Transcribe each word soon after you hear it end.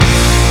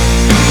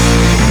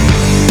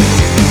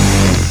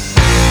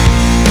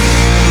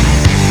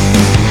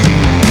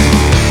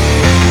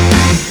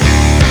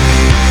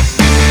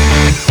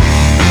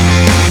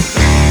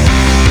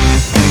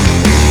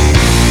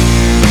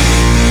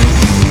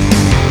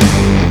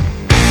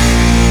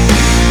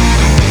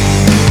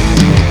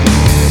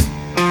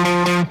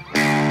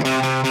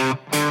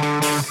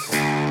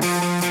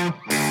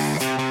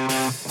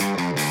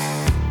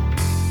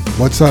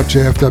What's up,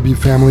 JFW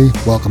family?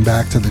 Welcome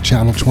back to the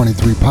Channel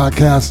 23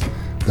 podcast.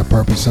 The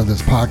purpose of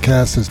this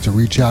podcast is to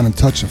reach out and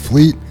touch the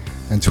fleet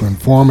and to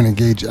inform and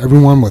engage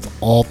everyone with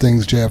all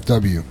things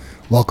JFW.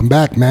 Welcome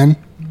back, man.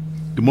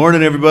 Good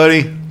morning,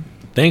 everybody.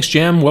 Thanks,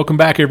 Jam. Welcome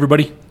back,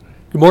 everybody.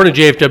 Good morning,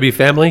 JFW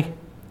family.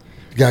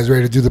 You guys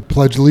ready to do the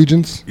Pledge of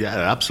Allegiance? Yeah,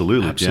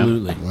 absolutely.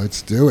 Absolutely. Jim.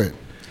 Let's do it.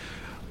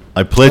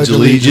 I pledge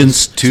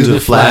allegiance to the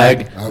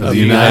flag of the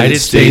United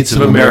States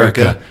of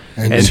America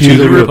and to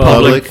the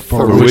republic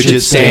for which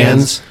it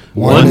stands,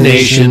 one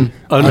nation,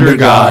 under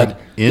God,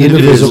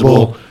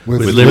 indivisible,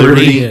 with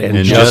liberty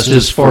and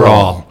justice for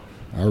all.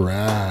 All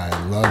right.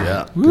 Love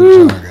Yeah. it.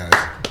 Good job,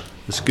 guys.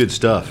 That's good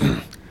stuff.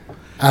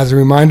 As a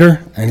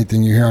reminder,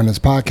 anything you hear on this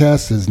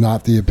podcast is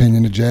not the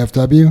opinion of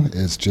JFW.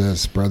 It's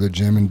just Brother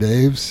Jim and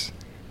Dave's,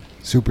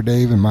 Super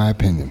Dave, in my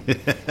opinion.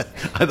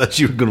 I thought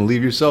you were going to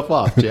leave yourself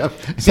off,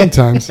 Jeff.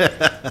 Sometimes.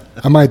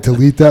 I might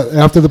delete that.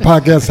 After the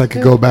podcast, I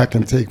could go back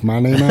and take my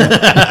name out.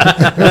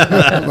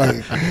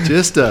 Like,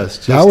 Just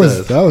us. that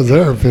was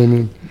their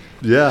opinion.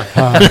 Yeah.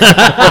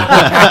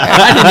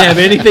 I didn't have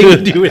anything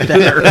to do with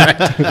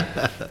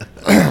that.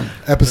 Right?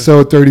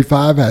 Episode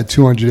 35 had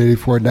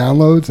 284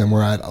 downloads, and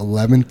we're at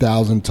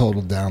 11,000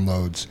 total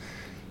downloads.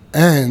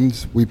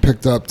 And we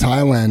picked up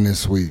Thailand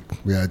this week.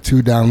 We had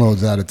 2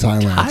 downloads out of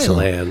Thailand.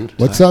 Thailand? So,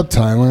 what's up,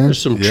 Thailand?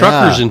 There's some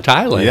truckers in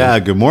Thailand. Yeah,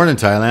 good morning,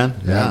 Thailand.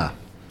 Yeah.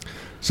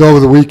 So over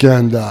the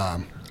weekend,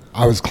 I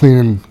was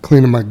cleaning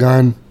my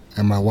gun,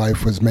 and my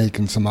wife was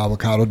making some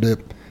avocado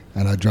dip,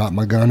 and I dropped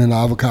my gun in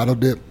avocado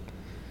dip.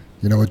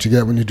 You know what you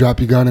get when you drop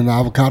your gun in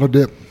avocado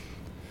dip?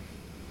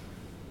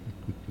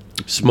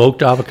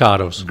 Smoked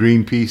avocados.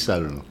 Green peas, I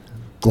don't know.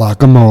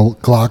 Guacamole.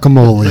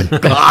 Guacamole.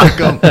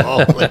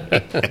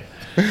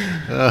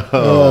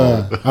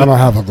 I don't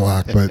have a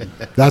Glock, but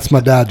that's my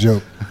dad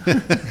joke.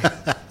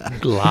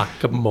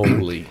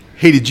 Guacamole.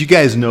 Hey, did you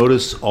guys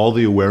notice all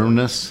the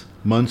awareness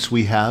months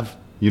we have?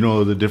 You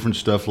know, the different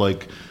stuff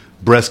like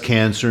breast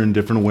cancer and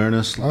different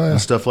awareness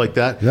and stuff like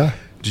that? Yeah.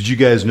 Did you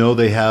guys know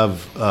they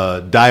have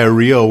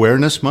Diarrhea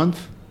Awareness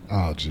Month?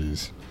 Oh,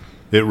 jeez.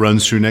 It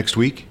runs through next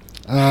week.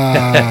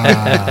 Man.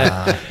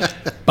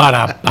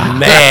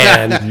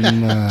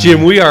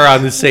 Jim, we are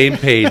on the same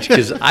page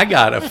because I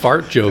got a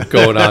fart joke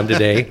going on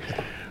today.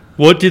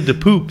 What did the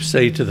poop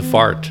say to the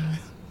fart?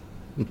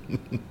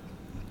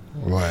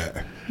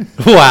 What?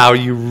 Wow,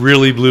 you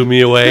really blew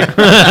me away.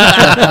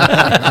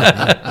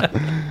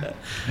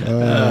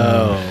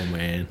 Oh,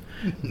 man.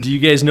 Do you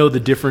guys know the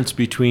difference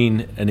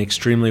between an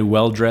extremely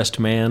well-dressed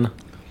man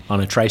on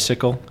a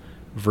tricycle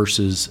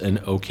versus an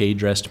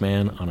okay-dressed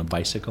man on a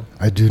bicycle?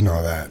 I do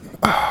know that.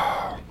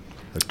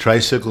 A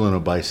tricycle and a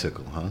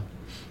bicycle, huh?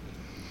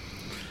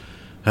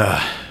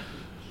 I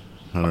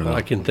don't know. All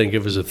I can think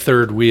of is a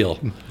third wheel.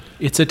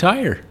 It's a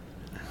tire.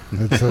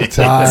 It's a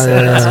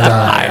tire.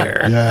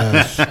 Tire.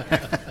 Yes.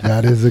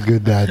 That is a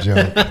good dad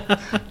joke.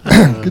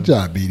 Good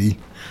job, Beatty.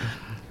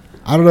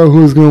 I don't know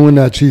who's going to win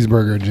that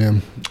cheeseburger,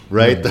 Jim.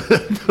 Right?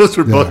 Those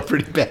were both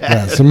pretty bad.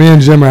 Yeah, so me and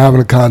Jim are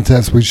having a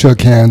contest. We shook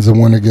hands. The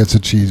winner gets a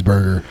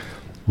cheeseburger.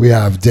 We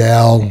have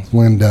Dale,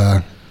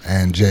 Linda,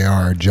 and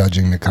JR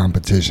judging the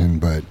competition,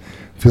 but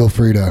feel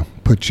free to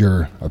put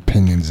your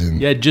opinions in.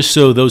 Yeah, just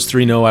so those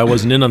three know, I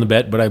wasn't in on the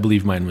bet, but I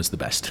believe mine was the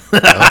best.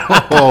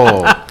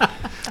 Oh.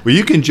 Well,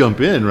 you can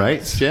jump in,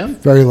 right, Jim?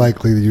 Very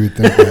likely that you would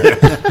think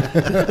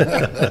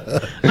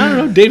that. I don't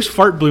know. Dave's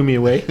fart blew me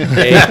away.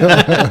 Hey,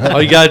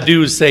 all you got to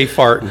do is say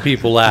fart and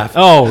people laugh.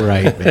 Oh,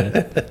 right,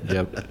 man.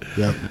 Yep.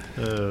 Yep.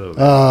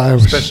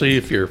 Especially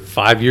if you're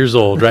 5 years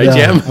old, right,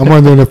 Yeah, Jim? I'm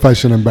wondering if I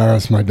should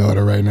embarrass my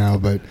daughter right now,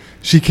 but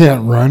she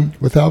can't run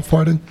without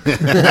farting.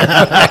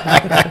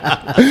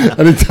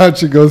 Anytime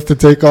she goes to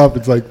take off,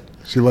 it's like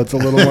she lets a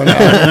little one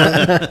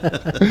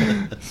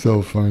out.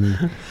 So funny.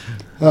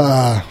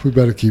 We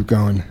better keep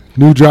going.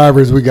 New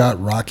drivers, we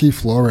got Rocky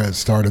Flores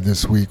started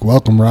this week.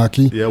 Welcome,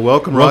 Rocky. Yeah,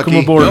 welcome, Rocky.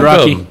 Welcome aboard,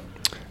 Rocky.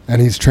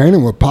 And he's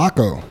training with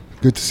Paco.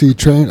 Good to see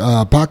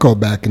Paco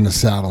back in the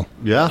saddle.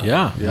 Yeah?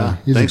 Yeah. Yeah.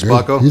 He's Thanks, a good,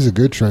 Paco. He's a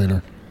good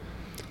trainer.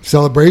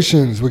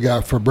 Celebrations, we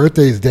got for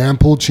birthdays, Dan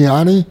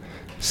Pulciani,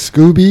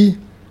 Scooby,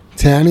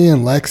 Tanny,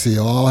 and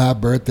Lexi all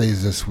have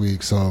birthdays this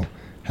week. So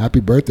happy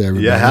birthday,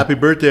 everybody. Yeah, happy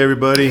birthday,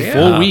 everybody.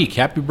 Full week.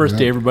 Happy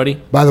birthday, everybody.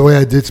 By the way,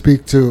 I did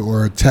speak to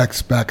or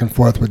text back and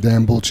forth with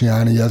Dan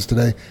Pulciani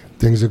yesterday.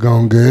 Things are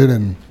going good,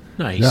 and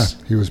Nice. yeah,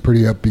 he was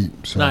pretty upbeat.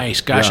 So.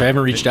 Nice. Gosh, Yeah. I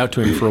haven't reached out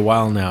to him for a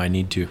while now. I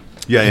need to.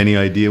 Yeah, any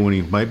idea when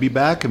he might be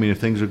back? I mean, if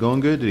things are going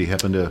good, did he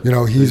happen to... You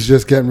know, he's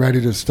just getting ready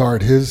to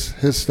start his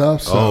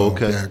stuff. So, Oh,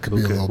 okay. Yeah, it could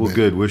be a Okay. little Well, bit.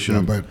 good. Wishing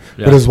him- But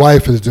his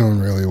wife is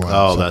doing really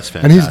well. Oh, that's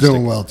And he's fantastic.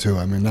 doing well, too.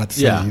 I mean, not to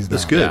say Yeah, he's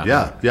That's not. good.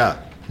 Yeah. Yeah.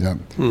 Yeah.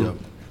 Yep.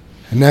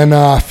 And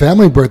then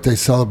family birthday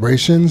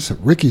celebrations.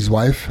 Ricky's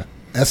wife,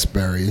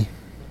 Esberry,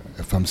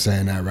 if I'm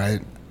saying that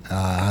right,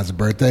 has a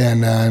birthday.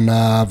 And then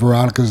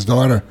Veronica's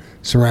daughter,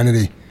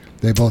 Serenity.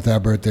 They both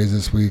have birthdays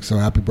this week. So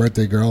happy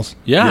birthday, girls.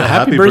 Yeah, Yeah,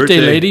 happy happy birthday,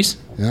 birthday. ladies.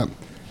 Yep.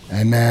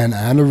 And then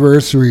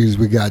anniversaries,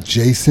 we got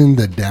Jason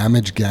the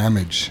Damage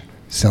Gamage.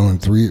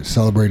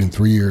 celebrating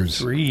 3 years.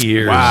 3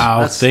 years.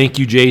 Wow. Thank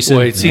you, Jason.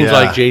 Boy, it seems Yeah.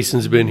 like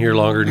Jason's been here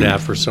longer than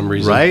that for some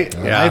reason. Right?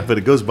 Yeah. Right, but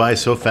it goes by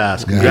so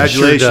fast. Yeah.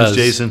 Congratulations, It sure does.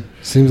 Jason.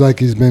 Seems like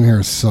he's been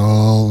here so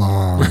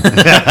long,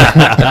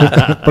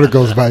 but it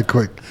goes by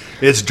quick.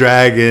 It's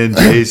Dragon,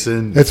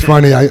 Jason. It's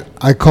funny.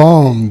 I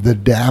call him the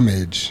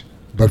Damage,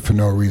 but for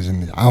no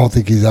reason. I don't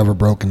think he's ever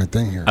broken a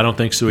thing here. I don't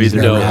think so He's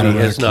either. never No, had a he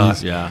has wreck. not.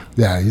 He's- Yeah.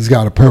 Yeah, he's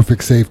got a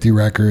perfect safety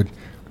record.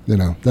 You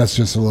know, that's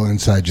just a little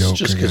inside joke. It's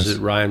just I because guess.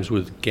 it rhymes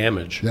with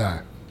gamage. Yeah,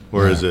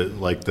 Or is it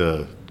like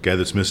the guy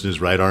that's missing his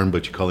right arm,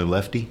 but you call him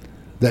Lefty?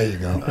 there you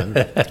go.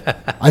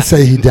 I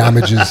say he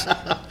damages.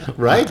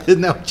 Right?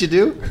 Isn't that what you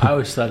do? I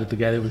always thought that the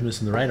guy that was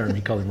missing the right arm,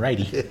 he called him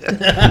righty.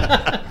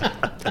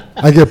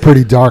 I get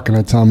pretty dark and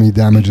I tell him he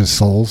damages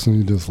souls, and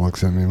he just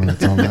looks at me when I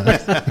tell him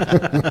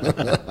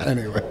that.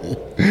 Anyway,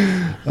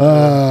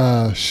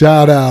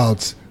 shout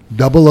outs.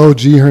 Double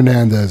OG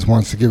Hernandez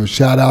wants to give a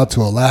shout out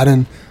to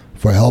Aladdin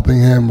for helping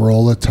him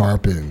roll a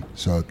tarp in.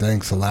 So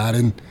thanks,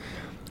 Aladdin.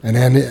 And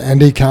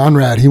Andy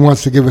Conrad, he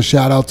wants to give a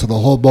shout out to the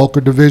whole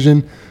Bulker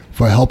division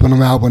for helping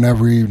him out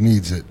whenever he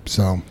needs it.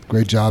 So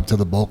great job to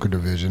the Bulker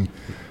division.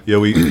 Yeah,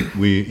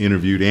 we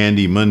interviewed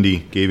Andy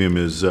Monday, gave him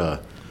his I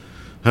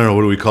don't know,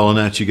 what are we calling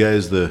that, you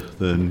guys? The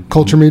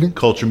Culture meeting?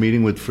 Culture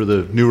meeting for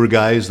the newer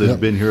guys that Yep.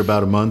 have been here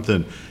about a month.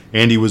 And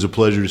Andy was a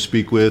pleasure to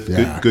speak with.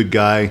 Yeah. Good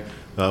guy,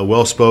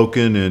 well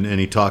spoken, and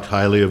he talked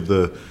highly of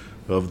the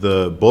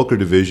Bulker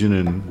division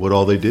and what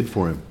all they did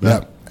for him.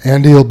 Yep.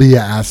 Andy will be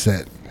an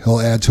asset. He'll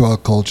add to our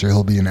culture.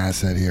 He'll be an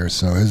asset here.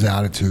 So his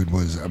attitude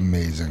was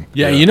amazing.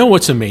 Yeah, you know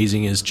what's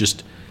amazing is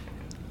just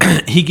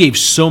he gave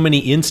so many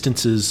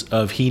instances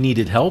of he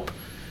needed help,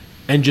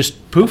 and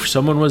just poof,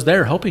 someone was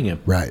there helping him.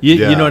 Right. You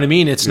Yeah. know what I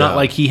mean? It's Yeah. not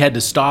like he had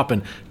to stop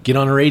and get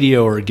on a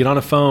radio or get on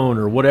a phone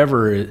or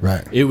whatever.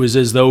 Right. It was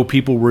as though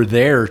people were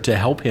there to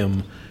help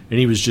him, and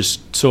he was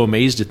just so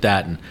amazed at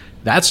that. And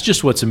that's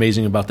just what's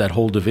amazing about that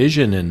whole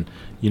division. And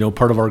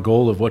part of our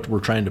goal of what we're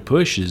trying to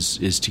push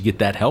is to get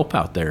that help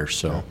out there.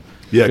 So.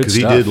 Yeah, Good because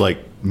he stuff. did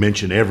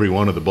mention every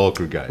one of the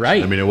Bulker guys.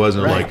 Right. I mean, it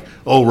wasn't Right. like,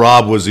 oh,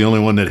 Rob was the only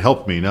one that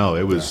helped me. No,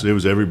 it was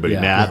everybody. Yeah.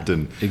 Nat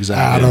and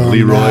Exactly. and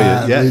Leroy.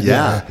 Matt,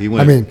 Yeah. He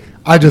went. I mean,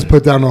 I just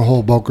put down the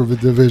whole Bulker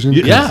division.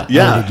 'cause Yeah. I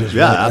Yeah. would've just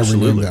Yeah. wrote every name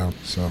Absolutely. down,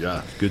 so.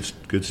 Yeah.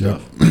 Good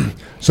stuff.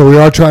 So we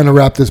are trying to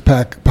wrap this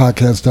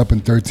podcast up in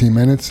 13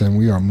 minutes, and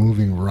we are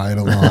moving right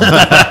along.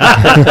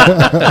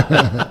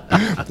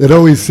 It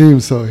always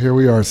seems so. Here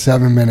we are,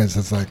 7 minutes.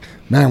 It's like,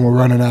 man, we're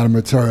running out of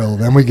material.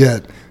 Then we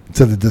get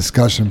to the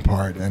discussion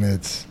part, and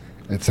it's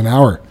an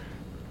hour.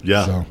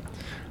 Yeah. So,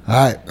 all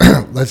right,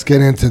 let's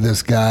get into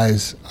this,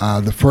 guys.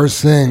 The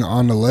first thing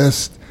on the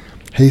list,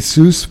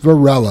 Jesus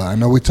Varela. I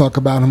know we talk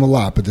about him a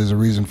lot, but there's a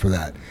reason for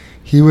that.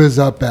 He was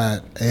up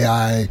at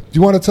AI. Do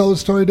you want to tell the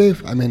story,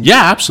 Dave? I mean,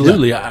 Yeah,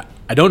 absolutely. I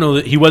don't know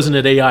that he wasn't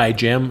at AI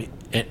Jam,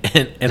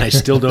 and I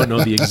still don't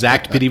know the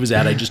exact pit he was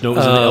at. I just know it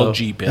was an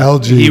LG pit.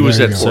 LG. He was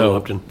there at you go. Fort So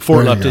Lupton. Fort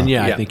There you Lupton, go.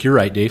 yeah, I Yeah. think you're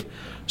right, Dave.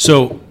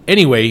 So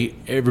anyway,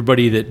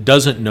 everybody that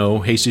doesn't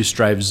know, Jesus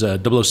drives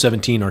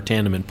 0017, our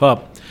tandem and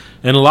pup,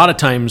 and a lot of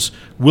times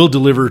we'll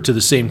deliver to the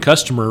same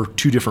customer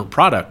 2 different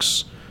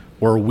products,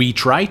 or we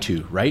try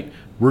to, right?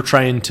 We're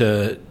trying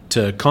to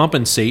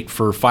compensate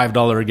for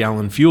 $5 a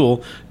gallon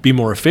fuel, be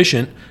more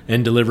efficient,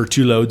 and deliver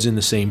 2 loads in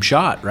the same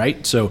shot,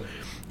 right? So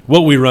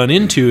what we run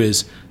into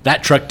is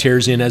that truck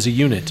tears in as a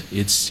unit.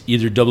 It's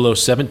either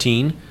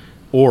 0017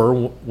 or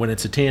when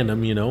it's a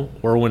tandem,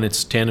 or when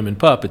it's tandem and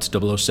pup, it's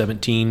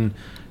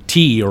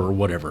 0017T or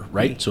whatever,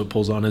 right? So it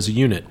pulls on as a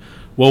unit.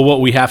 Well,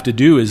 what we have to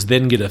do is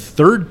then get a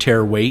third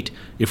tear weight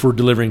if we're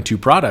delivering 2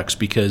 products,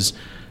 because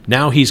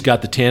now he's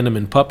got the tandem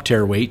and pup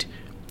tear weight.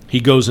 He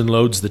goes and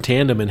loads the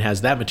tandem and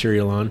has that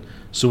material on.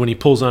 So when he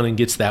pulls on and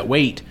gets that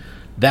weight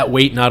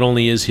not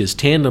only is his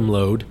tandem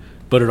load,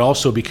 but it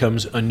also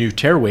becomes a new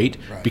tear weight,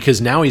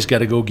 because now he's got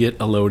to go get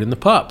a load in the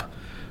pup.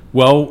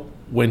 Well,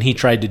 when he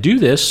tried to do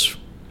this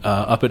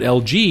up at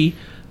LG,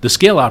 the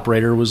scale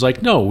operator was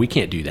like, no, we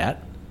can't do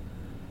that.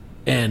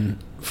 And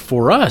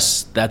for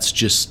us, that's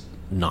just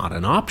not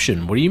an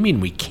option. What do you mean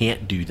we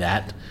can't do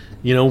that?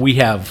 We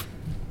have,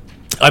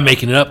 I'm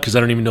making it up because I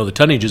don't even know the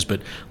tonnages,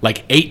 but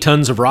like 8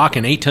 tons of rock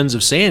and 8 tons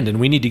of sand, and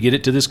we need to get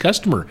it to this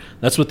customer.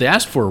 That's what they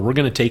asked for. We're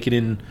going to take it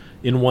in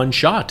one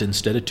shot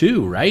instead of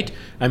 2, right?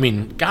 I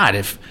mean, God,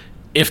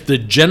 if the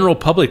general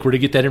public were to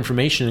get that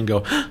information and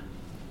go,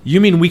 you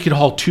mean we could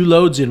haul 2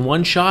 loads in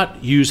one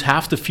shot, use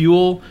half the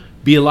fuel,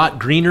 be a lot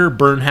greener,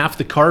 burn half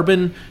the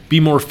carbon, be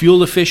more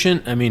fuel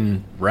efficient? I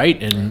mean,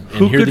 right? And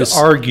Who hear could this,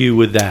 argue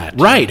with that?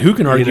 right? Who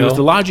can argue know? with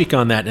the logic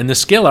on that? And the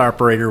scale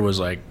operator was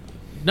like,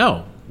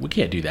 no, we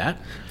can't do that.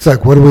 It's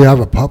like, what do we have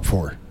a pup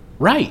for?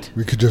 Right.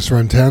 We could just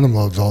run tandem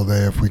loads all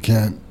day if we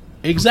can't.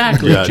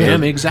 Exactly, Yeah,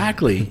 Jam, the-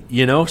 exactly.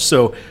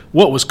 So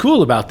what was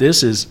cool about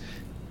this is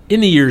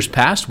in the years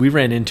past, we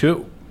ran into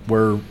it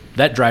where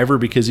that driver,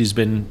 because he's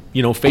been,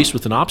 faced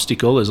with an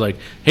obstacle, is like,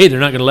 hey, they're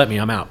not going to let me.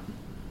 I'm out.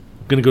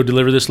 I'm going to go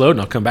deliver this load,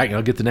 and I'll come back and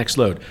I'll get the next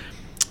load.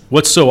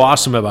 What's so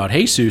awesome about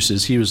Jesus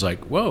is he was like,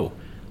 whoa,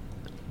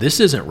 this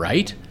isn't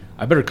right.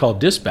 I better call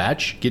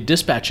dispatch, get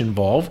dispatch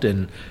involved,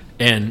 and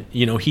And,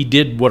 he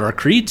did what our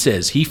creed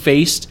says. He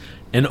faced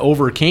and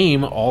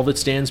overcame all that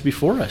stands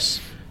before us.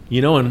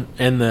 And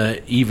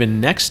the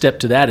even next step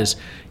to that is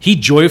he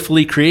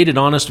joyfully created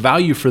honest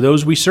value for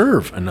those we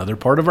serve. Another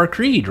part of our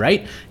creed,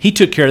 right? He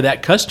took care of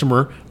that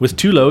customer with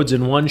 2 loads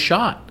in one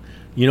shot.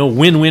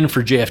 Win-win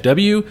for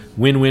JFW,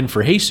 win-win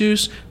for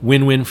Jesus,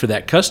 win-win for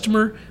that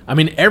customer. I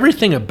mean,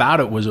 everything about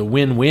it was a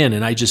win-win.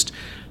 And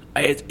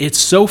it's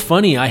so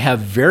funny. I have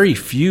very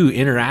few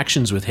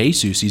interactions with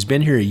Jesus. He's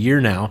been here a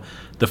year now.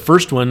 The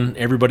first one,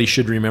 everybody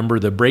should remember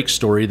the brake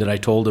story that I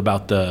told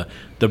about the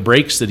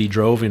brakes that he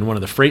drove in one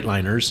of the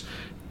Freightliners.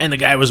 And the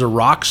guy was a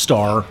rock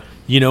star.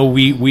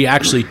 We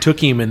actually took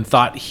him and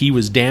thought he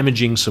was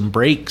damaging some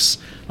brakes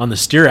on the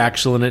steer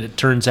axle. And it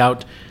turns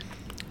out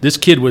this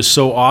kid was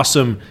so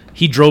awesome.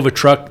 He drove a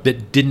truck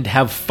that didn't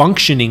have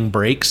functioning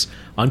brakes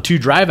on 2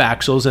 drive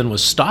axles and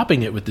was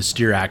stopping it with the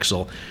steer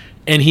axle.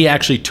 And he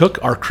actually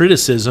took our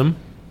criticism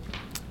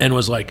and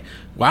was like,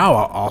 wow,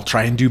 I'll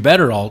try and do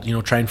better. I'll,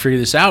 try and figure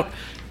this out.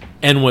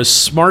 And was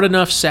smart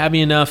enough,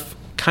 savvy enough,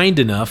 kind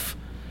enough,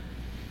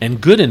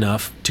 and good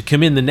enough to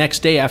come in the next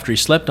day after he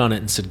slept on it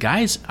and said,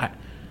 guys,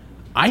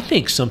 I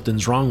think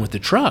something's wrong with the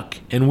truck.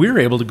 And we were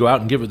able to go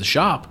out and give it the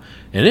shop.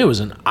 And it was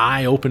an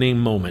eye-opening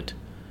moment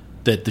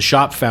that the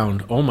shop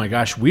found, oh my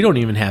gosh, we don't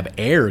even have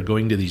air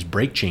going to these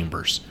brake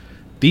chambers.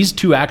 These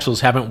 2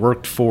 axles haven't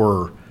worked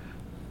for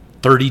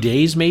 30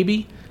 days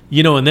maybe.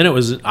 And then it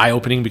was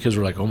eye-opening because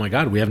we're like, oh my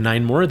God, we have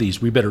 9 more of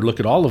these. We better look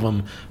at all of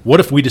them.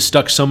 What if we just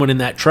stuck someone in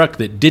that truck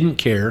that didn't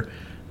care,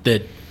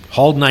 that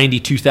hauled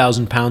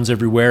 92,000 pounds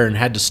everywhere and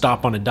had to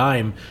stop on a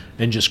dime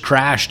and just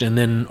crashed, and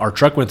then our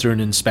truck went through an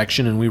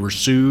inspection and we were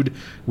sued.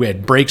 We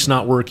had brakes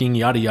not working,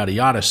 yada, yada,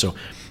 yada. So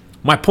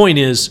my point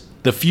is,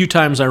 the few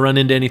times I run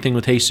into anything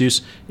with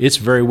Jesus, it's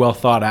very well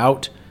thought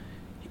out.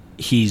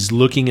 He's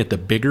looking at the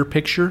bigger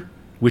picture,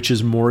 which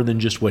is more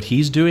than just what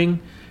he's doing,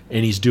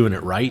 and he's doing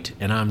it right.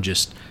 And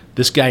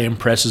this guy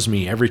impresses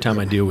me. Every time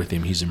I deal with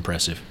him, he's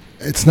impressive.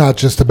 It's not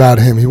just about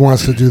him. He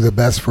wants to do the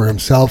best for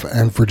himself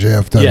and for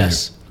JFW.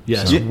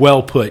 Yes. So.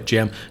 Well put,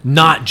 Jim.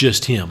 Not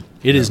just him.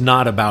 It is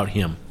not about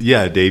him.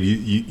 Yeah, Dave,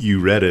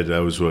 you read it. That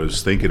was what I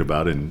was thinking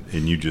about, and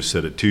you just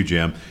said it too,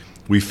 Jim.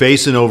 We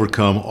face and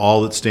overcome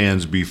all that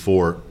stands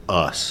before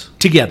us.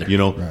 Together.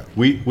 Right.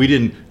 We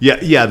didn't.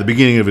 Yeah. The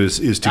beginning of it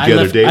is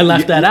together, Dave. I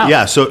left that out.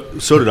 Yeah. So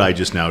did I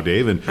just now,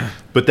 Dave.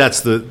 But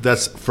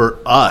that's for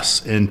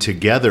us and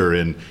together,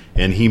 and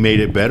he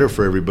made it better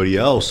for everybody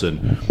else.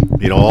 And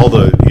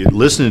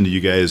listening to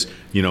you guys,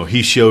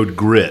 he showed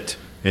grit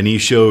and he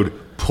showed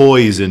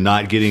poise and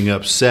not getting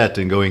upset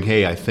and going,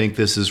 hey, I think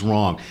this is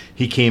wrong.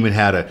 He came and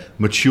had a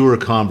mature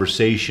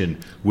conversation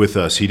with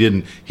us. He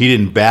didn't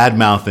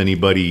badmouth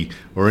anybody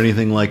or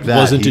anything like that.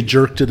 Wasn't a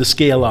jerk to the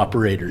scale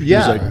operator.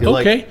 Yeah. He was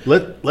like, okay,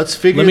 let's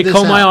figure this out. Let me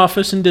call my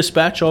office and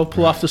dispatch. I'll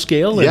pull off the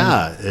scale. That's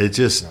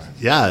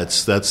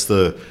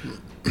the,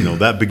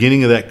 that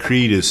beginning of that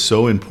creed is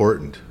so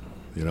important,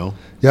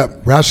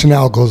 Yep.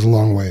 Rationale goes a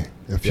long way.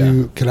 If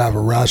you can have a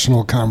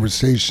rational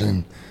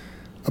conversation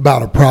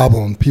about a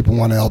problem, people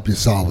want to help you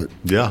solve it.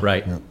 Yeah.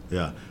 Right.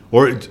 Yeah.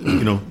 Or,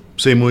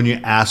 same when you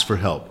ask for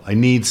help. I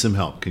need some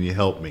help. Can you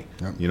help me?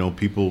 Yep.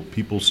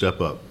 People step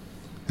up.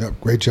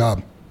 Yep. Great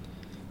job.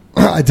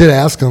 I did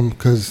ask him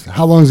because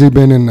how long has he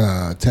been in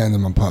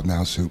Tandem and Pup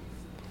now, Soup?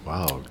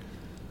 Wow.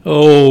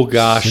 Oh,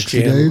 gosh,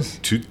 60 Jim. days?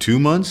 2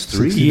 months?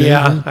 3? days?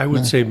 I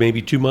would say maybe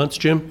 2 months,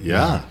 Jim.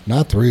 Yeah.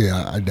 Not 3,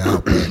 I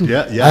doubt.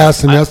 Yeah. I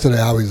asked him yesterday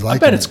how he's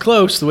liking I bet it's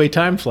close the way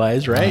time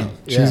flies, right?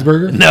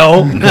 Cheeseburger?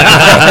 No.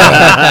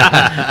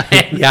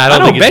 I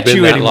don't bet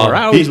you anymore.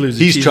 I always lose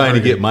a He's trying to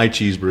cheeseburger. get my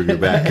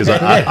cheeseburger back because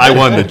I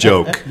won the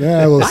joke.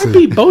 Yeah, we'll I see.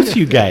 beat both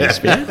you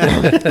guys, man.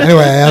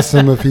 Anyway, I asked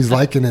him if he's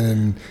liking it,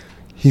 and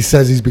he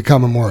says he's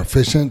becoming more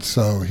efficient,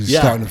 so he's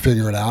starting to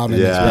figure it out,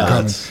 and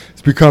it's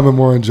becoming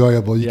more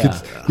enjoyable. You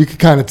could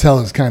kind of tell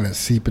it's kind of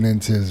seeping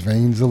into his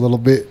veins a little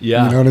bit.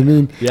 Yeah. You know what I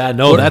mean? Yeah,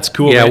 no, that's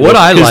cool. Yeah, man. what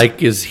I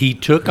like is he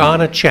took on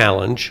a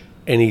challenge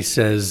and he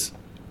says,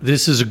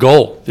 this is a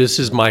goal. This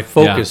is my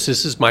focus. Yeah.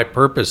 This is my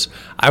purpose.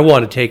 I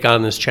want to take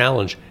on this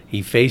challenge.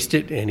 He faced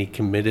it and he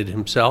committed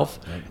himself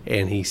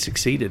and he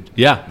succeeded.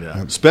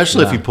 Yeah.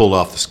 Especially if he pulled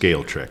off the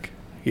scale trick.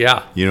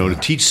 Yeah. To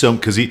teach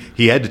because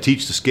he had to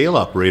teach the scale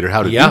operator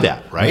how to do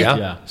that, right?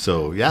 Yeah.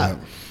 So, Yeah,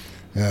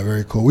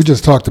 very cool. We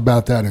just talked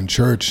about that in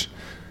church.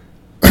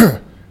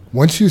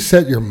 Once you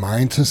set your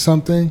mind to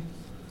something,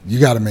 you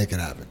got to make it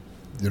happen.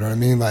 You know what I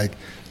mean? Like,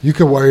 you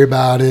could worry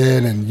about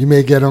it, and you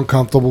may get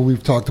uncomfortable.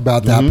 We've talked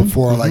about that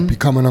before, like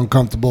becoming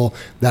uncomfortable.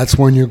 That's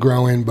when you're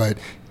growing. But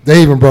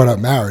they even brought up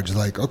marriage.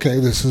 Like, okay,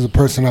 this is a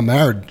person I'm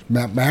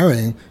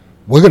marrying.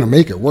 We're going to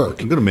make it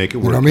work. I'm going to make it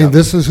work. You know what I mean?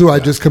 This is who I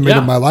just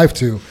committed my life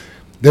to.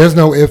 There's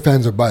no ifs,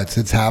 ands, or buts.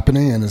 It's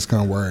happening, and it's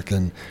going to work.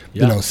 And,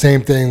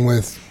 same thing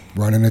with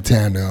running a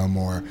tandem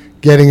or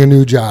getting a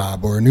new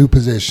job or a new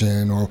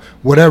position or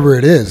whatever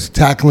it is,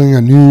 tackling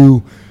a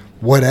new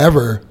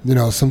whatever.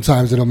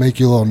 Sometimes it'll make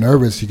you a little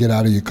nervous. You get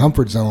out of your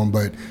comfort zone,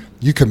 but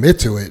you commit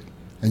to it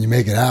and you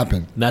make it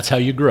happen. And that's how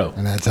you grow.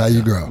 And that's how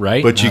you grow.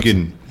 Right? But you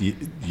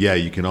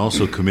can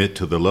also commit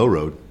to the low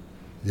road.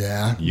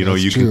 Yeah. You know,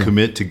 that's you true. can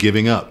commit to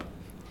giving up.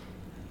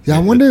 Yeah, I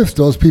wonder if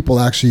those people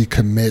actually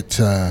commit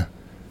to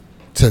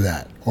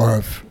that, or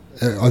if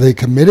are they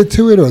committed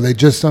to it, or they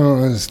just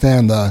don't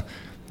understand they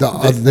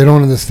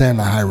don't understand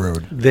the high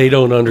road. They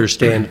don't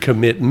understand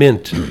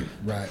commitment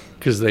Right.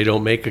 because they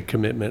don't make a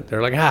commitment.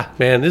 They're like,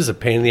 man, this is a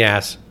pain in the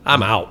ass.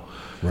 I'm out.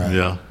 Right.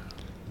 Yeah.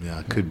 Yeah,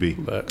 it could be.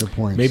 But Good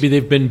point. Maybe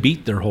they've been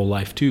beat their whole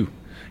life too.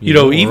 you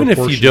know, or even a if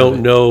you portion of don't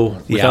it. know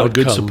the Without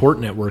outcome, a good support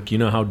network, you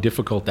know how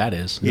difficult that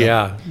is.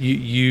 Yeah,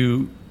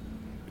 you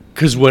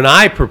because when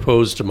I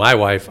proposed to my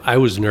wife, I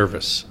was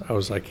nervous. I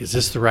was like, "Is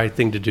this the right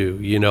thing to do?"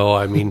 You know,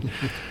 I mean,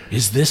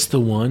 Is this the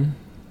one?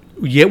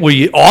 yeah. Well,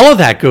 all of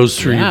that goes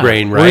through your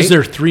brain, right? Or is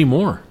there 3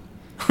 more?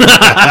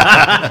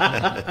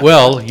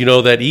 Well, you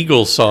know that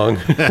Eagles song.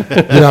 You'd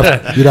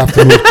have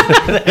to move.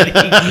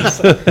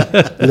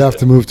 You'd have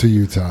to move to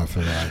Utah for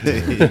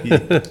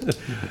that.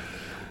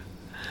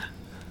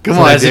 Come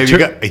So on, as it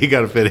Dave, you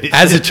got to finish.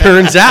 As it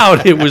turns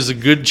out, it was a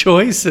good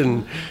choice,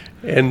 and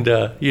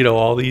you know,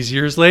 all these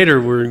years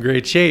later, we're in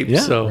great shape. Yeah.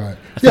 So Right.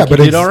 You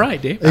did all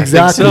right, Dave.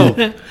 Exactly.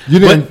 so.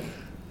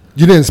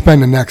 You didn't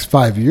spend the next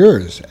 5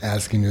 years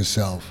asking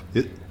yourself,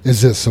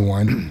 "Is this the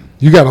one?"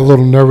 You got a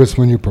little nervous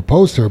when you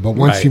proposed to her, but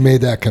once Right. you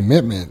made that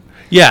commitment,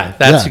 yeah,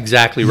 that's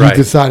exactly you right.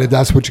 decided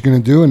that's what you're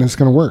going to do, and it's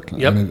going to work.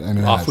 Yep. And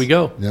it Off has. we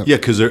go. Yep. Yeah,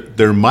 because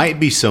there might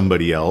be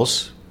somebody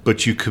else,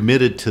 but you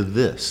committed to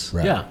this.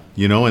 Right. Yeah.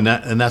 You know, and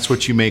that's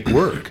what you make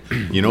work.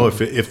 You know,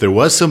 if there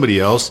was somebody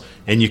else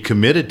and you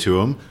committed to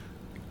them,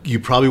 you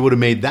probably would have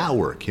made that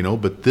work. You know,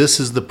 but this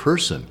is the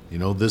person. You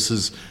know, this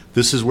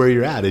is where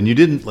you're at, and you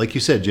didn't, like you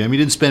said, Jim. You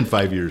didn't spend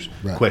 5 years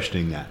Right.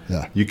 questioning that.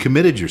 Yeah. You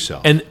committed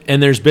yourself. And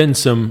there's been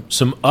some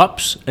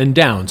ups and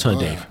downs, huh,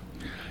 Dave?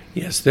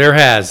 Yes, there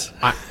has.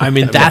 I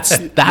mean,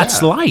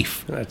 that's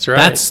life. That's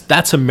right.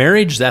 That's a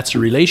marriage. That's a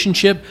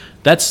relationship.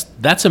 That's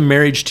a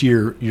marriage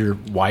to your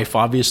wife,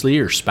 obviously,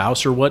 or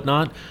spouse or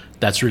whatnot.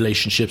 That's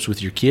relationships with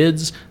your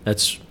kids.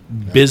 That's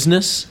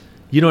business.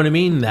 You know what I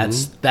mean?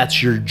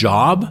 That's your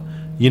job.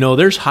 You know,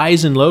 there's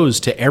highs and lows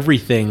to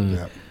everything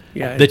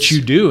Yeah, that it's-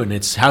 you do, and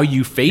it's how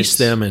you face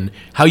them and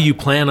how you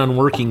plan on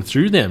working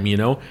through them. You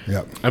know.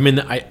 Yep. I mean,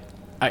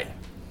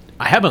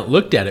 I haven't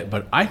looked at it,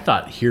 but I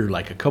thought here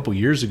like a couple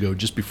years ago,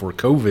 just before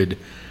COVID,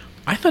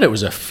 I thought it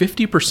was a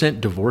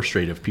 50% divorce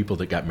rate of people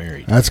that got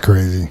married. That's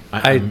crazy.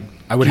 I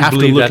would do have to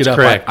believe look that's it up.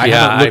 correct. I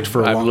yeah, haven't looked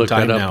for a I've long looked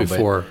time that up now.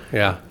 before.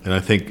 Yeah. And I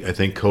think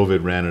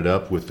COVID ran it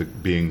up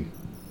with being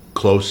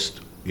close.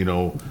 You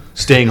know,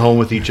 staying home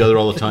with each other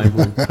all the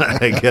time.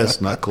 I guess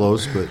not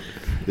close, but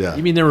yeah.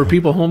 You mean there were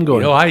people home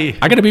going, You know, I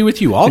got to be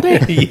with you all day?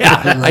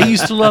 yeah, I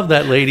used to love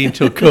that lady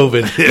until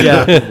COVID.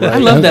 Yeah. I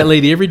love that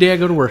lady every day I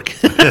go to work.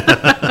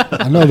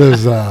 I know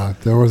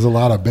there was a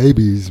lot of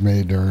babies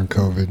made during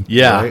COVID.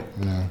 Yeah. Right?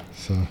 Yeah.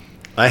 So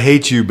I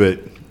hate you, but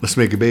let's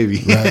make a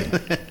baby.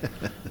 right.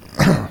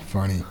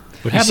 Funny.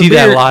 But You have see a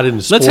that beer. a lot in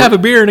Let's sport. have a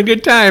beer and a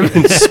good time.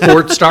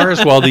 Sports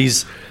stars, while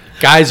these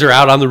guys are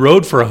out on the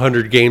road for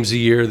 100 games a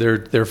year,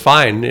 they're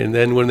fine, and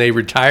then when they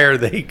retire,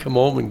 they come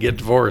home and get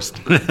divorced.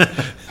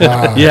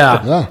 Yeah.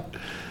 Yeah.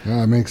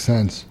 That makes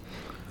sense.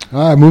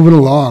 All right, moving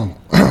along.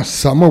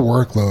 Summer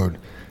workload.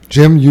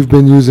 Jim, you've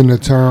been using the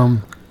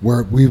term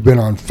where we've been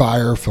on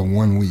fire for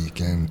 1 week,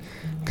 and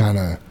kind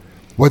of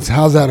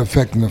how's that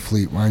affecting the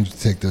fleet? Why don't you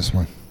take this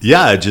one?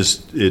 Yeah,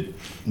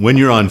 when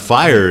you're on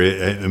fire,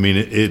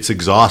 it's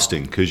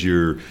exhausting because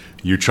you're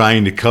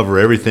trying to cover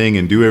everything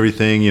and do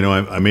everything. You know,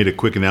 I made a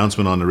quick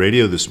announcement on the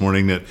radio this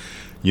morning that,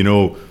 you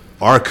know,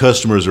 our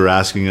customers are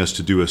asking us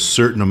to do a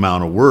certain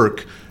amount of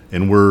work,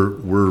 and we're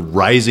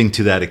rising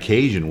to that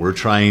occasion. We're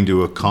trying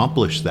to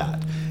accomplish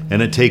that,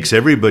 and it takes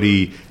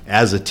everybody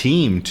as a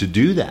team to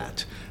do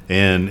that,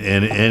 and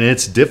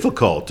it's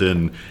difficult.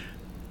 And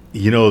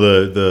you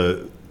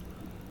know,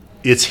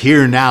 it's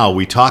here now.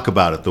 We talk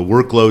about it. The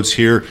workload's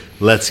here.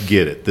 Let's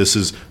get it. This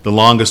is the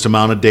longest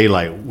amount of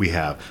daylight we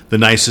have, the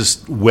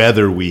nicest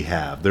weather we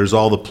have. There's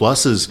all the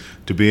pluses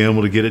to be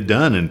able to get it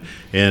done.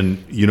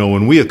 And you know,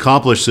 when we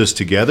accomplish this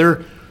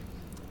together,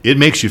 it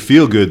makes you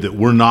feel good that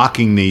we're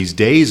knocking these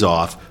days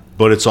off,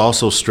 but it's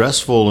also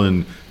stressful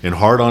and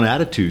hard on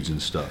attitudes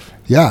and stuff.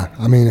 Yeah,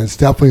 I mean, it's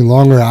definitely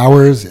longer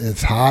hours.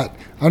 It's hot.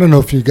 I don't know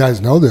if you guys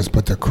know this,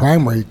 but the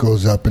crime rate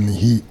goes up in the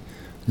heat.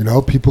 You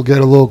know, people get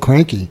a little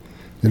cranky.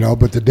 You know,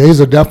 but the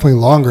days are definitely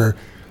longer.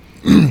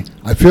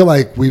 I feel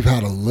like we've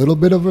had a little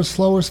bit of a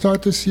slower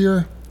start this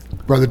year.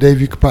 Brother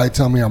Dave, you could probably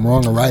tell me I'm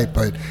wrong or right,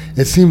 but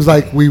it seems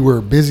like we were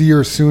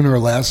busier sooner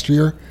last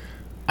year.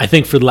 I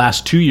think for the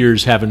last 2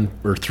 years,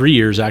 3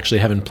 years actually,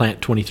 having Plant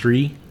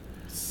 23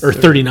 or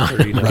 39.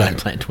 Oh my God,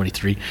 Plant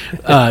 23.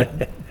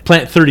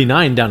 Plant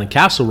 39 down in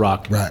Castle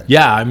Rock. Right.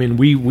 Yeah, I mean,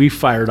 we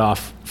fired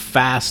off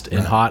fast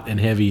and hot and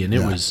heavy, and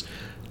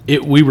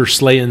we were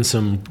slaying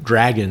some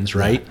dragons,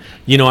 right?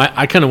 You know,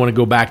 I kind of want to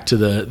go back to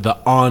the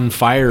on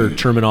fire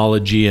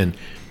terminology, and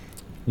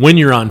when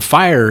you're on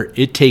fire,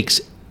 it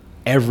takes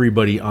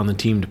everybody on the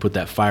team to put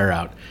that fire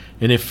out.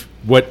 And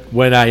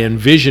what I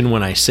envision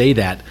when I say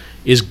that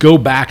is go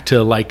back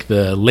to like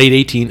the late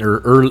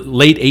 1800s,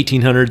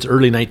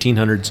 early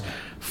 1900s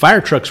Fire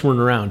trucks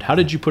weren't around. How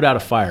did you put out a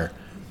fire?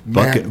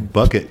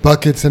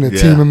 Buckets and a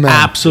team of men.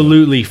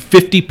 Absolutely.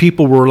 50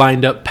 people were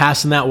lined up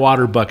passing that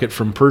water bucket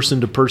from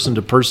person to person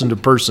to person to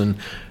person,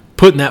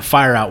 putting that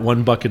fire out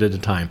one bucket at a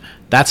time.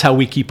 That's how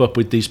we keep up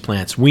with these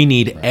plants. We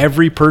need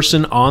every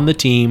person on the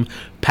team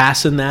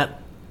passing that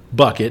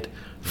bucket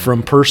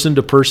from person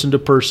to person to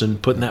person,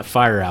 putting that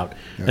fire out.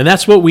 And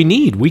that's what we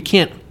need. We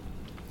can't,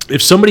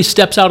 if somebody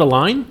steps out of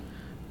line,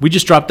 we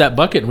just drop that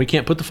bucket and we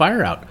can't put the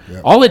fire out.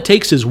 All it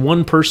takes is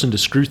one person to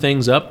screw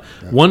things up,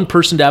 one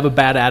person to have a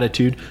bad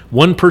attitude,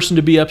 one person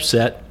to be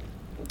upset,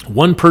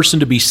 one person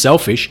to be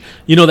selfish.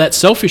 You know, that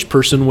selfish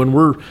person, when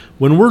we're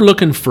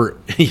looking for,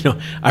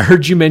 I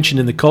heard you mention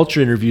in the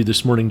culture interview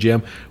this morning,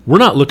 Jim, we're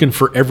not looking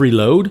for every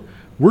load.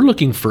 We're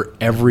looking for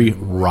every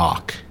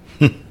rock.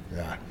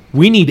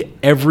 We need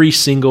every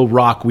single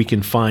rock we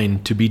can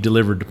find to be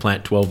delivered to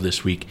Plant 12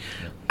 this week.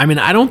 I mean,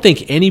 I don't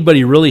think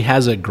anybody really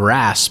has a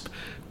grasp.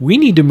 We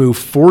need to move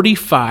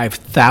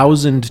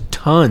 45,000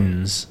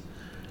 tons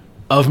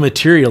of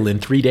material in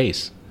 3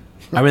 days.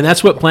 I mean,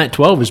 that's what Plant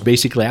 12 is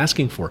basically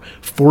asking for.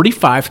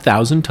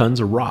 45,000 tons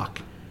of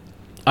rock.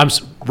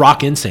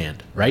 Rock and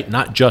sand, right?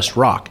 Not just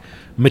rock.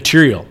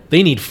 Material.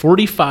 They need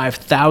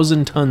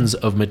 45,000 tons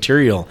of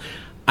material.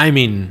 I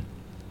mean,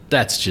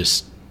 that's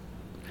just...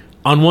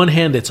 On one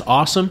hand, it's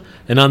awesome,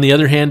 and on the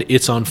other hand,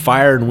 it's on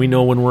fire, and we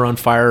know when we're on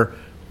fire,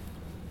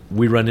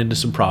 we run into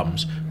some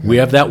problems. We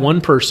have that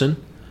one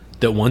person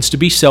that wants to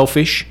be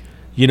selfish,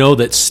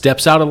 that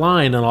steps out of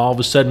line, and all of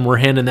a sudden we're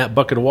handing that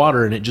bucket of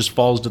water, and it just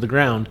falls to the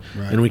ground,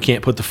 and we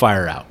can't put the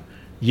fire out.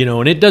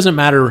 And it doesn't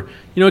matter.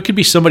 It could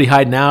be somebody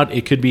hiding out.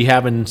 It could be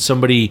having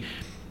somebody,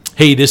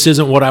 hey, this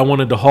isn't what I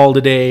wanted to haul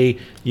today.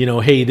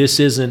 Hey, this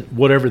isn't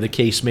whatever the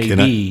case may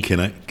be.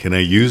 Can I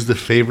use the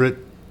favorite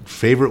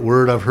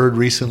word I've heard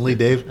recently,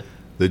 Dave?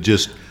 That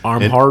just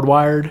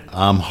hardwired.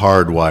 I'm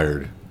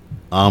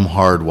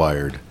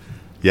hardwired.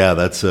 Yeah,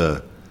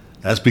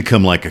 that's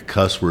become like a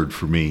cuss word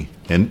for me.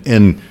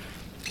 And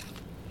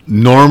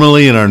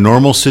normally in our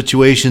normal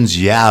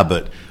situations, yeah,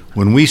 but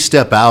when we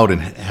step out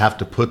and have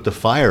to put the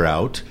fire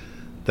out,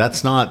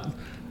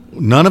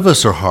 none of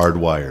us are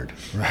hardwired.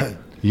 Right.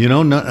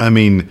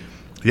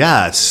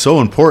 It's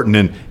so important.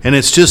 And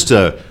it's just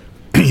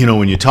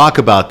when you talk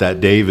about that,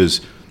 Dave,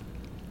 is,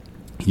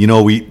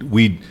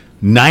 we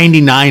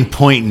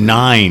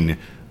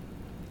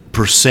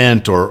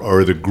 99.9%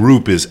 or the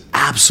group is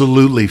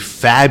absolutely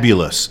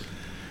fabulous.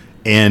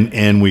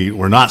 And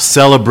we're not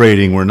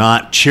celebrating, we're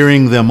not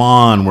cheering them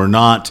on, we're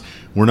not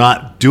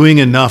doing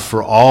enough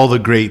for all the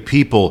great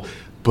people.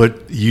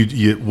 But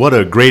you what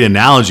a great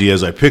analogy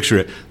as I picture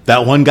it.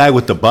 That one guy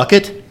with the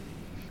bucket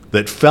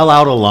that fell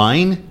out of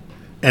line,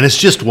 and it's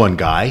just one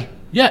guy.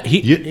 Yeah,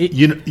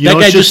 that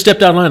guy just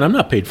stepped out of line. I'm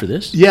not paid for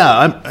this.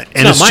 Yeah,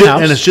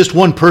 it's just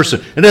one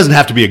person. It doesn't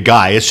have to be a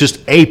guy. It's just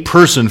a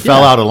person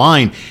fell out of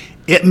line.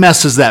 It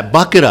messes that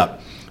bucket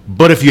up.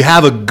 But if you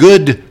have a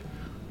good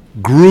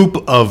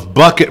group of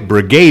bucket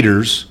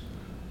brigaders,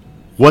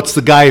 what's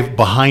the guy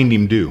behind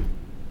him do?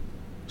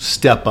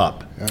 Step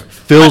up,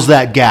 fills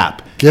that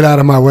gap. Get out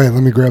of my way.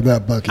 Let me grab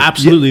that bucket.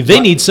 Absolutely, they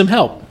need some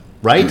help,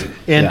 right?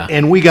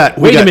 And we got.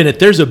 Wait a minute.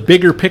 There's a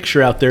bigger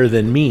picture out there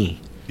than me.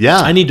 Yeah,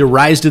 I need to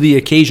rise to the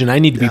occasion. I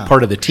need to be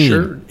part of the team.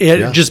 Sure.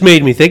 It just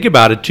made me think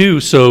about it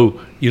too.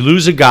 So you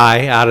lose a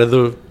guy out of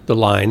the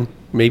line,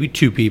 maybe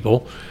two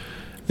people.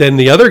 Then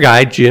the other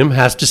guy, Jim,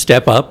 has to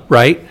step up,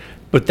 right?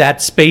 But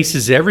that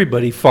spaces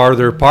everybody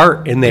farther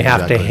apart, and they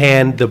have to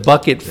hand the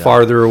bucket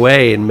farther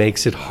away, and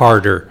makes it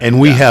harder.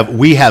 And we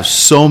have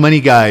so many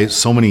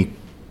guys.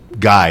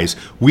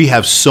 We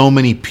have so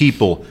many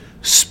people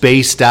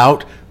spaced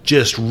out,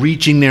 just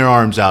reaching their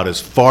arms out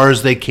as far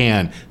as they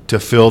can to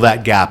fill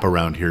that gap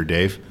around here,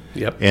 Dave.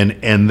 Yep.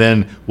 And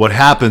then what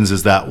happens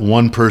is that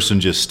one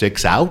person just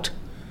sticks out,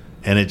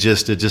 and it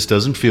just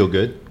doesn't feel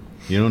good.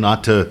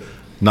 Not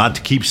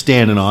to keep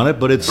standing on it,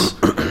 but it's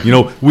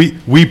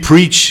we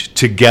preach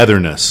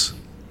togetherness.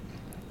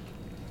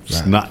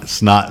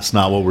 It's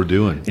not what we're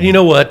doing. And you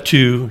know what,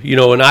 too?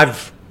 And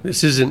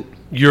this isn't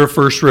your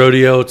first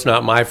rodeo. It's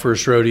not my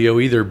first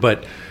rodeo either,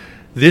 but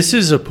this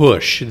is a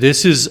push.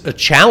 This is a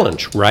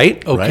challenge, right?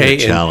 Okay. Right, a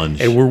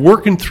challenge. And we're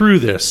working through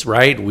this,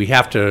 right? We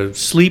have to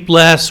sleep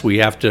less. We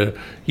have to,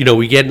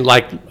 we get,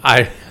 like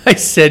I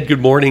said good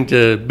morning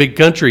to Big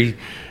Country,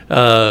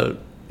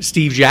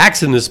 Steve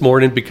Jackson this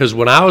morning, because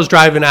when I was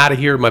driving out of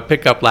here in my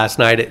pickup last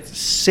night at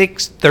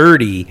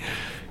 6:30,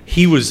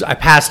 I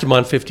passed him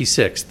on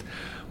 56th.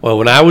 Well,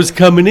 when I was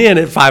coming in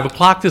at 5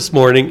 o'clock this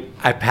morning,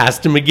 I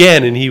passed him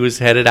again, and he was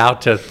headed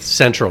out to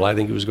Central. I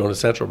think he was going to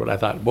Central, but I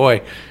thought,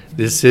 boy,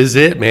 this is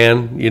it,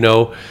 man,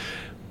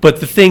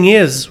 But the thing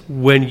is,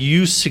 when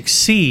you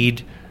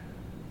succeed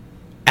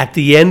at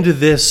the end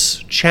of this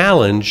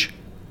challenge,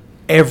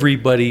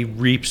 everybody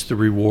reaps the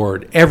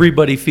reward.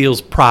 Everybody feels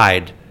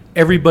pride.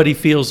 Everybody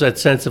feels that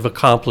sense of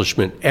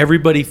accomplishment.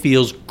 Everybody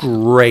feels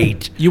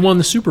great. You won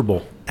the Super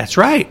Bowl. That's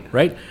right.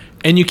 Right?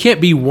 And you can't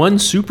be one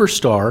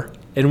superstar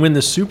and win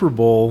the Super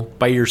Bowl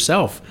by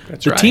yourself.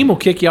 That's the right. team will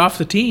kick you off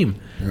the team.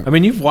 Yeah. I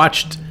mean, you've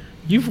watched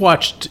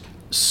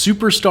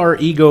superstar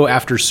ego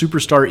after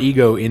superstar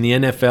ego in the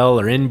NFL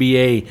or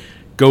NBA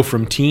go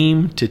from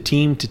team to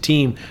team to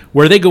team,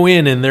 where they go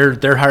in and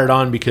they're hired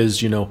on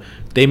because,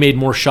 they made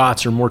more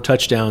shots or more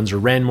touchdowns or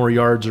ran more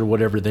yards or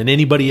whatever than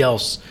anybody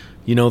else,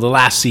 the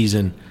last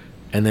season.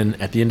 And then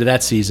at the end of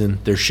that season,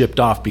 they're shipped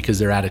off because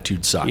their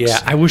attitude sucks. Yeah,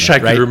 I wish I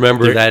could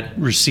remember that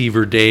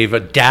receiver,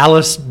 Dave.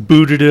 Dallas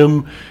booted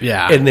him.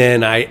 Yeah. And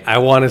then I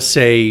want to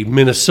say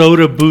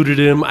Minnesota booted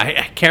him. I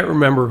can't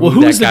remember who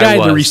who was the guy,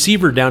 was. the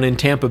receiver down in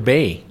Tampa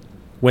Bay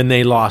when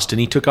they lost and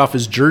he took off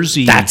his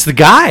jersey? That's the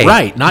guy.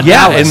 Right, not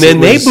yeah, Dallas. and then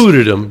It was- they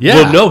booted him. Yeah.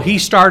 Well, no, he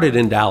started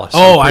in Dallas.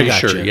 Oh, I'm I pretty got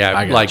sure. you. Yeah,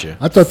 I got like you.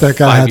 I thought that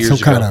guy 5 had years some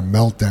kind ago. of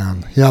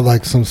meltdown. He had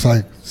like some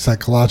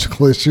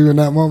psychological issue in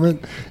that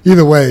moment.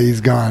 Either way, he's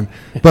gone.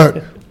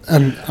 But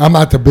and I'm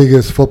not the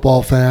biggest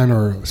football fan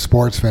or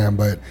sports fan,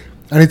 but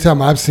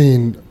anytime I've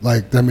seen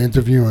like them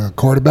interviewing a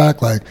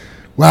quarterback, like,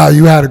 wow,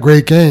 you had a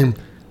great game.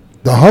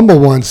 The humble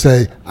ones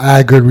say, I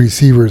had good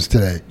receivers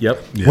today. Yep.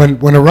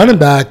 When a running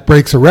back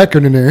breaks a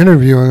record and they're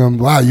interviewing them,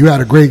 wow, you had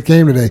a great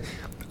game today.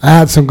 I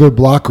had some good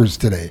blockers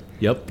today.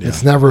 Yep.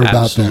 It's never about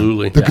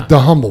Absolutely. them. Yeah. The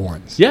humble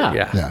ones. Yeah.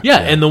 Yeah. Yeah.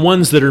 And the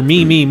ones that are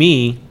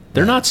me,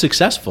 they're not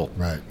successful.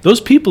 Right. Those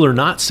people are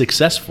not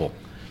successful.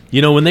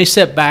 When they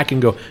step back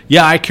and go,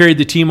 yeah, I carried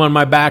the team on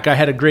my back. I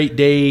had a great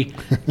day.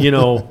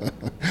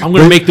 I'm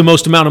going to make the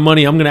most amount of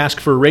money. I'm going to ask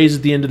for a raise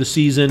at the end of the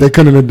season. They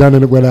couldn't have done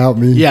it without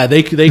me. Yeah,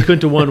 they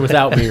couldn't have won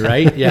without me,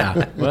 right?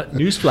 Yeah. But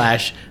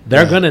newsflash,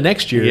 they're going to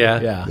next year.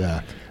 Yeah.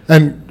 Yeah.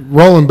 And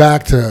rolling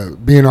back to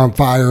being on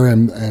fire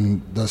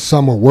and the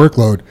summer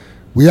workload,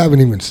 we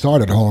haven't even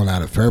started hauling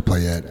out at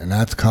Fairplay yet, and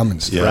that's coming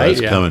still. Yeah, Right?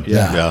 it's Yeah. coming.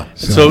 Yeah. Yeah.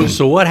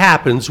 So what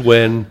happens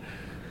when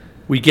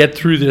we get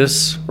through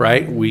this,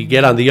 right? We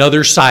get on the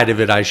other side of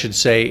it, I should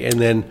say, and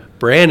then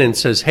Brandon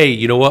says, hey,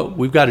 you know what?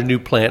 We've got a new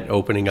plant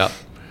opening up.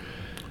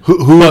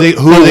 Who are they?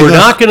 Who But are they? we're gonna-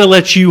 not going to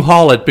let you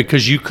haul it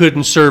because you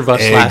couldn't serve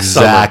us last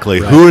summer. Exactly.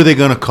 Who are they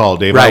going to call,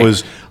 Dave? Right. I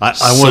was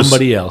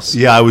Somebody else.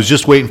 Yeah, I was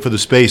just waiting for the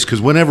space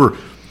because whenever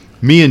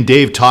me and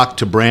Dave talk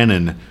to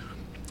Brandon,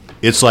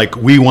 it's like,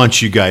 we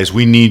want you guys.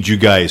 We need you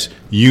guys.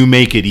 You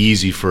make it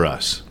easy for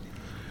us.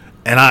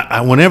 And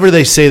I whenever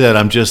they say that,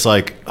 I'm just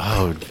like,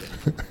 oh,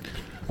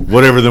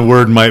 whatever the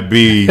word might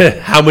be.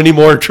 How many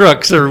more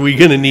trucks are we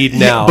going to need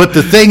now? But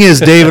the thing is,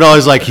 David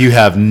always like, you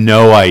have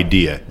no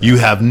idea. You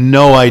have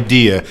no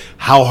idea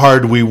how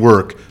hard we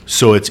work,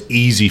 so it's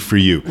easy for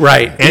you.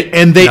 Right.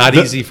 And they Not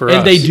easy for us.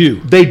 And they do.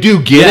 They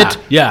do get Yeah, it.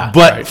 yeah,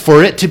 But right.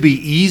 for it to be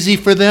easy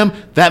for them,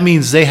 that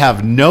means they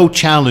have no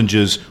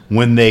challenges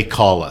when they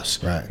call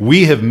us. Right.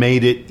 We have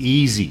made it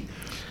easy.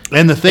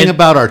 And the thing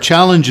about our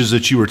challenges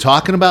that you were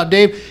talking about,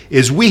 Dave,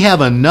 is we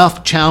have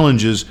enough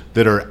challenges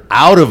that are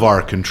out of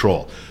our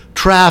control.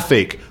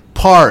 Traffic,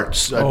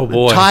 parts, Oh,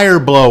 boy. tire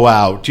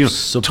blowout,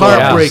 Supplies.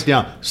 tarp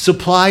breakdown,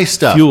 supply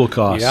stuff. Fuel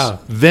costs. Yeah.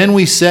 Then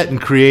we set and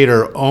create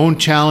our own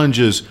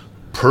challenges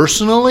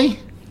personally.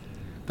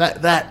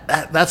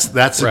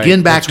 That's Right.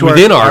 again back It's to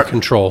within our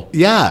control.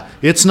 Yeah,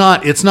 it's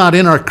not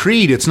in our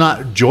creed. It's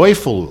not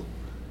joyful.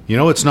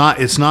 It's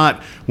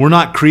not. We're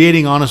not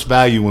creating honest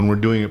value when we're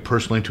doing it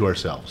personally to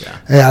ourselves. Yeah.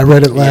 Hey, I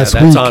read it Yeah, last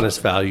that's week.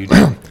 honest value.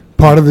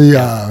 Part of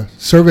the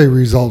survey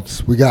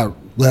results we got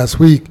last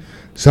week,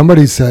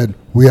 somebody said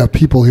we have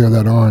people here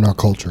that aren't our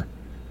culture.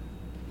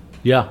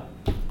 Yeah.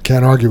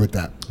 Can't argue with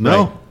that.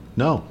 No.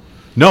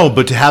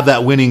 But to have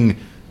that winning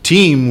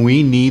team,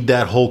 we need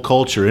that whole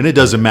culture, and it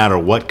doesn't matter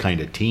what kind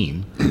of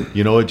team.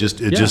 It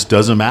just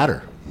doesn't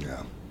matter.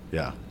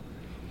 Yeah.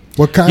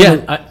 What kind Yeah,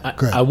 of?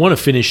 Go ahead. I want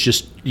to finish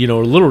just, a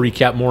little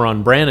recap more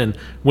on Brandon.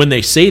 When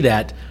they say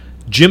that,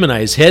 Jim and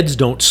I's heads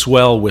don't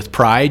swell with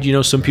pride.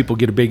 Some people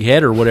get a big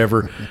head or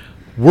whatever.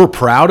 We're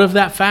proud of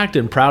that fact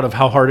and proud of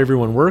how hard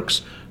everyone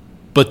works.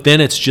 But then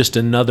it's just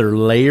another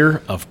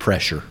layer of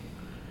pressure.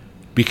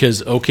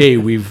 Because, okay,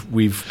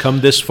 we've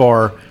come this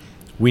far.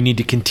 We need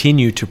to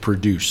continue to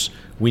produce.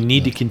 We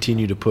need to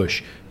continue to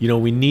push.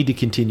 We need to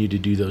continue to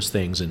do those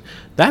things.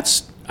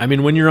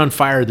 And when you're on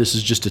fire, this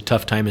is just a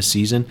tough time of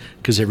season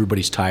because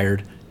everybody's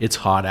tired. It's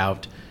hot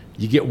out.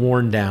 You get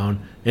worn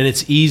down. And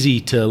it's easy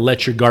to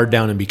let your guard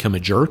down and become a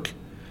jerk.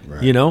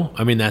 Right.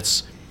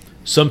 That's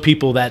some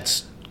people,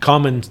 that's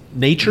common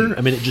nature.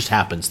 It just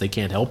happens. They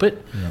can't help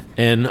it. Yep.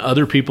 And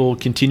other people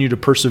continue to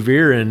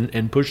persevere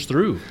and push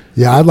through.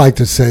 Yeah, I'd like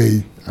to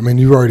say,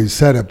 you've already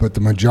said it, but the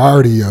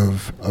majority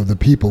of the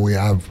people we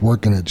have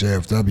working at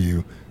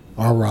JFW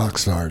are rock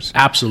stars.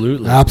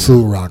 Absolutely.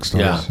 Absolute rock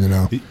stars,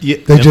 Yeah.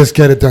 They just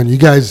get it done. You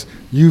guys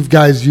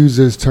used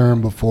this term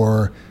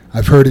before.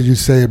 I've heard you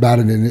say about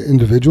it in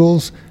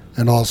individuals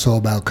and also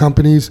about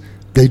companies.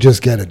 They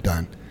just get it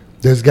done.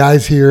 There's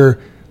guys here,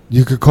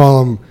 you could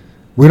call them,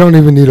 we don't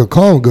even need to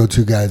call them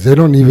go-to guys. They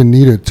don't even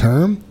need a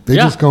term. They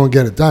just go and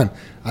get it done.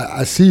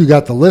 I see you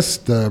got the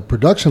list, the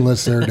production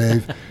list there,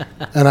 Dave,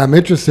 and I'm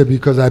interested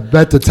because I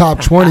bet the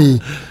top 20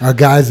 are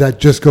guys that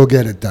just go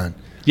get it done.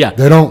 Yeah.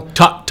 They don't.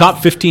 Top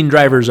 15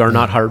 drivers are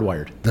not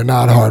hardwired. They're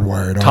not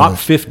hardwired. are Top they?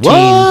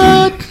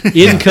 15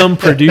 income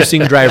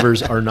producing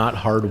drivers are not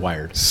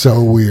hardwired.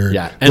 So weird.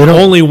 Yeah. They And don't-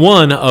 only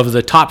one of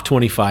the top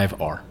 25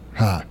 are.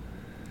 Huh.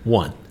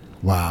 One.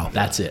 Wow.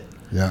 That's it.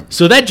 Yeah.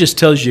 So that just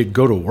tells you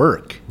go to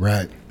work.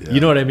 Right. You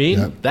know what I mean?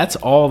 Yep. That's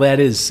all that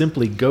is.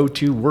 Simply go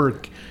to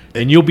work.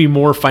 And you'll be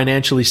more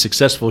financially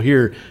successful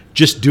here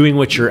just doing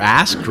what you're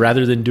asked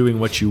rather than doing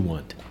what you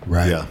want.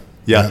 Right. Yeah.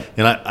 Yeah.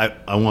 And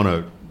I want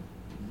to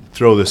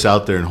throw this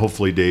out there, and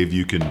hopefully, Dave,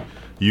 you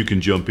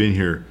can jump in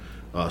here,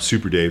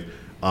 Super Dave,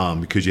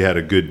 because you had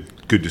a good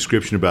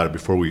description about it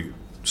before we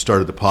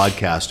started the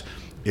podcast.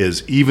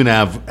 Is even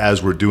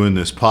as we're doing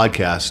this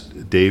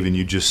podcast, Dave, and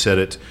you just said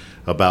it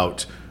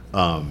about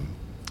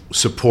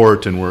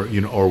support, and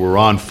we're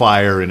on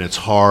fire, and it's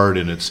hard,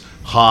 and it's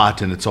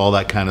hot, and it's all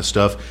that kind of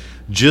stuff.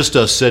 Just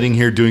us sitting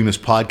here doing this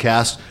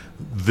podcast,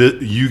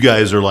 you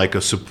guys are like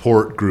a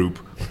support group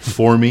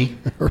for me.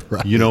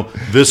 Right.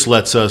 This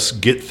lets us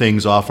get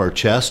things off our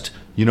chest.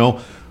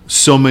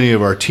 So many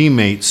of our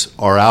teammates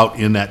are out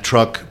in that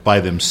truck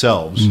by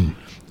themselves,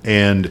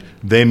 and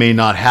they may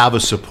not have a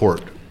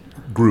support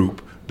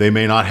group. They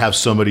may not have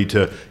somebody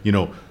to,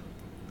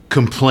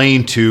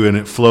 complain to, and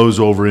it flows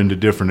over into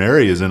different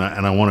areas. And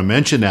I want to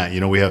mention that,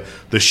 we have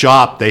the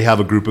shop, they have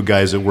a group of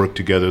guys that work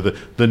together,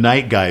 the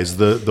night guys,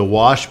 the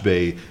wash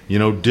bay,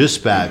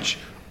 dispatch,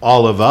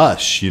 all of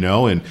us,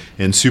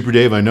 and Super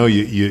Dave, I know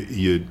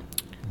you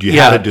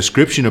had a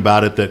description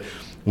about it, that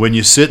when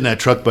you sit in that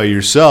truck by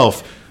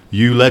yourself,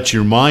 you let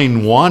your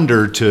mind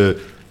wander to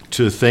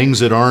things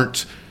that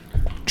aren't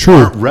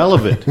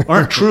relevant,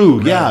 aren't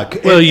true. Yeah.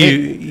 Well,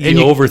 you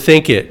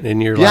overthink it,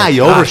 and you're like,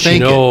 you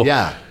overthink it.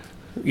 Yeah.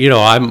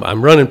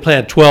 I'm running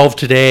Plant 12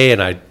 today,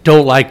 and I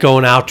don't like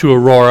going out to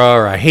Aurora,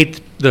 or I hate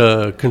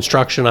the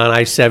construction on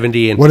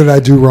I-70. And what did I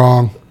do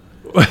wrong?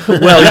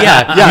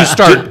 Well, you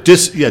start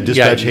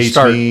dispatch hates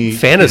me.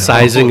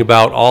 Fantasizing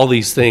about all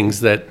these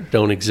things that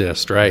don't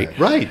exist, right?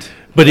 Right.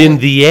 But in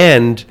the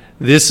end,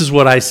 this is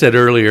what I said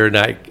earlier, and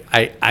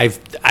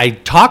I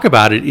talk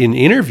about it in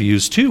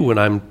interviews too when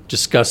I'm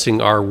discussing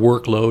our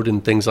workload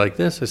and things like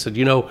this. I said,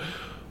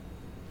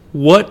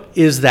 what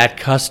is that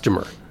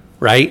customer,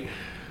 right?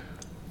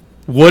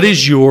 What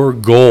is your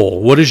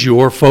goal? What is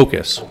your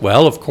focus?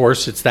 Well, of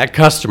course, it's that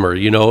customer.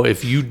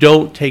 If you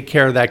don't take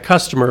care of that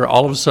customer,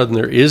 all of a sudden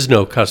there is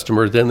no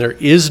customer, then there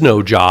is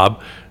no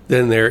job,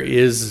 then there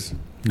is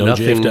no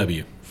nothing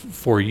JFW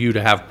for you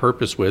to have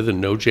purpose with, and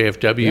no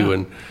JFW,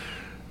 and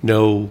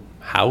no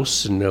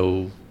house, and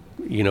no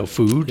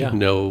food,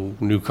 no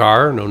new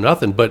car, no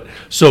nothing. But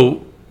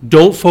so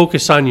don't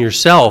focus on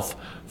yourself,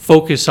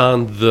 focus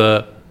on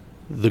the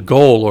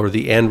goal or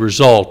the end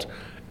result.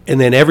 And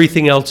then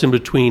everything else in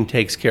between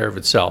takes care of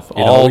itself.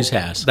 It always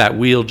has. That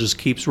wheel just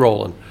keeps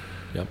rolling.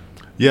 Yep.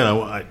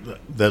 Yeah,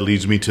 that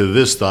leads me to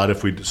this thought.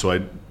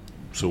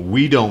 So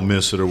we don't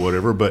miss it or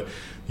whatever. But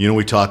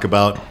we talk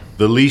about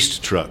the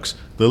leased trucks.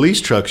 The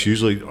leased trucks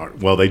usually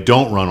they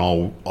don't run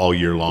all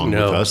year long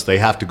with us. They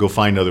have to go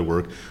find other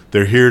work.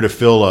 They're here to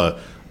fill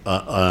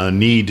a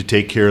need to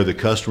take care of the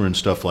customer and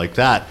stuff like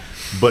that.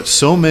 But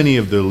so many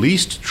of the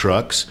leased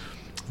trucks,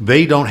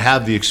 they don't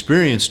have the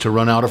experience to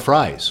run out of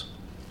fries.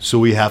 So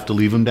we have to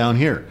leave them down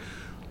here.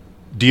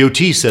 DOT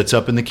sets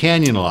up in the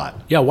canyon a lot.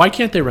 Yeah, why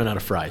can't they run out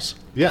of fries?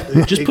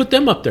 Yeah, just put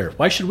them up there.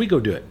 Why should we go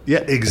do it?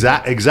 Yeah,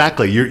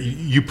 exactly.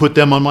 You put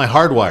them on my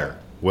hardwire.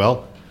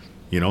 Well,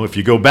 if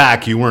you go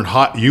back, you weren't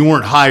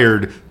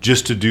hired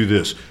just to do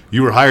this.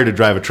 You were hired to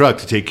drive a truck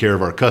to take care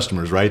of our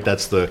customers, right?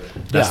 That's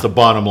the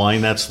bottom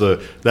line. That's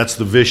the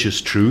vicious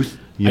truth.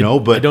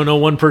 But I don't know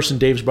one person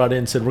Dave's brought in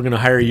and said we're going to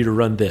hire you to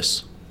run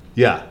this.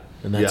 Yeah.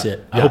 And that's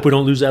it. I hope we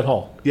don't lose that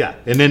haul. Yeah,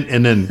 and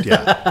then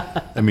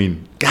yeah. I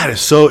mean, God, it's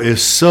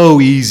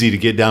so easy to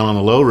get down on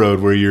the low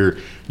road where you're,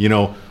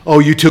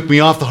 you took me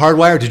off the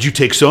hardwire. Did you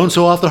take so and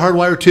so off the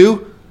hardwire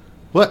too?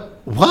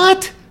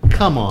 What?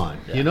 Come on,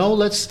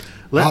 let's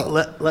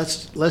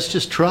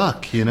just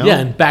truck, Yeah,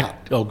 and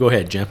back. Oh, go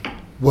ahead, Jim.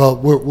 Well,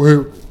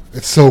 we're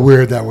it's so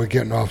weird that we're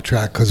getting off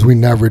track because we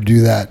never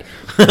do that.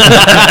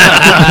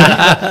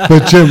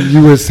 But Jim,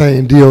 you were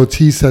saying DOT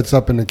sets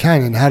up in the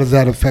canyon. How does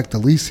that affect the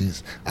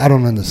leases? I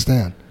don't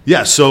understand.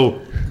 Yeah,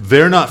 so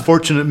they're not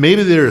fortunate.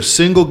 Maybe they're a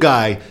single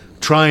guy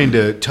trying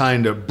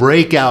to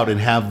break out and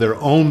have their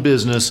own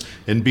business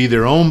and be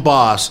their own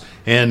boss,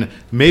 and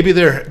maybe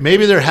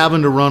they're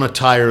having to run a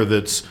tire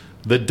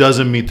that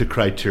doesn't meet the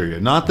criteria.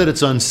 Not that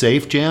it's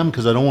unsafe, Jam,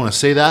 because I don't want to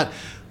say that,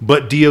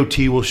 but DOT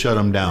will shut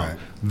them down. Right.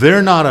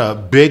 They're not a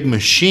big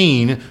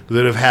machine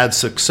that have had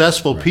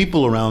successful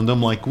people around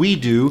them like we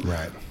do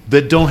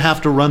that don't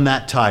have to run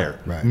that tire.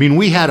 Right. I mean,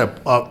 we had a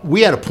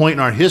point in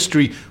our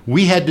history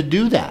we had to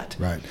do that.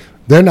 Right.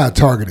 They're not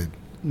targeted.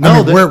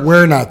 No,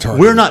 we're not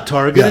targeted. We're not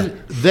targeted.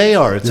 Yeah. They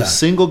are. It's a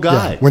single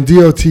guy. Yeah. When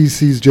DOT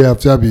sees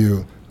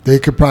JFW, they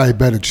could probably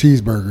bet a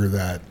cheeseburger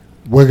that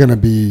we're going to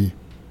be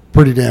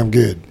pretty damn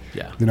good.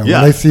 Yeah. When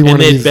they see one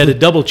and of they'd these, bet a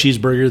double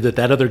cheeseburger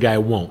that other guy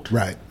won't.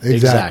 Right.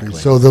 Exactly.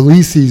 So the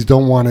leasees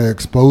don't want to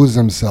expose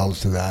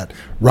themselves to that.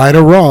 Right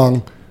or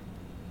wrong,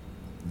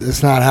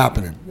 it's not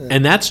happening.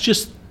 And that's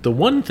just the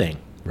one thing.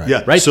 Right.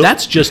 Yeah. Right? So,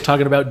 that's just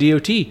talking about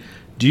DOT.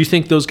 Do you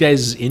think those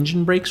guys'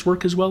 engine brakes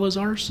work as well as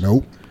ours?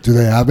 Nope. Do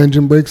they have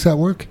engine brakes that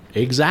work?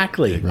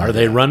 Exactly. Right. Are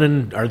they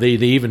running? Are they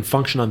even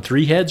function on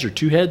 3 heads or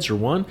 2 heads or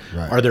 1?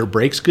 Right. Are their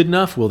brakes good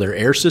enough? Will their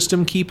air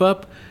system keep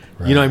up?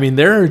 Right. You know, I mean,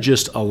 there are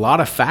just a lot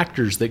of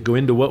factors that go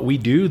into what we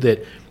do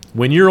that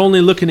when you're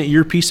only looking at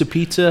your piece of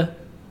pizza,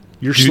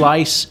 your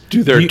slice.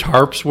 Do their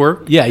tarps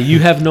work? Yeah, you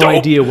have no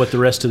idea what the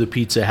rest of the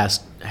pizza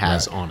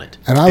has on it.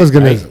 And I was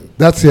going to,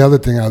 that's the other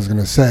thing I was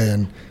going to say.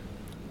 And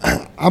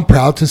I'm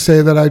proud to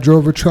say that I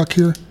drove a truck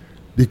here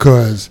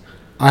because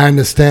I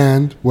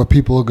understand what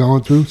people are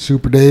going through.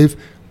 Super Dave,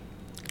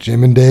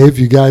 Jim and Dave,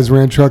 you guys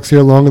ran trucks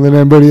here longer than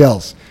anybody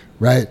else,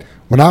 right?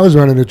 When I was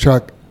running a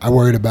truck, I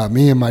worried about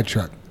me and my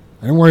truck.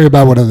 I didn't worry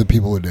about what other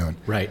people were doing.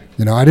 Right.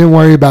 You know, I didn't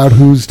worry about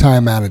who's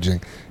time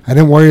managing. I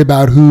didn't worry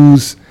about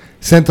who's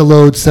sent the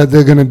load, said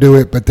they're going to do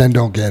it, but then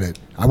don't get it.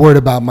 I worried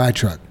about my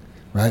truck,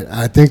 right?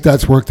 I think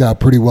that's worked out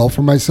pretty well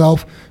for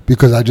myself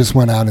because I just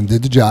went out and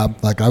did the job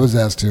like I was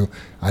asked to.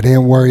 I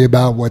didn't worry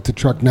about what the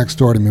truck next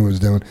door to me was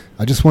doing.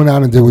 I just went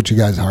out and did what you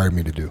guys hired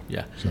me to do.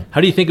 Yeah. So.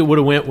 How do you think it would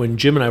have went when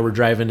Jim and I were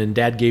driving and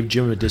Dad gave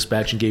Jim a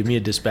dispatch and gave me a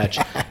dispatch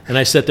and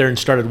I sat there and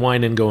started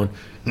whining going,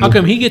 how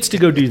come he gets to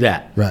go do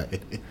that? Right.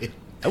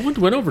 That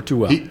went over too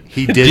well.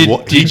 He did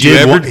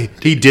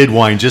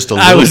whine just a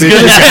little bit. I was going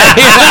to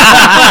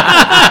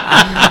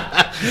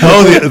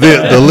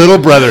say. The little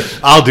brother.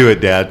 I'll do it,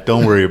 Dad.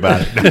 Don't worry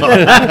about it. No.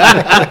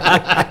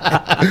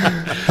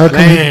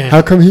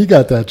 How come he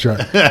got that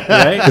truck?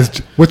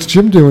 Right? What's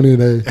Jim doing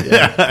today?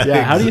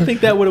 Yeah. How do you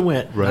think that would have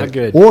went? Right. Not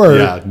good. Or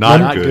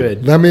not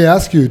good. Let me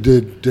ask you: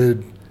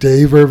 Did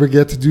Dave ever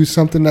get to do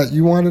something that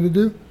you wanted to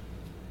do?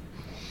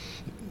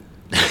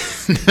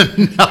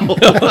 No.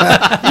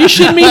 You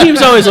shouldn't mean he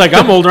was always like,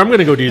 I'm older, I'm going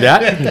to go do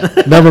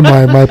that. Never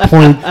mind. My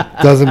point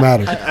doesn't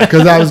matter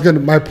because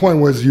my point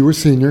was you were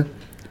senior.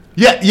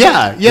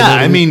 Yeah.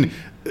 I mean,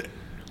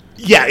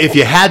 if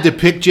you had to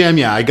pick, Jim,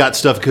 I got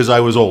stuff because I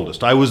was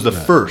oldest. I was the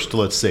first,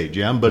 let's say,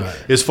 Jim. But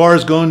as far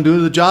as going to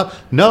do the job,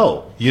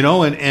 no. You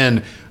know,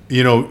 and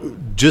you know,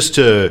 just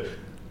to.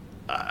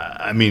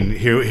 I mean,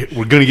 here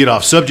we're going to get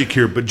off subject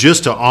here, but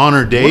just to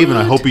honor Dave, and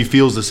I hope he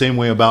feels the same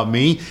way about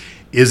me.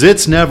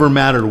 It's never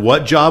mattered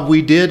what job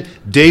we did.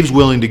 Dave's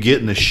willing to get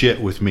in the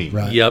shit with me.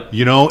 Right. Yep.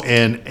 You know,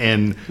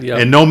 and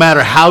no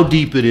matter how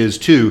deep it is,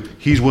 too,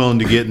 he's willing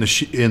to get in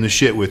the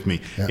shit with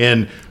me. Yep.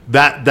 And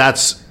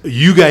that's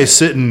you guys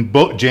sitting,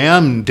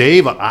 Jam and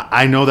Dave.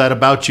 I know that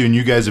about you, and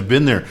you guys have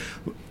been there.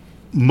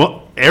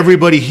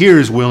 Everybody here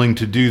is willing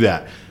to do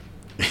that.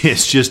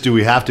 It's just, do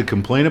we have to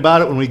complain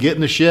about it when we get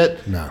in the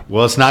shit? No.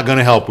 Well, it's not going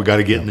to help. We got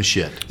to get in the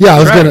shit. Yeah,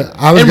 we got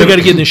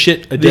to get in the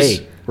shit a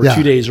day or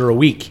 2 days or a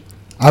week.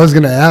 I was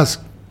going to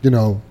ask, you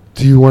know,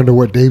 do you wonder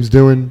what Dave's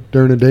doing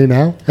during the day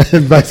now?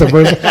 And vice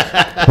versa.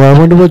 Well, I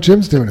wonder what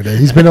Jim's doing today.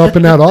 He's been up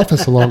in that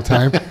office a long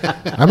time.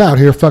 I'm out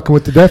here fucking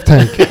with the death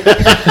tank.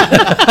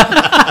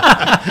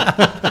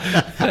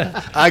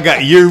 I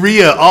got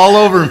urea all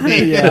over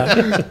me.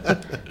 Yeah.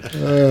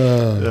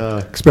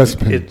 Express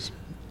opinions.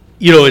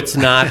 It's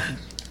not.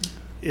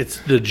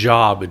 It's the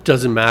job. It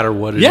doesn't matter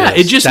what it is. Yeah,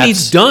 it just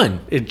needs done.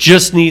 It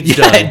just needs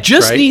done. It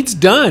just needs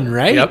done,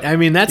 right? Yep. I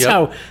mean, that's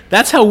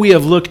how we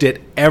have looked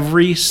at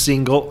every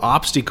single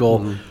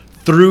obstacle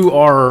through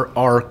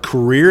our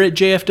career at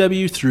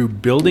JFW, through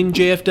building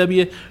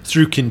JFW,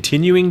 through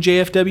continuing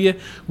JFW.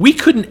 We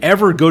couldn't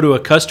ever go to a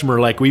customer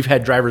like we've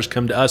had drivers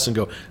come to us and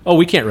go, "Oh,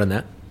 we can't run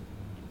that."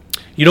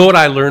 You know what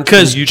I learned from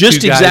you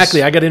just two guys?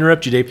 exactly, I got to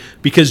interrupt you, Dave,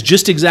 because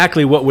just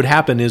exactly what would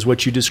happen is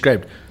what you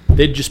described.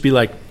 They'd just be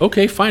like,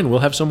 okay, fine, we'll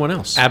have someone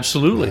else.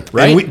 Absolutely.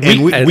 Right?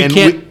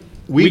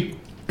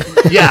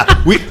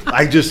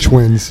 I just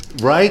twins.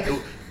 Right?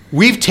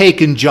 We've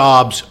taken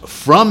jobs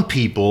from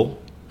people,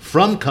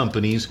 from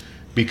companies,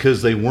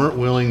 because they weren't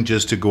willing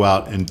just to go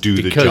out and do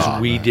the job.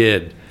 Because we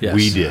did. Yes.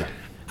 We did.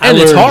 And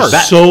it's hard.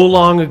 So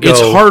long ago.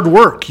 It's hard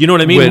work. You know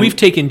what I mean? We've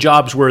taken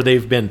jobs where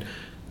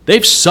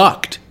they've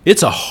sucked.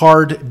 It's a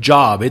hard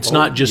job. It's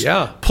not just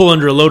pull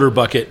under a loader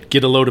bucket,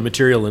 get a load of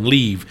material, and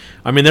leave.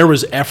 I mean, there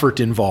was effort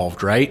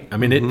involved, right? I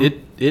mean,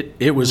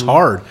 it was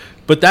hard.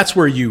 But that's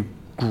where you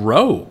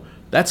grow.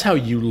 That's how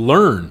you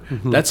learn.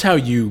 That's how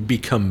you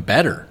become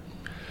better.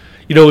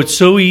 You know, it's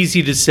so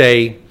easy to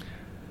say,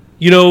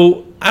 I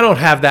don't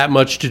have that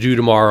much to do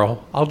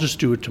tomorrow. I'll just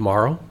do it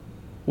tomorrow.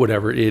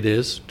 Whatever it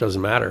is,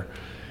 doesn't matter.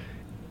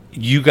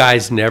 You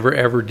guys never,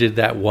 ever did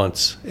that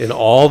once. In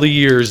all the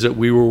years that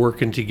we were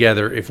working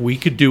together, if we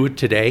could do it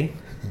today,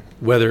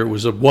 whether it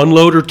was a 1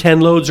 load or 10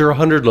 loads or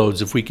 100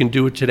 loads, if we can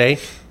do it today,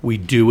 we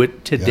do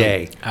it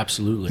today. Yep.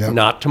 Absolutely. Yep.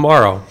 Not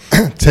tomorrow.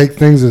 Take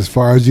things as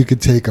far as you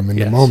could take them in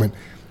the moment.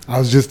 I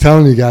was just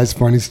telling you guys a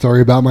funny story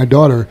about my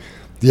daughter.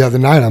 The other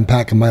night, I'm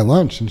packing my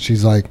lunch, and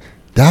she's like,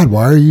 Dad,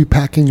 why are you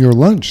packing your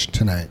lunch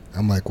tonight?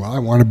 I'm like, well, I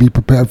want to be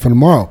prepared for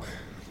tomorrow.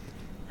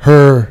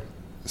 Her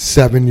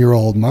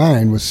 7-year-old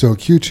mind was so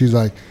cute. She's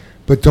like,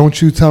 but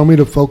don't you tell me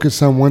to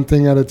focus on one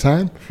thing at a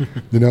time?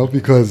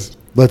 Because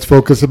let's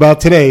focus about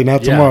today,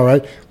 not tomorrow,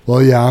 right?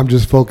 Well, yeah, I'm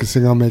just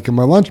focusing on making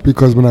my lunch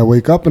because when I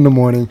wake up in the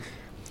morning,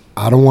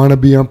 I don't want to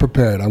be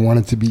unprepared. I want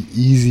it to be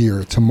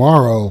easier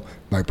tomorrow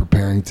by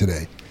preparing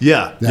today.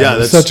 Yeah,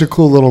 That's such a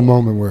cool little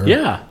moment where.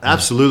 Yeah.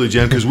 Absolutely,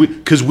 Jam,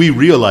 because we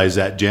realize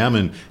that, Jam,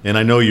 and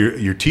I know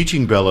you're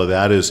teaching Bella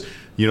that is,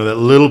 that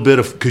little bit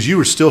of, because you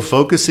were still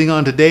focusing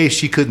on today,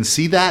 she couldn't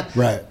see that,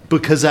 right?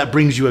 Because that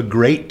brings you a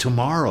great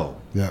tomorrow.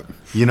 Yeah.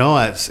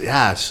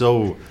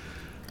 So.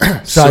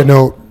 Side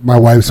note: my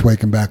wife's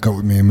waking back up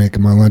with me and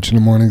making my lunch in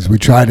the mornings. We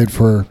tried it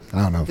for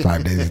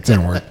 5 days. It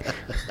didn't work.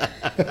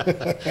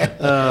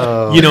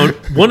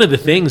 One of the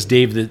things,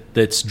 Dave,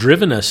 that's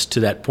driven us to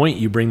that point,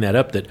 you bring that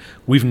up, that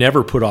we've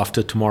never put off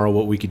to tomorrow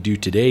what we could do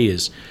today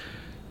is,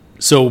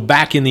 so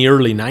back in the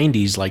early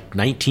 90s, like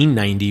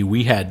 1990,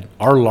 we had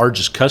our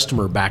largest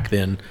customer back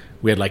then,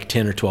 we had like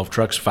 10 or 12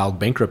 trucks, filed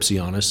bankruptcy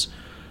on us,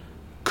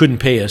 couldn't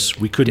pay us.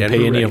 We couldn't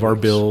pay any of our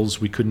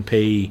bills. We couldn't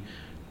pay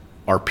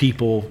our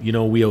people.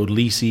 We owed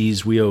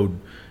leases.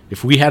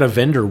 If we had a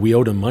vendor, we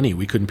owed him money.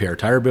 We couldn't pay our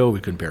tire bill. We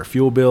couldn't pay our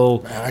fuel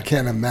bill. Man, I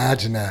can't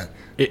imagine that.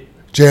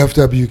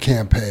 JFW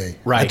can't pay.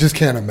 Right. I just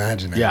can't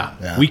imagine it.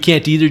 Yeah. We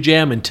can't either,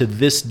 Jam. And to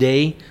this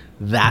day,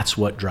 that's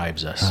what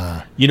drives us.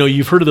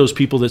 You've heard of those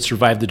people that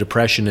survived the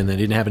Depression and they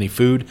didn't have any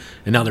food,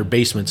 and now their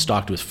basement's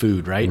stocked with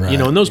food, right?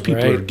 And those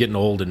people are getting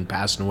old and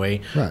passing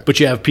away. Right. But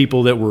you have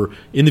people that were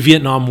in the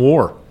Vietnam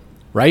War,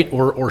 right?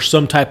 Or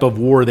some type of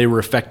war they were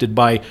affected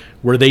by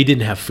where they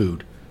didn't have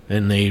food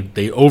and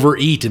they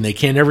overeat and they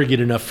can't ever get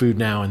enough food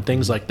now and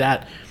things like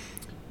that.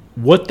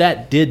 What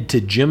that did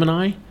to Jim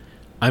and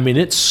I mean,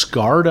 it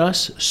scarred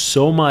us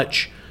so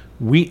much.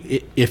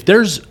 If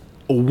there's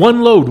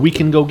one load we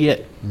can go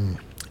get,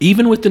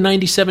 even with the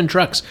 97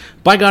 trucks,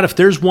 by God, if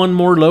there's one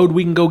more load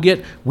we can go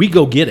get, we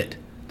go get it.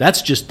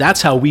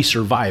 That's how we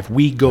survive.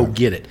 We go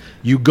get it.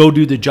 You go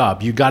do the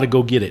job. You got to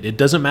go get it. It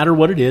doesn't matter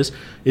what it is.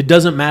 It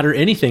doesn't matter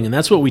anything. And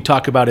that's what we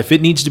talk about. If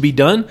it needs to be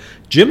done,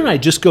 Jim and I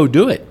just go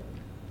do it.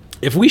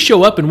 If we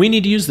show up and we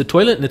need to use the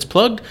toilet and it's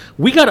plugged,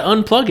 we got to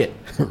unplug it.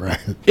 Right.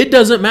 It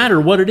doesn't matter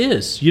what it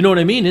is. You know what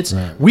I mean?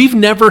 We've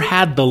never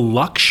had the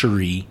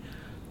luxury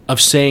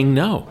of saying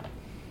no,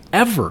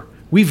 ever.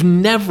 We've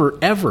never,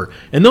 ever.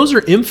 And those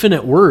are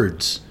infinite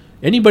words.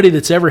 Anybody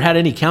that's ever had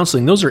any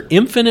counseling, those are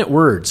infinite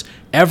words.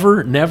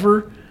 Ever,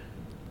 never.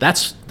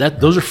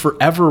 Those are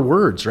forever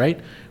words, right?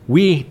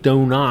 We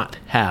do not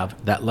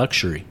have that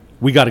luxury.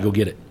 We got to go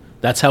get it.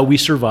 That's how we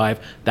survive.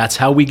 That's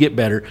how we get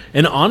better.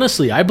 And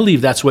honestly, I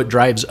believe that's what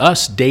drives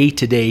us day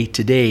to day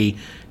today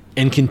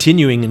and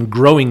continuing and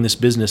growing this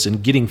business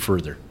and getting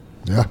further.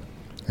 Yeah.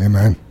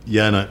 Amen.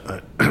 Yeah,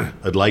 and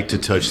I'd like to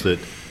touch that,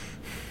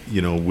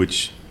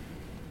 which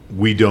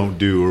we don't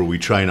do or we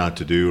try not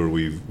to do or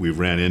we've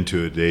ran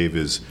into it, Dave,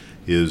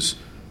 is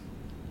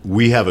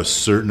we have a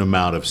certain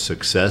amount of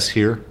success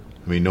here.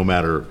 I mean, no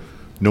matter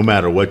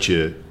what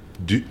you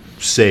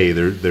say,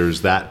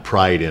 there's that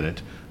pride in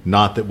it.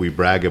 Not that we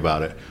brag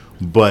about it,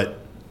 but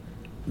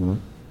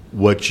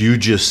what you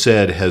just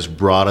said has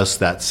brought us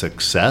that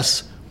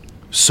success,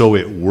 so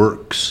it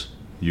works,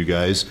 you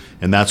guys.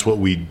 And that's what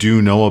we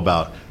do know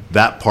about.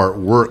 That part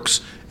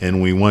works,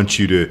 and we want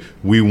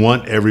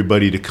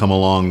everybody to come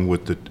along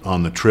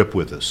on the trip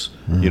with us,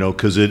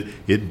 because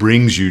it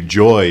brings you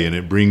joy and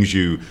it brings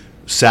you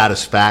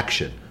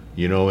satisfaction,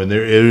 and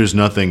there is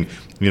nothing.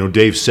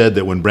 Dave said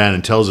that when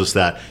Brandon tells us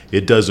that,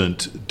 it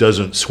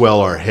doesn't swell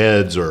our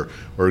heads or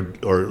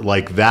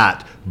like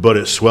that, but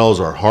it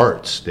swells our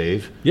hearts,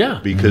 Dave. Yeah.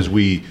 Because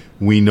we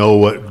know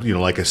what,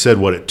 like I said,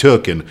 what it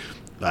took. And,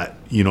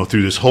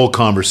 through this whole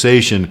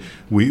conversation,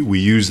 we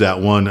use that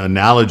one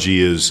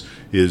analogy is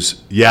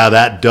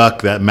that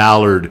duck, that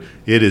mallard,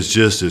 it is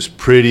just as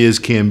pretty as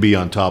can be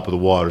on top of the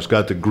water. It's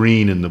got the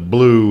green and the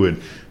blue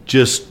and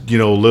just,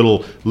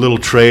 little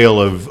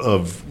trail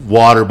of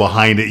water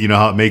behind it,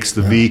 how it makes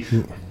the V,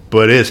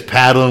 but it's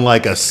paddling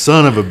like a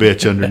son of a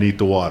bitch underneath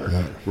the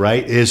water,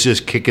 right? It's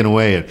just kicking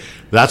away. And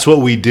that's what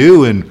we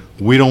do, and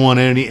we don't want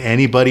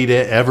anybody to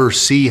ever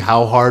see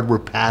how hard we're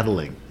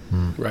paddling,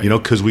 right?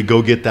 Because we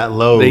go get that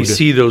load. They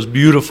see those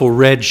beautiful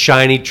red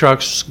shiny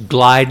trucks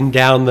gliding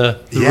down the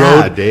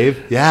road.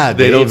 Dave.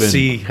 They don't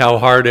see how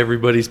hard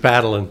everybody's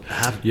paddling.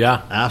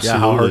 Yeah, absolutely.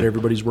 How hard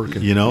everybody's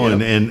working.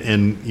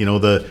 And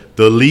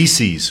the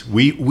leases.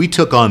 We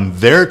took on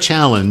their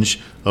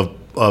challenge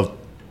of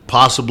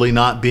possibly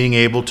not being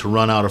able to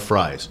run out of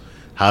fries.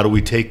 How do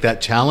we take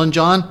that challenge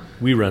on?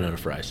 We run out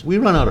of fries. We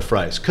run out of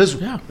fries.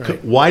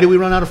 Why do we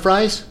run out of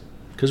fries?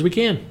 Because we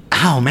can.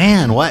 Oh,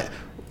 man. What?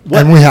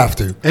 And we have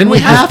to. And we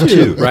have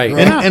to. Right.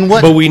 And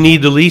what? But we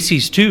need the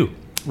leases too.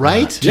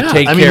 Right? To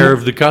take care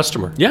of the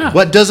customer. Yeah.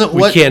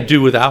 We can't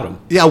do without them.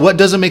 Yeah, what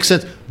doesn't make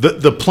sense?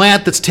 The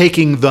plant that's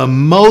taking the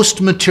most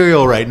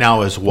material right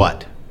now is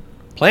what?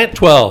 Plant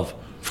 12.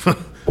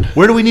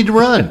 Where do we need to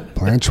run?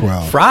 Plant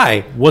 12.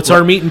 Fry. What's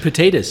our meat and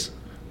potatoes?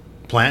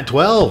 Plant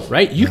 12.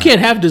 Right? You can't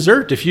have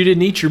dessert if you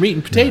didn't eat your meat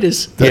and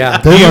potatoes. Yeah.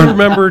 Do you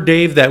remember,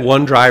 Dave, that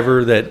one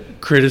driver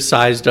that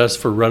criticized us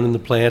for running the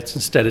plants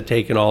instead of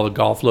taking all the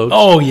golf loads?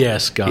 Oh,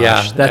 yes, gosh.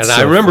 Yeah, That's and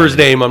so I remember funny. his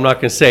name. I'm not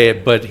going to say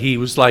it, but he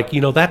was like,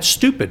 that's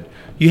stupid.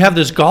 You have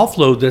this golf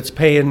load that's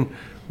paying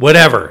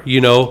whatever,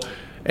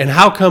 And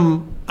how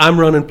come I'm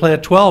running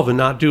plant 12 and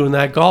not doing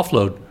that golf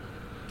load?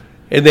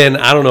 And then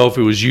I don't know if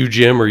it was you,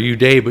 Jim, or you,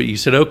 Dave, but you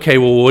said, okay,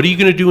 well, what are you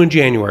going to do in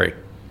January?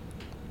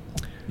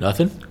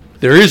 Nothing.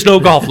 There is no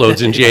golf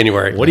loads in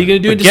January. What are you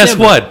going to do in But guess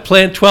December? what?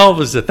 Plant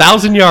 12 is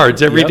 1,000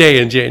 yards every day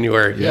in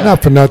January.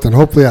 Not for nothing.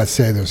 Hopefully I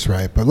say this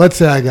right. But let's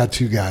say I got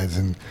two guys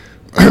and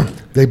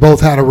they both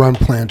had to run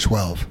Plant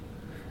 12.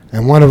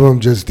 And one of them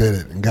just did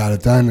it and got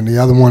it done. And the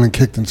other one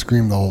kicked and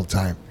screamed the whole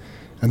time.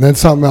 And then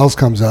something else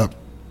comes up.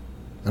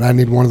 And I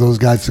need one of those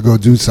guys to go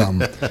do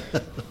something.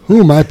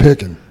 Who am I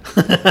picking?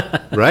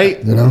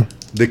 Right? You know?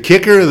 The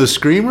kicker or the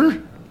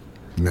screamer?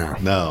 No.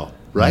 No.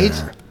 Right?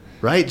 Nah.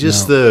 Right?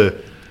 Just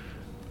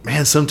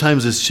man,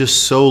 sometimes it's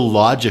just so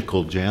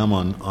logical, Jam,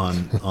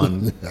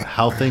 on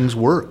how things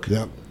work.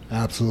 Yep,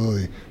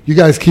 absolutely. You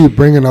guys keep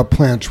bringing up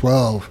Plant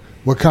 12.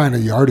 What kind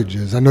of yardage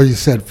is? I know you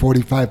said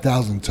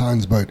 45,000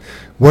 tons, but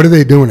what are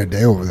they doing a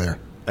day over there?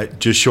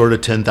 Just short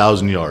of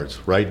 10,000 yards.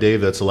 Right,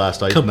 Dave? That's the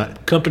last I...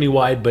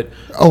 Company-wide, but...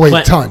 Oh,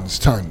 wait,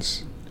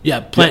 tons.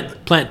 Yeah,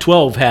 Plant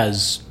 12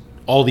 has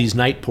all these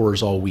night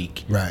pours all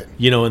week. Right.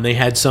 You know, and they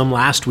had some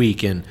last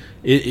week, and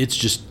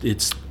it's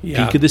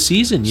Yeah. peak of the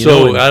season. You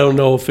So know, I don't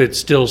know if it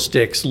still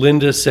sticks.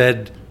 Linda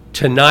said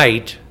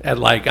tonight at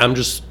I'm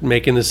just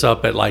making this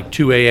up, at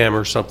 2 a.m.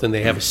 or something,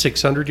 they have a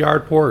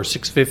 600-yard pour or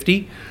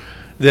 650.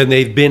 Then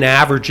they've been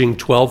averaging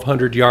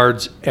 1,200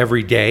 yards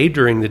every day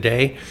during the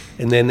day,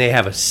 and then they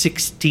have a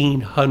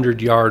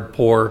 1,600-yard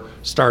pour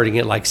starting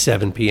at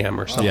 7 p.m.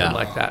 or something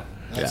like that.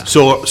 Yeah.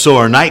 So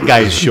our night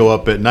guys show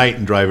up at night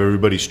and drive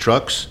everybody's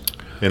trucks,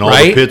 and all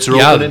the pits are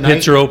open the at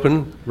pits night? are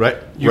open. Right?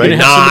 You're going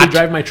to have somebody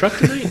drive my truck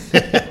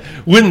tonight?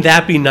 Wouldn't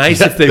that be nice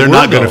if they They're were?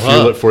 not going to though,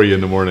 fuel huh? it for you in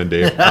the morning,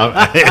 Dave.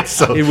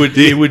 So It would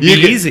be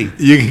easy.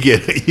 You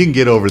can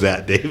get over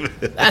that, Dave.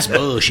 That's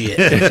bullshit.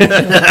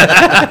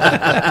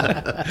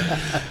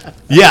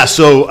 Yeah.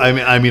 So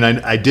I mean,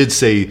 I did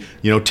say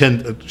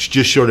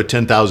just short of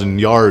 10,000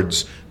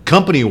 yards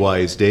company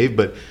wise, Dave.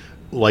 But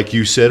like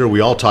you said, or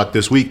we all talked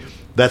this week,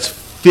 that's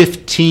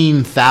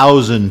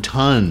 15,000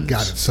 tons.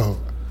 Got it. So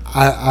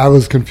I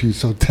was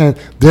confused. So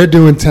they're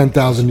doing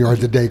 10,000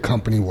 yards a day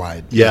company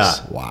wide. Yeah.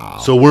 Wow.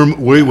 So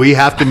we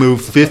have to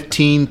move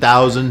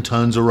 15,000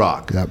 tons of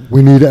rock. Yep.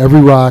 We need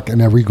every rock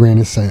and every grain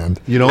of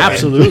sand.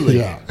 Absolutely.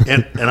 Yeah.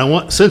 And I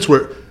want since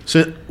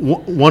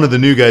one of the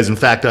new guys, in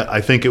fact, I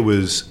think it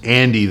was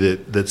Andy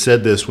that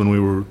said this when we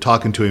were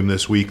talking to him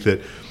this week, that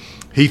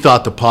he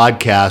thought the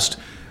podcast,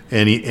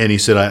 and he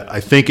said I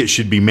think it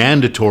should be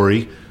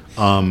mandatory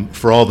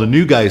for all the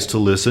new guys to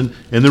listen.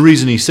 And the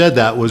reason he said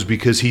that was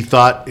because he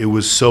thought it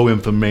was so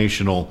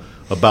informational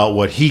about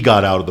what he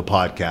got out of the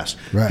podcast,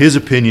 his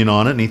opinion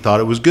on it, and he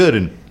thought it was good.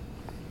 And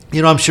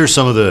I'm sure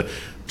some of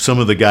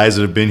the guys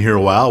that have been here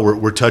a while,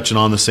 we're touching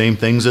on the same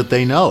things that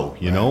they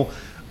know,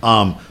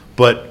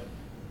 but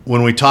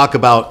when we talk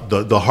about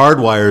the hard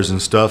wires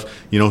and stuff,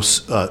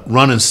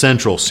 running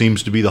Central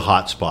seems to be the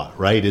hot spot,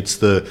 right? It's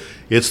the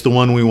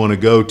one we want to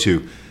go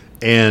to.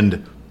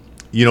 And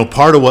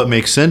part of what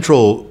makes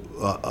Central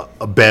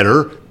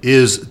better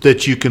is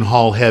that you can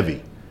haul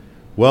heavy.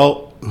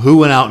 Well, who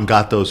went out and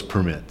got those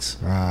permits?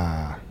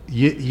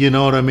 You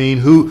know what I mean?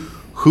 Who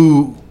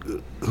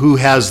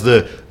has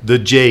the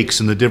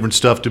jakes and the different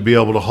stuff to be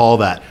able to haul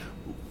that?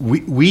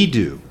 We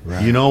do.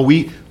 Right.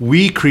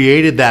 We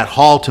created that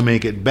haul to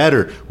make it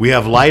better. We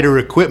have lighter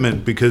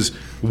equipment because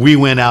we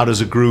went out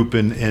as a group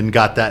and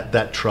got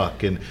that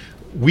truck, and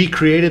we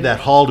created that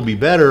haul to be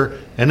better.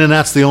 And then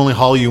that's the only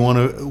haul you want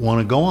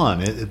to go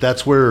on.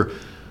 That's where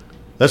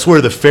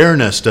the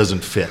fairness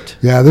doesn't fit.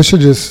 Yeah, this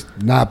should just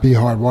not be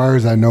hard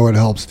wires. I know it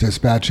helps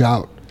dispatch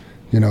out,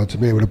 to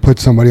be able to put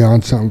somebody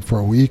on something for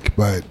a week,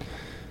 but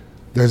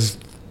there's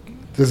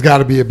got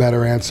to be a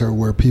better answer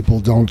where people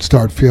don't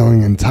start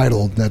feeling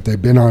entitled that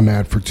they've been on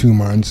that for 2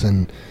 months,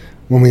 and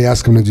when we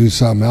ask them to do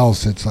something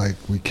else, it's like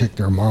we kicked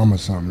their mom or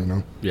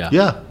something,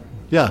 Yeah.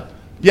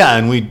 Yeah,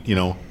 and we,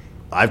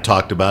 I've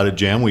talked about it,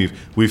 Jam.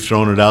 We've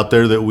thrown it out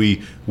there that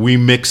we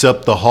mix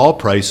up the haul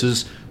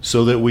prices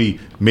so that we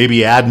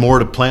maybe add more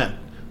to Plant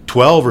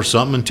 12 or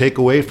something and take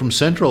away from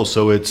Central.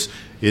 So it's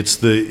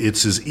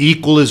as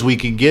equal as we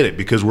can get it,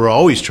 because we're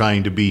always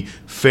trying to be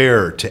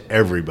fair to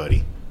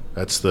everybody.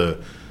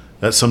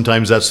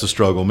 Sometimes that's the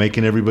struggle,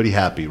 making everybody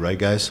happy, right,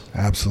 guys?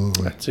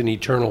 Absolutely. It's an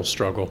eternal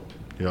struggle.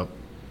 Yep.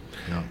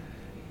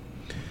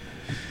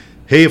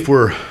 Hey, if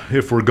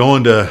we're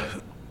going to,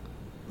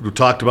 we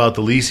talked about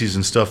the leases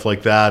and stuff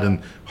like that,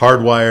 and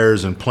hard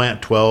wires and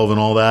Plant 12 and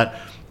all that.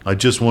 I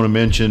just want to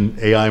mention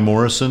AI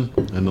Morrison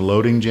and the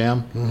loading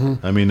jam.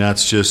 Mm-hmm. I mean,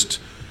 that's just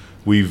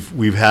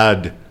we've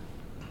had.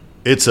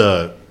 It's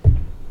a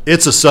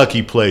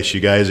sucky place, you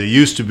guys. It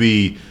used to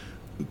be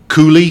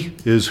Cooley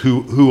is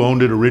who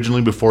owned it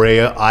originally before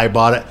AI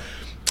bought it,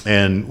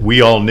 and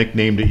we all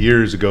nicknamed it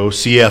years ago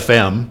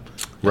CFM.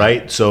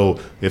 Right, so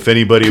if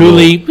anybody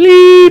Cooley,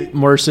 bleep,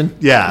 Morrison.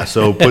 Yeah,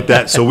 so put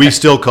that. So we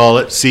still call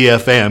it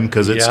CFM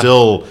because it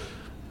still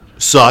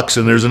sucks,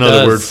 and there's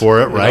another word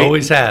for it, right? It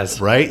always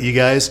has, right, you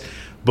guys.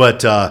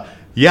 But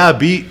Yeah,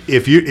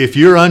 if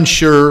you're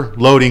unsure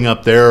loading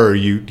up there, or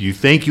you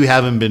think you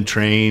haven't been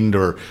trained,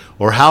 or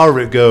however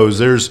it goes,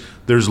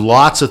 there's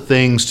lots of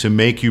things to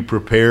make you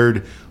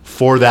prepared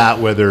for that.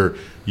 Whether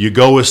you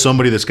go with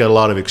somebody that's got a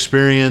lot of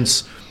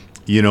experience,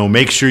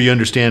 make sure you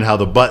understand how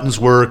the buttons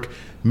work.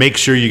 Make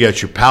sure you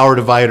got your power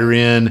divider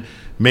in.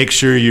 Make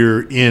sure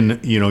you're in.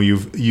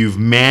 You've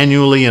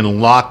manually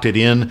and locked it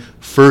in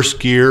first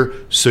gear,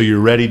 so you're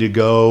ready to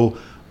go.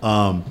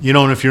 And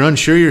if you're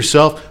unsure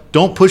yourself,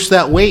 don't push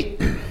that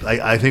weight.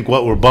 I think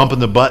we're bumping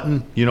the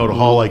button, to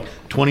haul like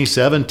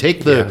 27.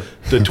 Take the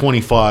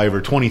 25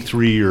 or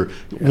 23 or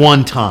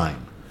one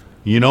time,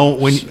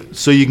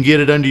 so you can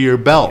get it under your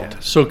belt. Yeah.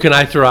 So can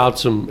I throw out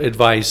some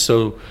advice?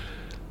 So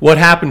what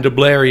happened to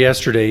Blair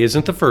yesterday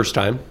isn't the first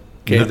time.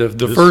 Okay, No,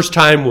 the first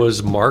time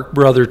was Mark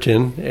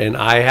Brotherton, and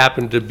I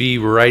happened to be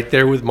right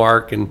there with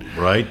Mark.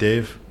 Right,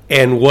 Dave?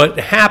 And what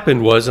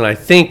happened was, and I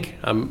think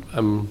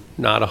I'm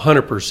not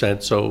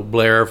 100%. So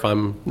Blair, if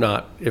I'm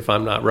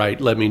not right,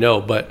 let me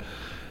know. But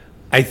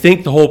I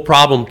think the whole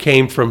problem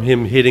came from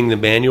him hitting the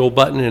manual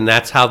button, and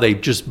that's how they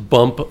just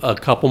bump a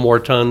couple more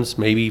tons,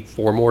 maybe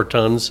 4 more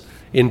tons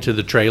into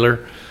the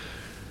trailer.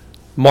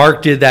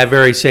 Mark did that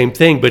very same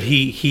thing, but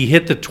he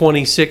hit the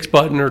 26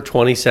 button or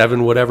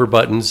 27, whatever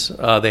buttons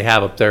they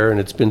have up there, and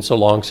it's been so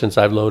long since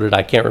I've loaded,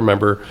 I can't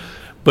remember.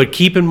 But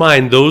keep in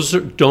mind, those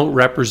don't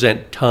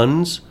represent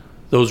tons.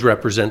 Those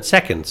represent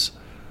seconds.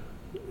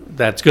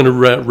 That's going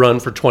to run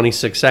for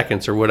 26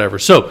 seconds or whatever.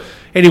 So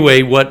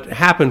anyway, what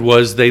happened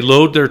was they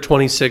load their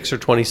 26 or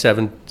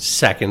 27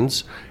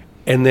 seconds,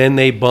 and then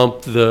they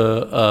bump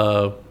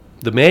the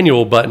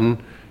manual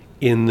button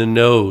in the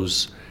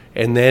nose,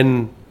 and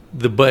then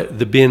the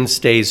bin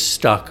stays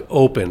stuck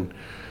open.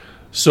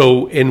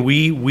 So, and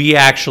we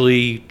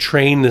actually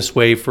train this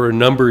way for a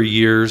number of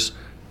years,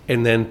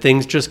 and then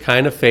things just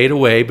kind of fade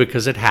away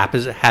because it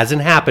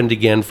hasn't happened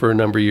again for a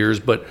number of years.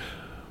 But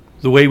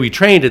the way we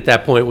trained at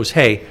that point was,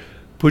 hey,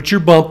 put your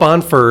bump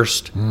on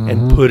first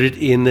and put it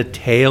in the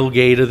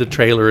tailgate of the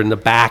trailer, in the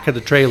back of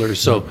the trailer.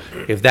 So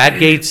if that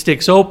gate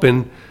sticks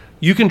open,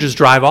 you can just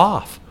drive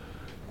off.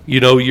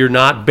 You're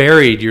not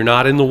buried, you're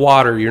not in the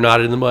water, you're not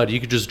in the mud. You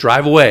could just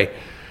drive away.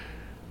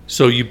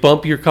 So you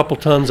bump your couple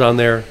tons on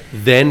there,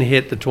 then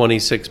hit the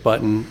 26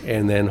 button,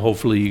 and then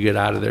hopefully you get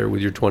out of there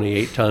with your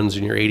 28 tons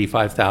and your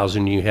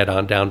 85,000. You head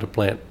on down to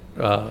plant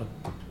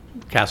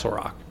Castle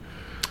Rock.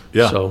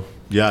 Yeah. So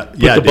put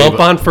the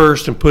bump on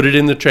first and put it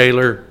in the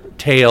trailer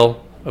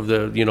tail of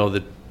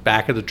the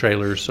back of the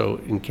trailer. So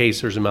in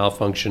case there's a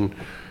malfunction,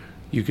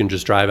 you can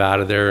just drive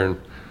out of there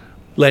and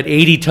let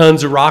 80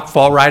 tons of rock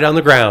fall right on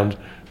the ground.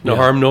 No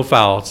harm, no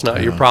foul. It's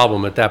not your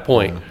problem at that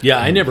point. Yeah,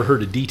 I never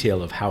heard a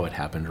detail of how it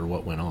happened or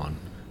what went on.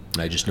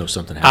 I just know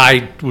something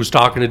happened. I was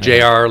talking to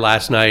JR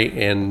last night,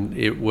 and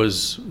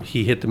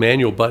he hit the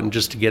manual button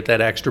just to get that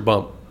extra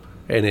bump,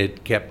 and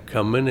it kept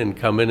coming and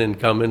coming and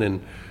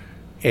coming,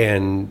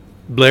 and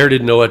Blair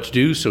didn't know what to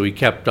do, so he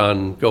kept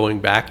on going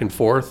back and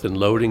forth and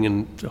loading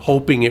and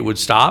hoping it would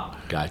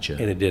stop. Gotcha.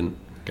 And it didn't.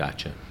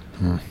 Gotcha.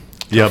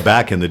 Yeah,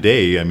 back in the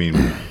day, I mean,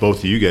 both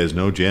of you guys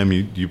know, Jim,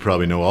 you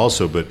probably know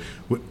also, but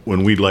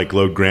when we'd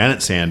load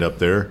granite sand up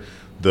there,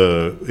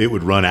 it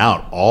would run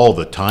out all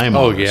the time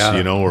on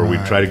us, or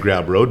we'd try to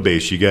grab road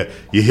base. You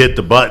hit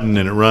the button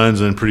and it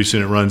runs, and pretty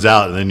soon it runs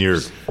out, and then you're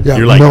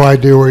like, no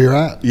idea where you're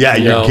at. Yeah,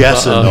 you're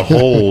guessing the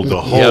whole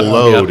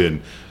load,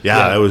 and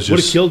that was just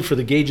would have killed for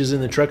the gauges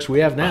in the trucks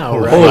we have now,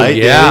 right? Right?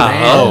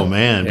 Yeah. Oh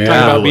man. Talking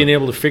about being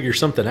able to figure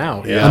something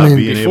out. Yeah, I mean,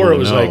 before it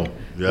was like,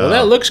 Yeah. well,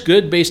 that looks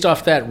good based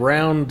off that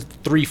round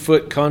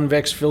 3-foot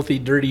convex filthy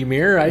dirty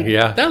mirror.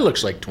 That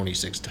looks like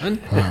 26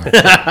 ton.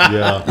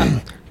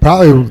 Yeah.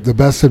 Probably the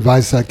best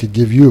advice I could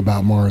give you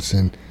about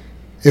Morrison,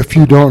 if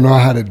you don't know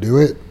how to do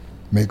it,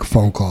 make a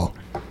phone call.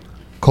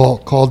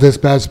 Call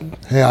dispatch.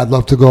 Hey, I'd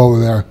love to go over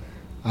there.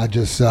 I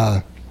just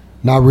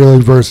not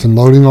really versed in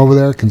loading over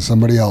there. Can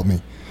somebody help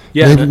me?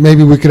 Yeah,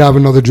 maybe we could have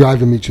another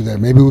driver meet you there.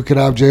 Maybe we could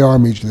have JR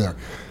meet you there.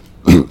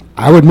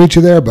 I would meet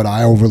you there, but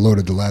I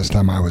overloaded the last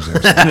time I was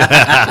there.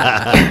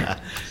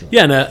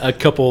 Yeah, and a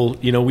couple,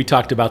 we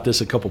talked about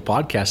this a couple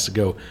podcasts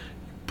ago.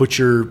 Put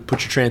your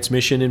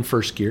transmission in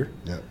first gear.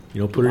 Yep.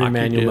 Put it in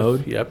manual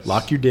mode. Yep.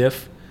 Lock your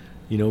diff.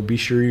 Be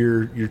sure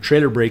your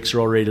trailer brakes are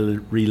already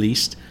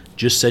released.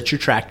 Just set your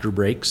tractor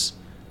brakes.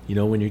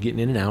 When you're getting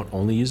in and out,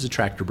 only use the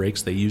tractor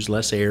brakes. They use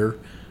less air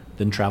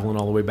than traveling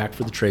all the way back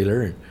for the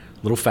trailer, and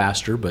a little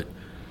faster. But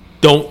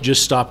don't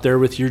just stop there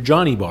with your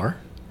Johnny bar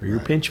or your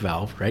pinch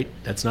valve, right?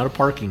 That's not a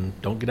parking.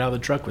 Don't get out of the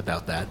truck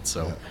without that.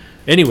 So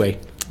anyway,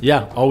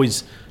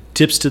 always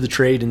tips to the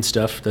trade and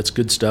stuff. That's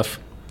good stuff.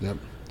 Yep.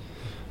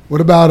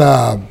 What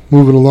about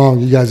moving along?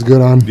 You guys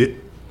good on? Yeah,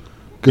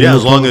 Good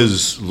on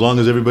as long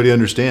as everybody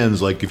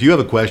understands. Like, if you have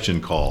a question,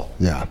 call.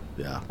 Yeah.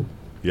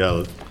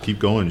 Yeah. Keep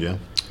going, Jim.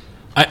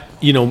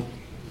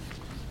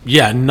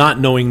 Not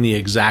knowing the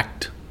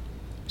exact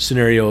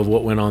scenario of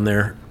what went on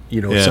there,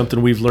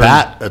 something we've learned.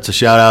 Pat, that's a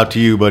shout out to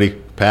you, buddy.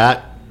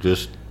 Pat,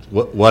 just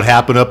what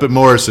happened up at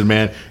Morrison,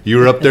 man? You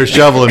were up there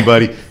shoveling,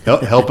 buddy.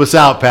 Help us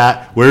out,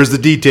 Pat. Where's the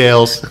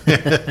details?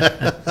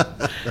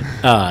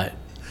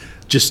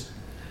 just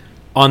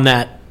on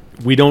that,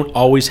 we don't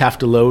always have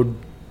to load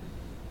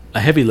a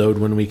heavy load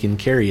when we can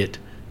carry it.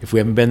 If we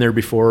haven't been there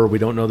before, or we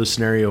don't know the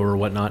scenario or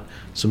whatnot,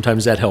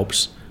 sometimes that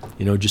helps.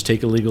 Just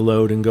take a legal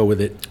load and go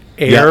with it.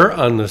 Err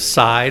on the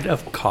side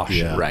of caution.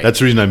 Yeah. Right. That's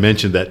the reason I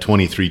mentioned that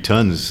 23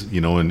 tons,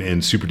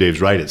 and Super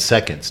Dave's right, it's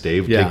seconds,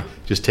 Dave. Yeah.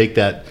 Just take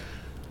that,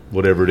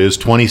 whatever it is,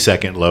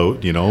 20-second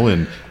load,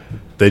 and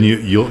then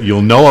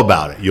you'll know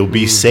about it. You'll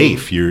be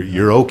safe.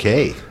 You're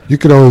okay. You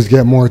could always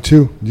get more,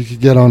 too. You could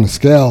get on the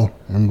scale,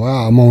 and,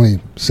 wow, I'm only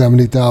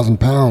 70,000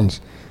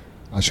 pounds.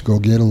 I should go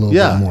get a little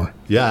bit more.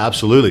 Yeah,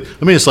 absolutely.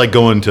 I mean, it's like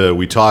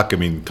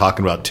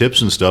talking about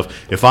tips and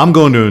stuff. If I'm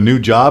going to a new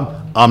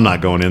job, I'm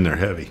not going in there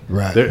heavy.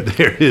 Right.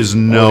 There is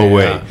no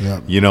way.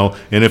 Yeah.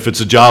 And if it's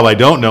a job I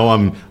don't know,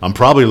 I'm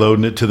probably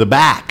loading it to the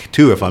back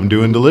too if I'm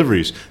doing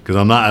deliveries, because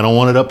I don't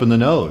want it up in the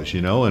nose,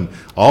 and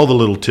all the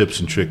little tips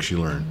and tricks you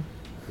learn.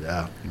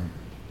 Yeah.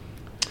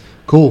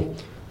 Cool.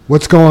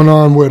 What's going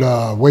on with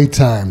wait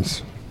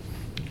times?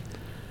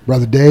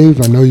 Brother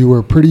Dave, I know you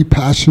were pretty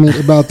passionate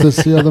about this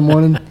the other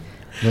morning.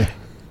 Yeah.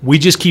 We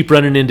just keep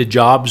running into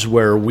jobs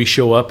where we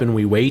show up and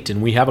we wait,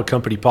 and we have a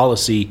company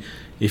policy.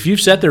 If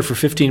you've sat there for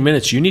 15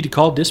 minutes, you need to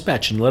call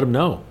dispatch and let them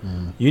know.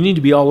 You need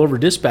to be all over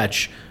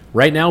dispatch.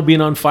 Right now, being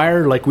on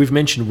fire, like we've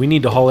mentioned, we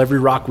need to haul every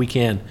rock we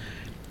can.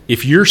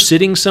 If you're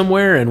sitting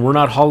somewhere and we're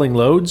not hauling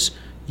loads,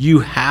 you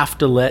have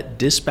to let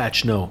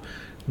dispatch know.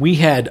 We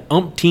had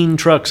umpteen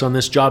trucks on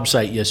this job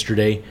site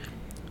yesterday.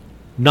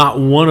 Not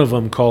one of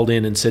them called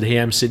in and said, hey,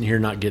 I'm sitting here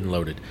not getting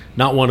loaded.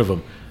 Not one of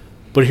them.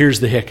 But here's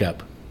the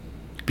hiccup.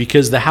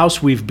 Because the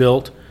house we've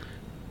built,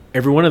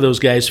 every one of those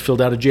guys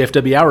filled out a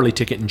JFW hourly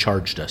ticket and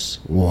charged us.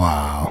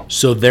 Wow.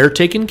 So they're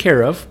taken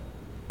care of,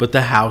 but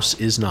the house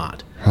is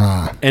not.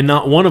 Huh. And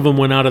not one of them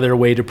went out of their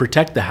way to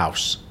protect the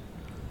house.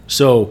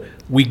 So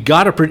we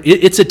got to,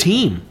 it's a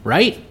team,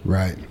 right?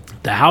 Right.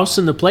 The house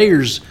and the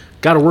players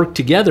got to work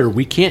together.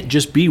 We can't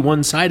just be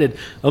one-sided.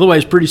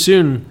 Otherwise, pretty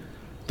soon,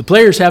 the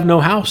players have no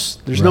house.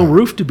 There's no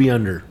roof to be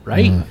under,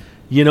 right? And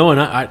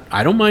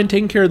I don't mind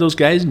taking care of those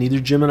guys. Neither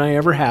Jim and I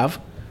ever have,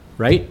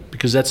 right?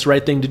 Because that's the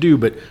right thing to do.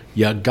 But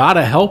you got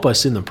to help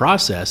us in the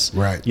process.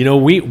 Right.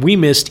 We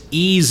missed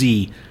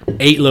easy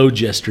 8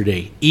 loads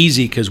yesterday.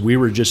 Easy because we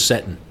were just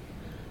sitting.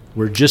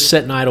 We're just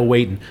sitting idle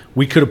waiting.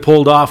 We could have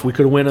pulled off. We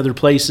could have went other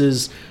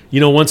places.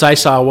 Once I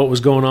saw what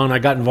was going on, I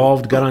got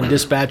involved, got on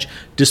dispatch.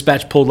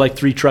 Dispatch pulled like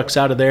 3 trucks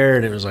out of there,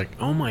 and it was like,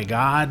 oh, my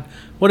God,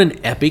 what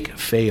an epic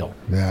fail.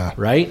 Yeah.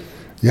 Right?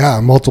 Yeah,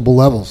 multiple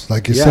levels.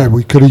 Like you said,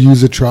 we could have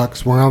used the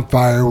trucks. We're on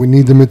fire. We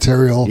need the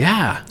material.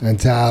 Yeah. And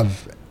to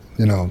have,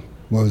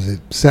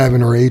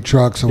 7 or 8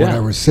 trucks or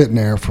whatever sitting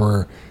there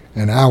for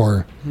an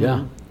hour.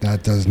 Yeah.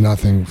 That does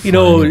nothing for And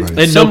anybody.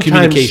 no sometimes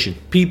communication.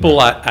 People,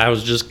 I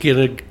was just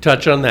going to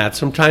touch on that.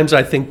 Sometimes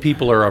I think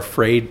people are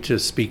afraid to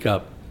speak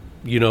up.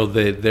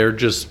 They're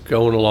just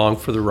going along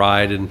for the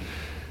ride, and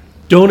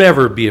don't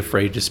ever be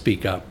afraid to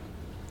speak up.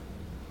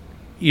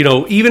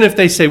 Even if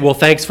they say, well,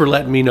 thanks for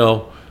letting me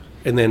know,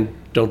 and then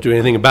don't do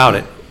anything about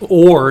it.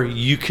 Or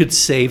you could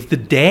save the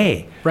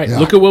day. Right. Yeah.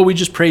 Look at what we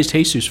just praised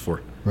Jesus for.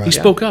 Right. He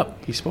spoke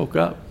up. He spoke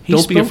up. He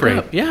Don't be spoke afraid.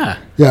 up. Yeah.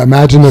 Yeah,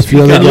 imagine if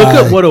you're the And guy.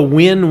 look at what a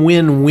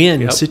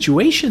win-win-win Yep.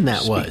 situation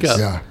that Speak was. up.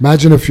 Yeah,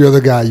 imagine if you're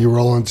the guy, you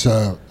roll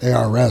into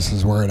ARS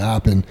is where it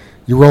happened.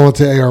 You roll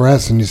into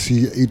ARS and you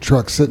see 8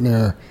 trucks sitting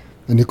there,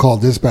 and you call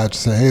dispatch and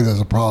say, hey, there's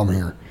a problem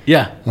here.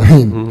 Yeah. I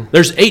mean,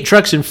 There's 8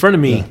 trucks in front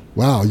of me.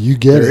 wow, you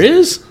get There it.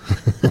 is?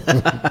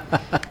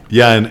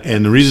 Yeah,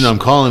 and the reason I'm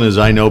calling is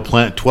I know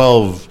Plant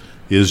 12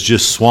 is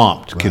just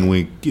swamped.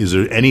 Is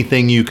there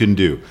anything you can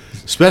do?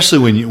 Especially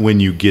when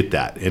you get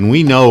that. And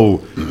we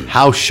know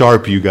how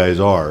sharp you guys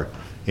are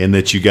and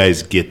that you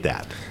guys get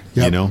that.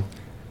 Yep.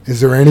 Is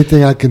there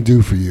anything I can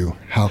do for you?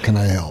 How can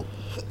I help?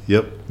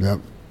 Yep.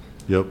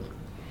 Yep.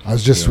 I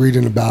was just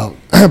reading about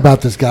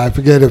this guy. I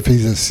forget if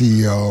he's a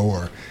CEO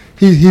or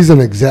he's an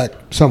exec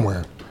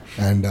somewhere.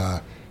 And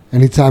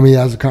anytime he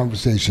has a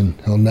conversation,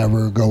 he'll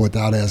never go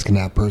without asking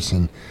that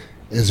person,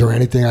 is there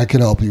anything I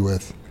can help you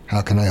with?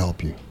 How can I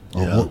help you?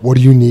 Or Yeah. what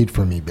do you need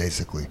from me,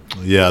 basically?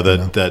 Yeah,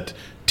 that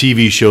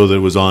TV show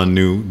that was on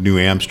New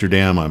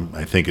Amsterdam,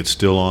 I think it's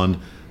still on,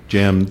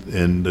 Jam,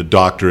 and the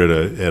doctor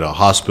at a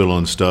hospital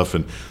and stuff,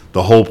 and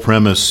the whole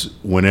premise,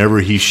 whenever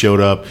he showed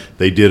up,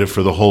 they did it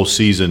for the whole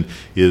season,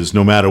 is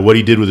no matter what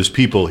he did with his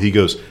people, he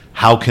goes,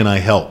 how can I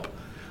help?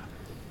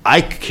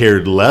 I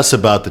cared less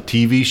about the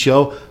TV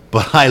show,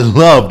 but I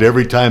loved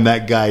every time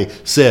that guy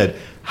said,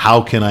 how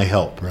can I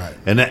help? Right.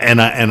 And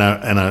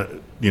I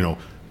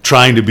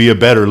trying to be a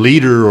better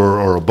leader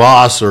or a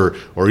boss or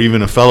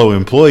even a fellow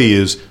employee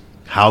is,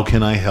 how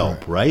can I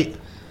help, right?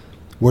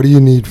 What do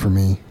you need from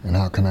me, and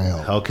how can I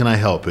help? How can I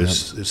help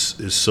is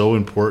so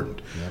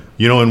important.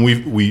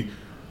 And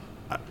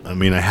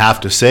I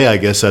have to say, I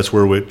guess that's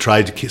where we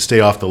tried to stay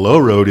off the low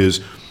road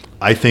is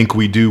I think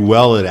we do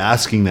well at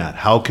asking that.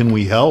 How can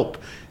we help?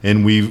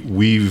 And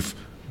we've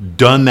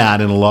done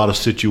that in a lot of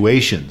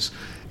situations.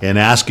 And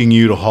asking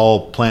you to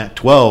haul Plant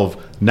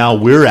 12, now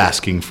we're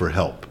asking for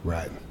help.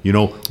 Right.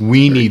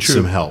 We need true.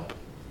 some help.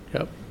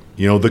 Yep.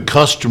 The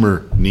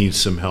customer needs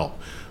some help.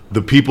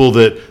 the people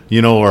that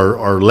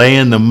are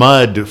laying the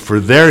mud for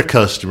their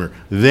customer,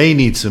 they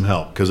need some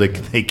help because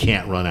they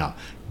can't run out.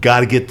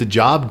 Got to get the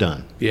job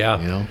done.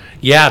 Yeah.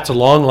 Yeah, it's a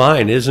long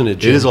line, isn't it,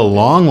 Jim? It is a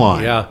long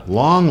line. Yeah.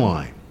 Long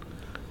line.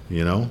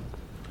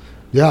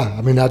 Yeah,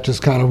 I mean, that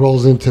just kind of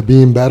rolls into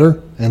being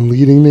better and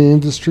leading the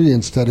industry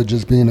instead of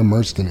just being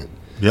immersed in it.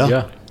 Yeah.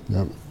 Yeah.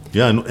 Yep.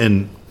 Yeah,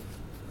 and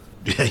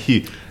you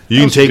That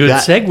can was take a good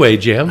that. segue,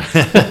 Jim.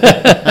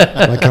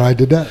 Like how I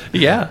did that.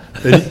 Yeah.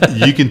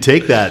 And you can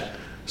take that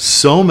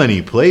so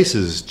many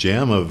places,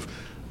 Jam, of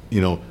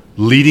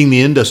leading the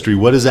industry.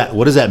 What does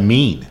that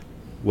mean?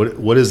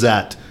 What is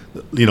that?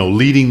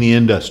 Leading the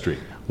industry.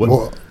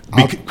 Well,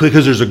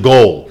 Because there's a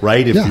goal,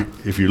 right? Yeah.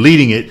 If you're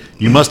leading it,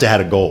 you must have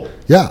had a goal.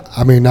 Yeah,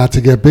 I mean, not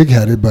to get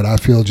big-headed, but I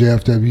feel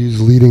JFW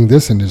is leading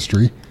this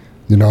industry,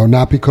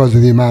 not because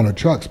of the amount of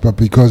trucks, but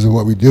because of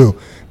what we do.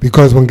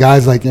 Because when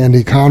guys like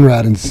Andy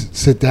Conrad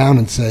sit down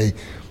and say,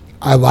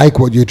 I like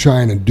what you're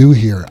trying to do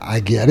here, I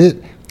get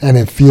it, and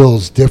it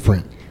feels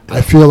different.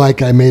 I feel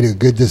like I made a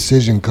good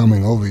decision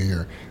coming over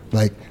here.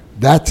 Like,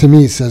 that to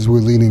me says we're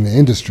leading the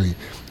industry.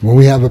 When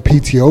we have a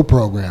PTO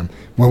program,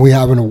 when we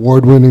have an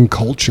award-winning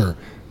culture,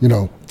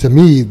 to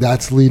me,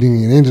 that's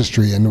leading an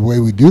industry, and the way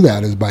we do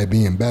that is by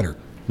being better.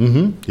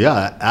 Mm-hmm.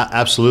 Yeah,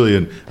 absolutely.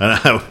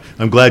 And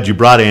I'm glad you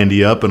brought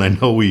Andy up, and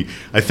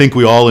I think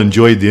we all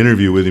enjoyed the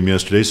interview with him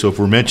yesterday. So if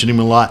we're mentioning him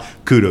a lot,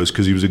 kudos,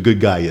 because he was a good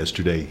guy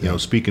yesterday,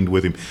 speaking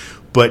with him.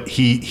 But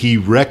he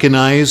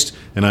recognized,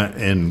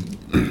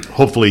 and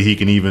hopefully he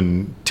can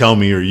even tell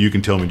me, or you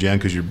can tell me, Jan,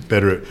 because you're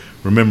better at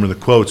remembering the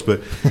quotes. But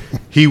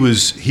he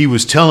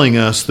was telling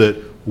us that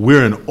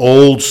we're an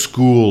old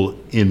school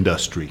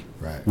industry.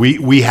 Right.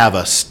 We have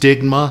a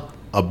stigma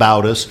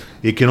about us.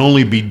 It can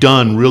only be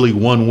done really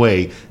one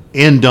way: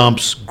 end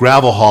dumps,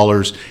 gravel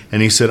haulers.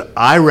 And he said,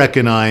 I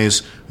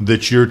recognize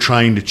that you're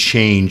trying to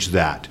change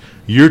that.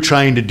 You're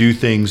trying to do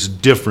things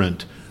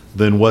different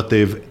than what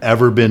they've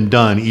ever been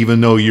done,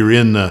 even though you're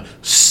in the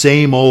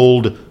same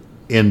old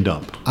end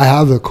dump. I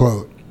have the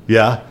quote.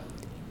 Yeah?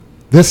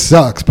 This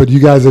sucks, but you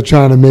guys are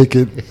trying to make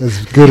it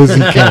as good as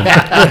you can.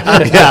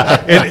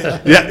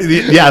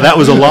 That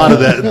was a lot of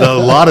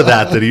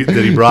that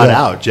he brought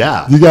out.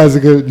 Yeah. You guys are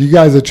good. You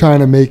guys are trying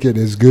to make it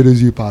as good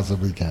as you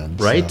possibly can.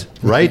 Right, so.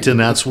 right, and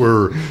that's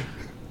where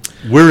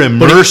we're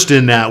immersed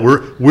in that.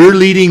 We're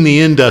leading the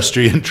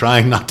industry and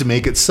trying not to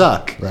make it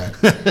suck. Right.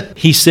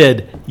 He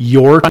said,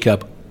 "Your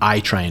pickup, I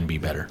try and be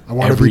better. I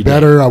want to every be day."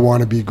 better. I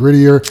want to be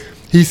grittier.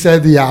 He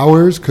said the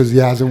hours, because he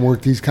hasn't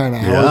worked these kind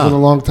of hours Yeah. in a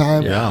long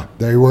time. Yeah.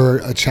 They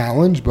were a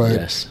challenge, but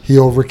Yes. he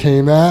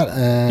overcame that,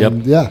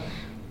 and Yep.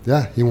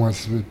 he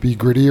wants to be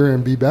grittier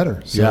and be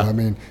better. So Yeah. I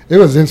mean, it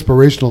was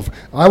inspirational.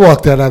 I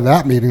walked out of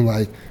that meeting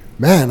like,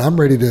 man, I'm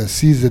ready to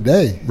seize the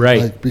day,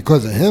 Right. Like,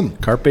 because of him.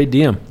 Carpe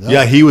diem.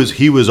 Yeah, he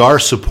was our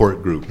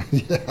support group.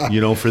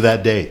 For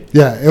that day.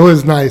 Yeah, it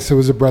was nice. It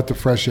was a breath of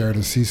fresh air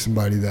to see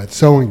somebody that's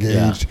so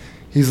engaged.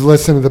 He's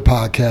listened to the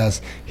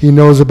podcast. He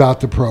knows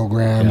about the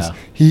programs.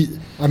 Yeah.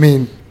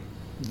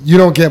 You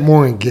don't get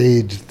more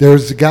engaged.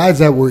 There's guys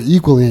that were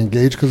equally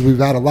engaged because we've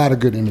had a lot of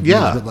good interviews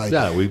Yeah, with like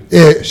yeah, we-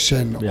 Ish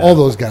and Yeah. all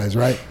those guys,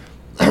 right?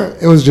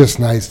 It was just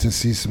nice to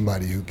see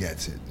somebody who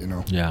gets it,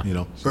 Yeah.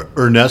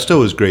 Ernesto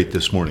was great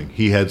this morning.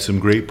 He had some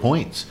great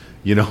points.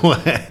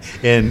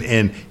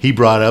 And he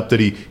brought up that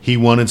he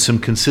wanted some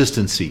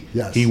consistency.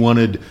 Yes. He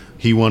wanted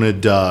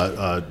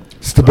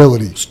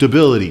Stability.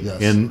 stability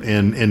Yes.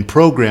 and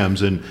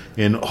programs,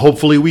 and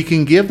hopefully we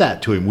can give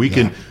that to him.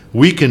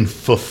 We can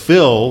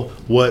fulfill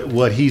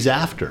what he's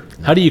after.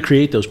 How do you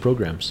create those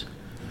programs?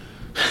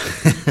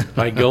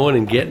 By going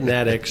and getting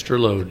that extra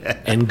load.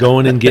 And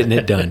going and getting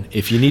it done.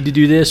 If you need to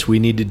do this, we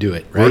need to do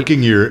it. Right?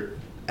 Working your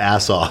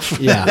ass off.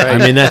 Yeah.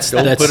 Right? I mean, that's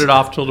Don't put it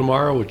off till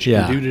tomorrow, which you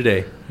Yeah. can do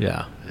today.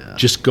 Yeah.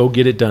 Just go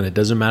get it done. It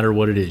doesn't matter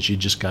what it is. You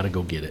just got to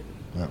go get it.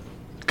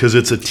 Because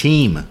it's a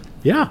team.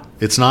 Yeah.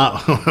 It's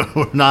not.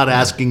 We're not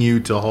asking you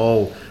to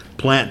haul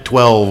plant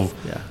 12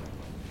 Yeah.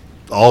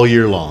 all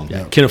year long.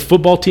 Can a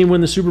football team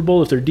win the Super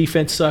Bowl if their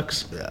defense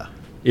sucks? Yeah.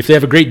 If they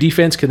have a great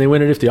defense, can they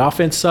win it if the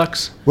offense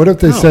sucks? What if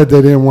they said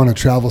they didn't want to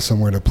travel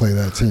somewhere to play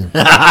that team?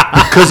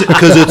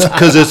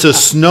 Because it's a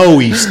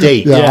snowy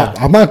state. Yeah.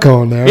 I'm not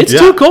going there. It's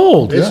Yeah. too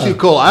cold. It's too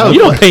cold. You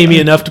don't pay me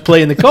enough to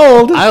play in the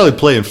cold. I only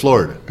play in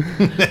Florida.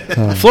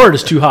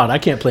 Florida's too hot. I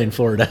can't play in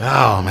Florida.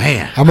 Oh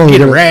man. I'm only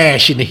Get a gonna,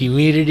 rash in the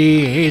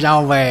humidity. It's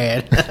all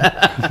bad.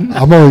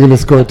 I'm only going to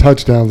score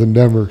touchdowns in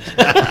Denver.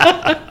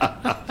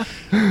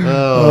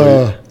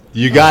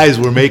 You guys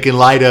were making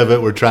light of it.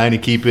 We're trying to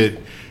keep it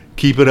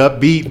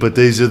upbeat, but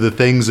these are the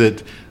things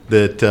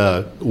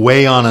that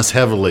weigh on us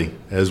heavily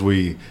as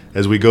we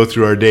go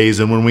through our days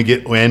and when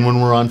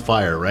we're on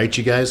fire, right,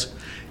 you guys?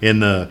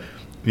 And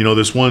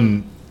this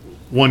one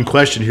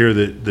question here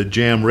that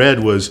Jam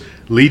read was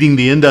leading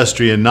the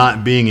industry and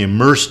not being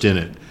immersed in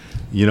it.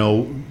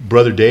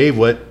 Brother Dave,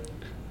 what?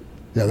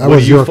 Yeah, that What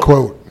was do you your fo-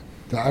 quote.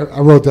 I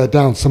wrote that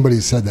down. Somebody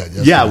said that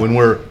yesterday. Yeah, when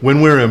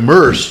we're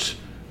immersed,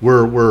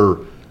 we're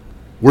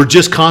we're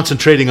just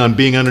concentrating on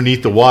being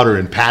underneath the water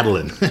and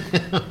paddling.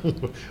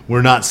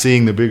 We're not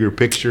seeing the bigger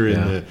picture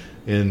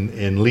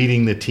and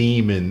leading the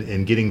team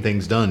and getting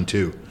things done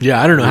too.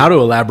 Yeah, I don't know how to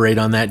elaborate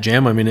on that,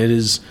 Jam. I mean,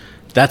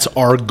 that's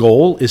our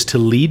goal, is to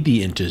lead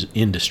the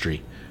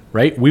industry,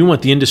 right? We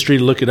want the industry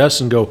to look at us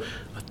and go,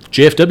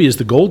 JFW is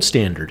the gold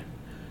standard,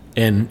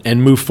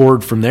 and move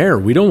forward from there.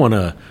 We don't want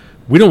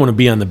to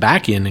be on the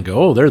back end and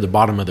go, oh, they're the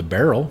bottom of the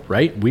barrel,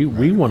 right?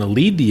 We want to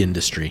lead the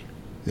industry.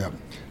 Yep.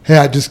 Hey,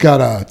 I just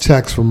got a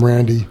text from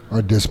Randy,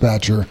 our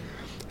dispatcher.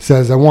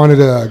 Says, I wanted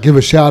to give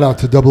a shout out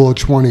to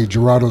 0020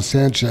 Gerardo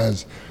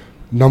Sanchez,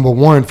 number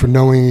 1, for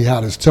knowing he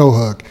had his tow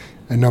hook,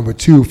 and number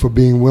 2, for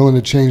being willing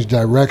to change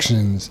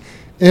directions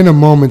in a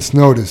moment's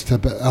notice to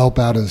help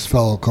out his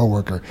fellow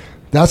coworker.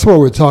 That's what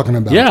we're talking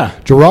about. Yeah.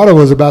 Gerardo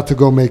was about to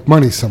go make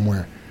money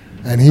somewhere,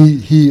 and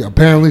he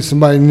apparently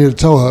somebody needed a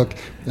tow hook.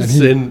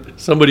 And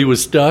somebody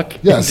was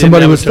stuck. Yeah,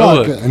 somebody was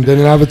stuck and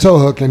didn't have a tow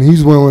hook, and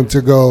he's willing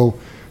to go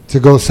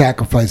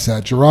sacrifice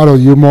that. Gerardo,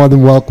 you're more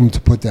than welcome to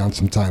put down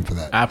some time for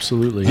that.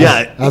 Absolutely.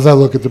 Yeah. As I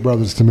look at the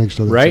brothers to make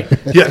sure that Right?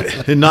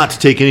 Yeah, and not to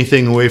take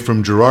anything away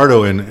from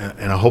Gerardo, and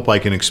I hope I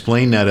can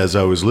explain that as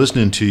I was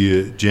listening to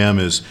you, Jam,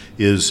 is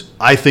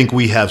I think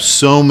we have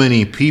so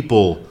many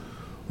people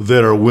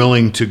that are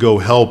willing to go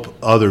help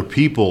other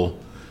people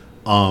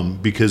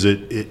because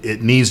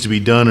it needs to be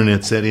done, and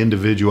it's that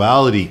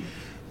individuality.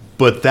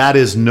 But that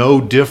is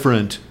no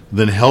different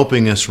than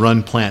helping us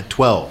run Plant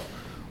 12.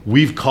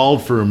 We've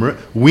called for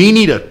we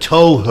need a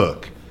tow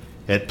hook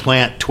at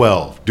Plant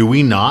 12. Do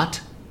we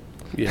not?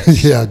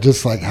 Yes. yeah,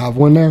 just like have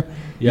one there.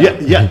 Yeah.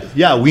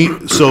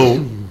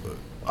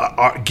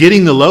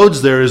 Getting the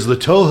loads there is the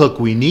tow hook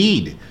we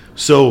need.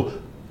 So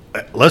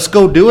let's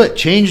go do it.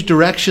 Change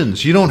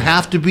directions. You don't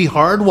have to be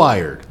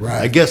hardwired.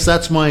 Right. I guess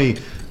that's my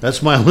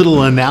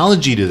little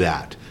analogy to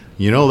that.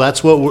 You know,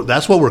 that's what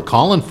we're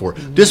calling for.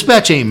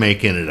 Dispatch ain't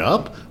making it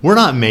up. We're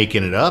not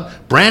making it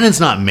up. Brandon's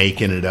not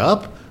making it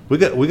up. We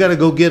got to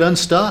go get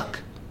unstuck.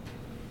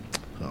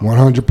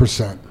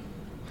 100%.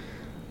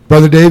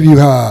 Brother Dave,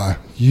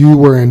 you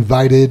were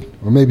invited,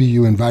 or maybe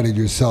you invited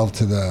yourself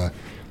to the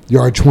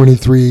Yard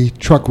 23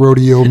 truck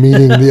rodeo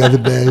meeting the other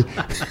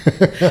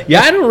day.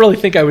 Yeah, I don't really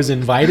think I was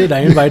invited. I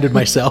invited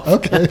myself.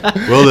 Okay.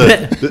 Well,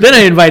 Then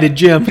I invited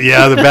Jim.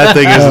 yeah, the bad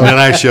thing is, and then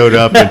I showed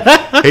up.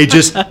 And, hey,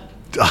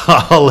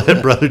 I'll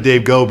let Brother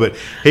Dave go. But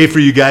hey, for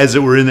you guys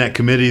that were in that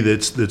committee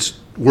that's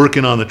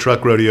working on the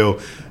truck rodeo,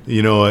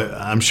 you know,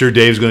 I'm sure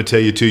Dave's going to tell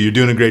you too. You're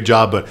doing a great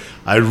job, but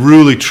I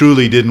really,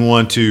 truly didn't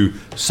want to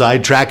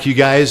sidetrack you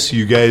guys.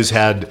 You guys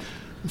had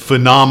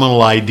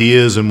phenomenal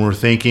ideas and were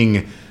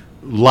thinking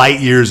light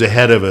years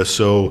ahead of us.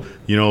 So,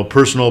 you know,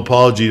 personal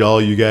apology to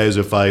all you guys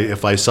if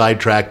I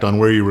sidetracked on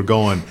where you were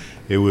going.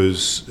 It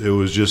was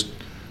just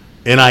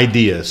an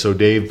idea. So,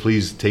 Dave,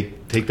 please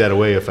take that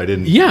away if I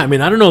didn't. Yeah, I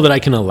mean, I don't know that I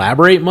can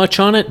elaborate much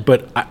on it,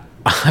 but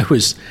I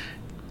was,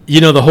 you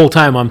know, the whole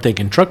time I'm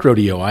thinking truck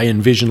rodeo. I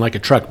envision like a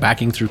truck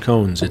backing through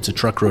cones. It's a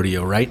truck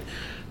rodeo, right?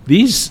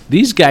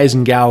 These guys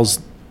and gals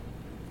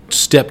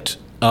stepped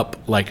up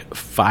like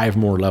 5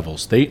 more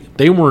levels.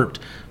 They weren't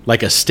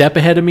like a step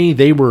ahead of me.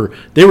 They were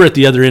at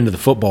the other end of the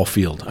football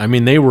field. I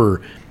mean, they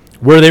were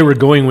where they were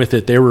going with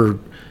it. They were,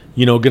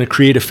 you know, going to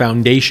create a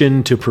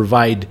foundation to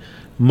provide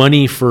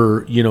money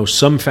for, you know,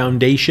 some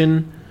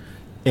foundation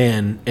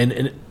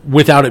and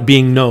without it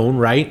being known,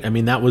 right? I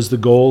mean, that was the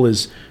goal,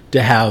 is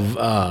to have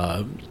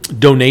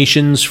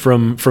donations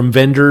from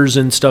vendors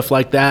and stuff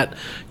like that,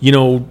 you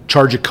know,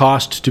 charge a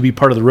cost to be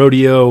part of the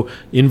rodeo,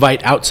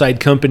 invite outside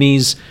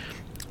companies.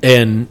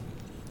 And,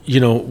 you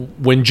know,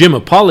 when Jim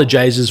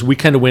apologizes, we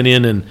kind of went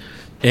in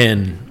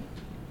and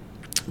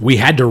we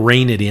had to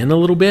rein it in a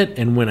little bit.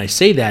 And when I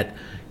say that,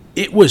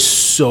 it was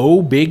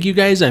so big, you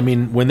guys. I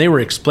mean, when they were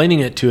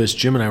explaining it to us,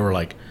 Jim and I were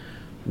like,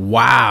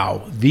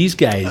 wow, these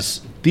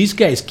guys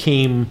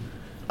came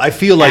I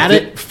feel like at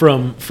it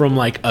from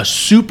like a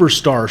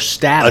superstar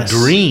status. A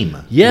dream.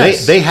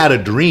 Yes. They had a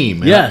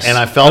dream. Yes. And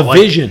I felt a like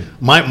vision.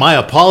 My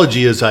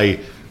apology is I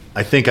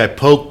think I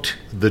poked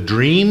the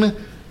dream,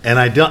 and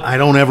I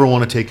don't ever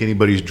want to take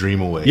anybody's dream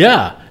away.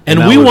 Yeah.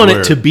 And that we was want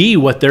where- it to be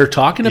what they're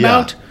talking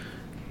about. Yeah.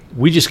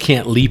 We just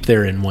can't leap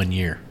there in 1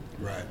 year.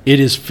 Right. It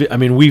is, I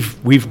mean,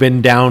 we've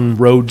been down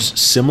roads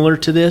similar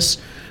to this.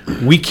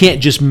 We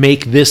can't just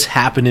make this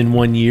happen in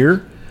 1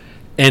 year.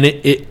 And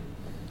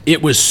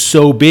it was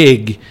so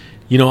big.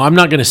 You know, I'm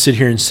not going to sit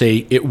here and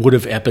say it would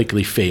have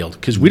epically failed,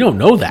 because we don't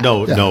know that.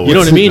 No. You know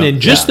what I mean? No,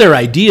 And just yeah. their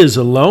ideas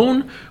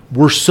alone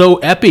were so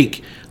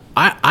epic.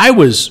 I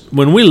was,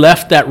 when we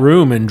left that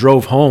room and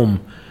drove home,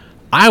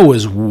 I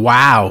was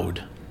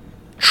wowed,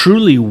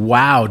 truly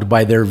wowed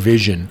by their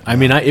vision. I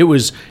mean, it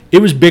was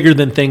bigger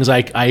than things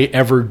I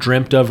ever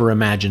dreamt of or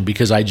imagined,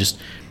 because I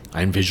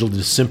envisioned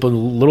a simple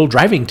little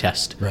driving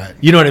test. Right.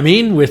 You know what I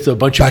mean? With a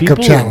bunch Backup of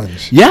people.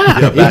 challenge. Yeah, Yeah,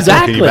 back up.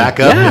 exactly. Can you back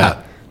up?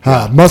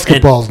 Yeah. Musket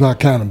And- balls, not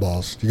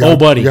cannonballs. You Oh,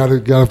 buddy. You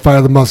got to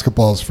fire the musket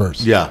balls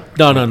first. Yeah.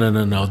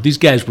 No. These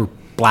guys were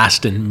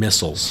blasting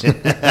missiles.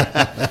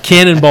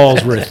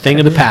 Cannonballs were a thing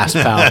of the past,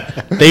 pal.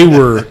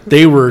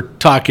 They were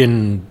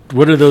talking,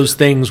 what are those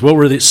things? What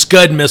were the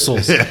Scud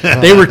missiles?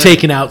 They were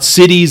taking out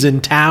cities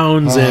and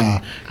towns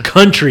and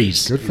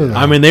countries. Good for them.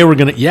 I mean, they were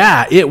going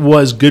to, it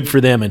was good for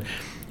them. And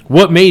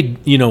what made,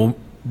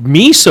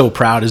 me so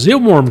proud is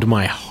it warmed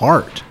my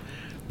heart,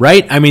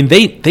 right? I mean,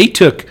 they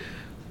took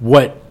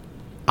what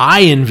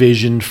I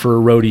envisioned for a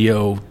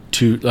rodeo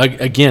to, like,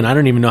 again, I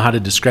don't even know how to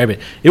describe it.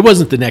 It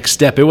wasn't the next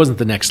step. It wasn't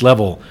the next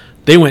level.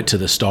 They went to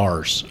the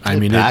stars. I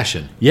mean,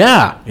 passion.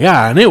 Yeah,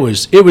 and it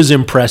was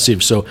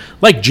impressive. So,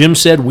 like Jim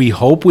said, we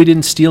hope we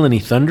didn't steal any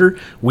thunder.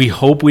 We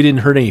hope we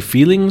didn't hurt any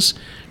feelings.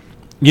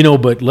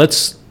 But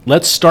let's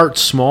start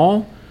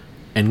small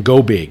and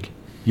go big.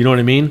 You know what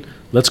I mean?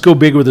 Let's go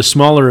big with a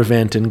smaller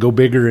event and go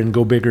bigger and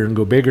go bigger and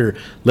go bigger.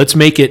 Let's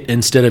make it,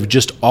 instead of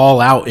just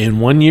all out in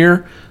 1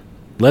 year,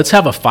 let's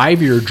have a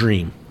 5-year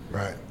dream.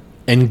 Right.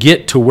 And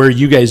get to where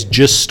you guys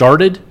just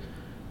started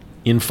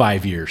in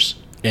 5 years.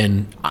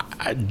 And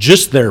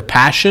just their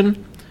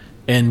passion,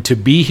 and to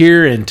be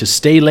here and to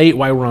stay late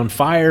while we're on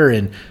fire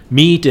and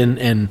meet,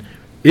 and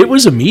it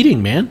was a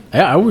meeting, man.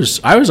 I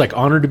was like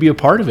honored to be a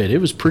part of it. It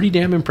was pretty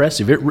damn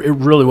impressive. It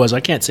really was. I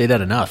can't say that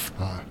enough.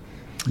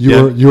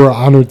 You were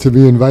honored to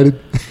be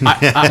invited?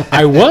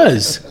 I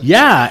was,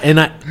 yeah. And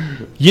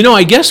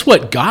I guess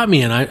what got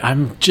me, and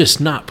I'm just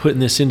not putting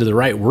this into the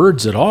right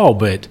words at all,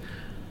 but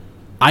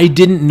I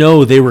didn't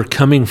know they were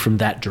coming from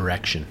that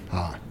direction.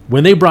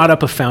 When they brought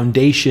up a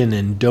foundation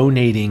and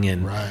donating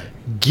and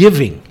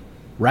giving,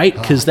 right?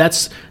 Because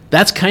that's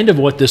kind of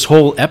what this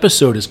whole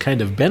episode has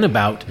kind of been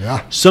about.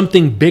 Yeah.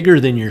 Something bigger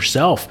than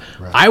yourself.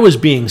 Right. I was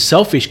being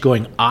selfish,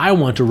 going, I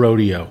want a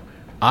rodeo.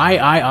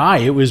 I.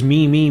 It was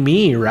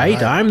me,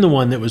 right? I'm the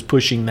one that was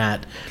pushing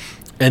that.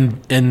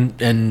 And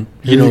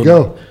you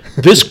go.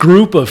 This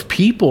group of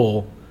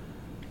people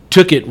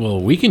took it,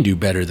 well, we can do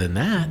better than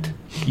that.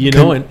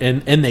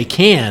 And they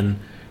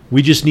can.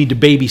 We just need to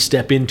baby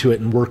step into it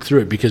and work through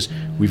it, because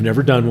we've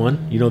never done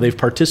one. They've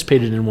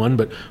participated in one,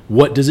 but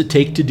what does it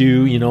take to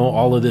do,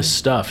 all of this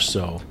stuff?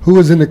 So who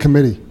was in the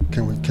committee?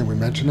 Can we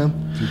mention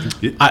them?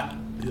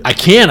 I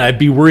can. I'd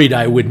be worried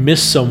I would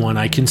miss someone.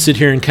 I can sit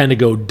here and kind of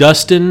go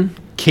Dustin,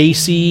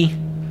 Casey,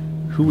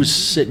 who was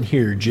sitting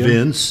here,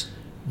 Jim?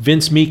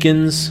 Vince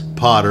Meekins.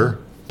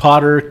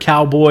 Potter,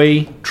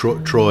 Cowboy.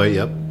 Troy,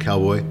 yep.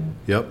 Cowboy,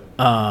 yep.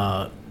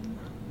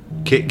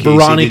 Casey,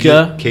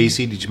 Veronica.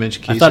 Did you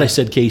mention Casey? I thought I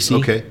said Casey.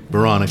 Okay.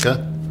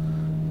 Veronica.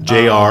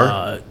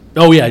 JR.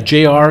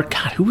 JR.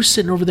 God, who was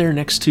sitting over there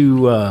next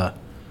to... I'm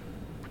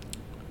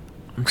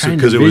trying to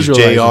because it was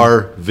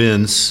visualize JR,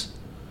 Vince,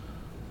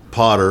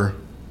 Potter,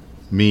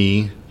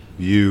 me,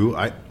 you.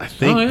 I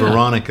think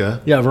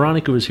Veronica. Yeah,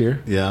 Veronica was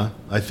here. Yeah.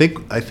 I think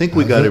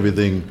we got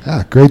everything.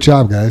 Yeah, great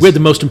job, guys. We had the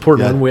most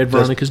important one. We had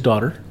Veronica's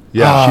daughter.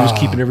 Yeah. She was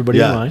keeping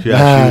everybody in line.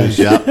 Yeah,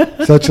 she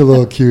was, Such a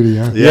little cutie,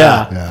 huh?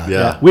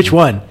 Yeah. Which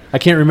one? I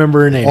can't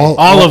remember her name.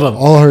 All of them.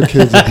 All her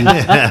kids are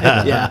beautiful.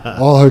 Yeah.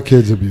 All her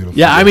kids are beautiful.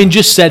 Yeah, I mean,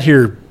 just sat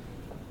here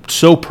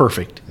so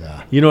perfect.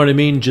 Yeah. You know what I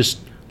mean? Just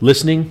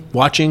listening,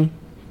 watching,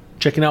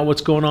 checking out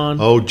what's going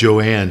on. Oh,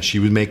 Joanne. She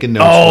was making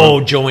notes.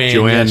 Oh,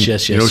 Joanne.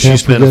 Yes. She Can't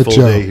spent a forget full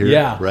Joe. day here.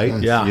 Yeah.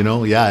 Right?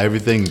 Yeah.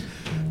 Everything.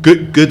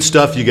 Good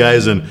stuff, you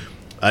guys. And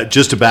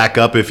just to back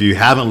up, if you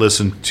haven't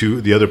listened to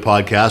the other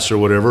podcasts or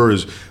whatever,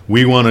 is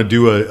we want to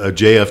do a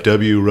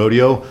JFW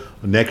rodeo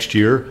next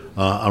year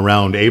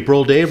around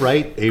April, Dave,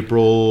 right?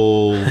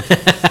 April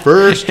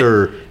 1st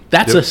or...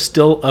 That's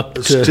still up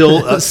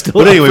to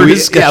but anyway, for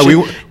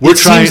we're it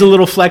trying. Seems a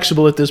little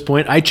flexible at this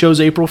point. I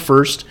chose April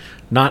 1st,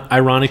 not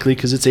ironically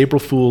because it's April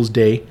Fool's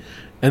Day.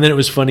 And then it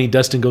was funny.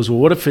 Dustin goes, well,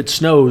 what if it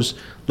snows?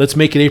 Let's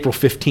make it April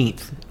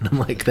 15th. And I'm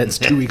like, that's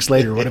 2 weeks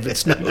later. What if it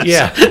snows?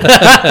 Yeah.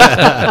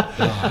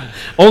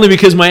 Only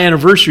because my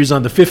anniversary is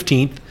on the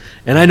 15th.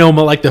 And I know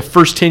like the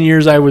first 10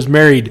 years I was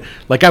married,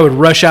 like I would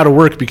rush out of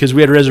work because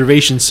we had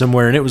reservations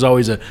somewhere and it was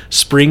always a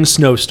spring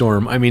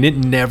snowstorm. I mean, it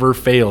never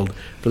failed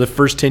for the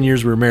first 10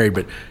 years we were married.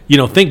 But,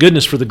 thank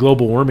goodness for the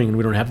global warming and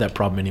we don't have that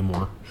problem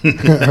anymore.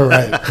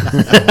 Right.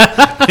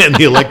 And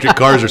the electric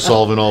cars are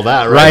solving all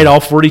that, right? Right,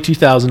 all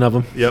 42,000 of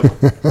them.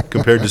 Yep.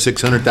 Compared to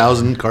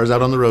 600,000 cars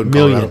out on the road in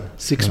Colorado.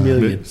 6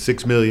 million.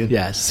 6 million.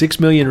 Yeah, 6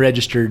 million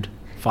registered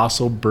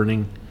fossil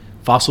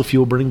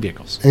fuel burning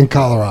vehicles. In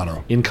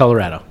Colorado.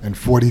 And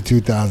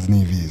 42,000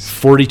 EVs.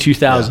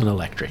 42,000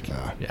 electric.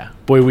 Yeah.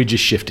 Boy, we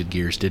just shifted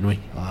gears, didn't we?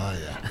 Oh,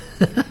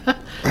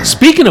 yeah.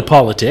 Speaking of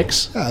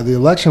politics. Yeah, the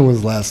election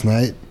was last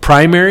night.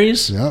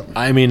 Primaries. Yep.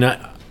 I mean,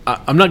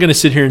 I'm not going to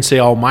sit here and say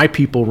all my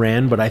people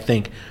ran, but I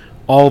think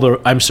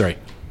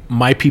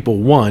my people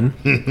won.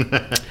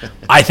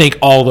 I think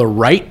all the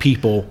right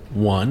people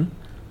won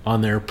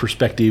on their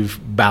prospective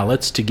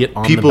ballots to get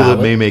on people the ballot.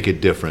 That may make a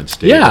difference,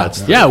 Dave.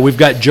 Yeah, we've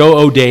got Joe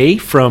O'Day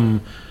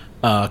from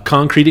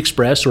Concrete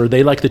Express, or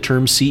they like the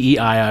term CEI,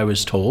 I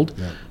was told.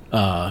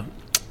 Yeah.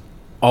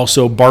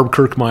 Also Barb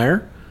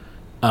Kirkmeyer,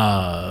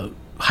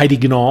 Heidi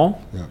Ganahl,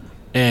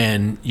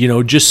 and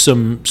just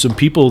some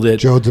people that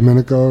Joe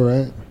Domenico,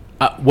 right?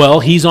 Well,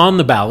 he's on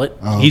the ballot.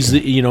 Oh, He's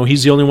okay.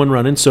 he's the only one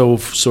running. So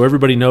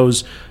everybody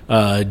knows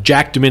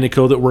Jack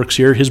Domenico that works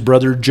here. His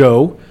brother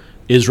Joe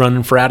is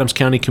running for Adams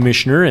County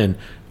Commissioner, and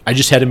I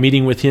just had a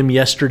meeting with him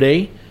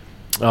yesterday,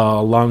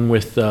 along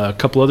with a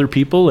couple other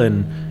people,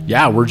 and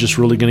yeah, we're just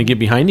really going to get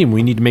behind him.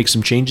 We need to make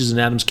some changes in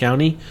Adams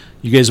County.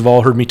 You guys have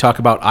all heard me talk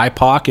about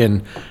IPOC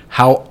and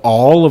how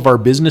all of our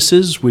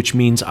businesses, which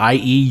means i.e.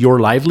 your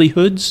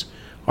livelihoods,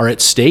 are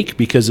at stake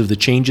because of the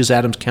changes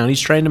Adams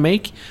County's trying to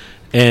make.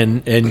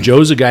 And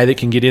Joe's a guy that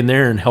can get in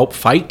there and help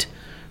fight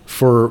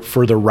for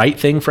the right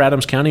thing for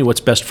Adams County,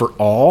 what's best for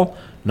all,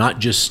 not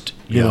just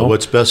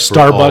what's best for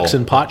Starbucks all.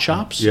 and pot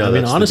shops. Yeah, I mean,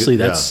 that's the honestly,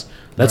 good-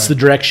 that's the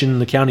direction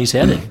the county's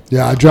heading.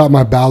 Yeah, I dropped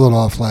my ballot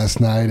off last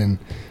night, and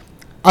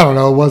I don't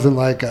know, it wasn't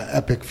like an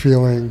epic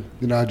feeling,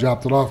 I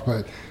dropped it off,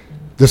 but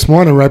this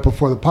morning, right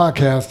before the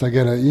podcast, I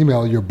get an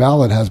email, your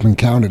ballot has been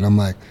counted. I'm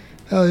like,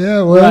 hell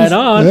yeah, it was. Right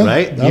on. Yeah,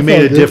 Right? that You made a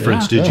felt good.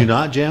 difference, Yeah. did you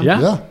not, Jam? Yeah.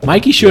 Yeah.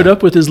 Mikey showed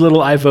up with his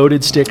little "I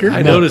voted" sticker.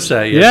 I noticed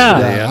that Yeah.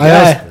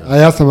 yesterday. I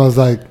asked him, I was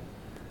like,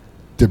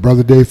 did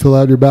Brother Dave fill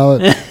out your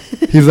ballot?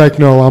 He's like,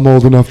 no, I'm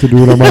old enough to do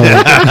it on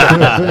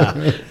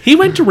my own. He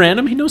went to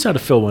random. He knows how to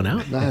fill one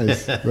out.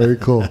 Nice. Very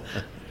cool.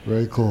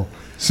 Very cool.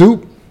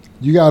 Soup,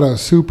 you got a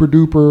super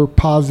duper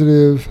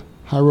positive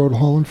high road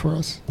hauling for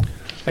us?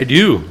 I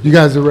do. You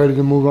guys are ready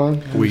to move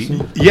on?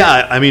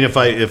 Yeah, I mean, if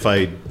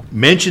I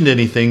mentioned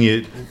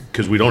anything,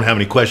 because we don't have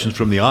any questions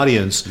from the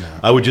audience,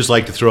 I would just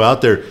like to throw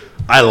out there,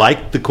 I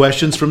like the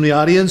questions from the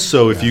audience,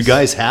 so if you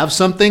guys have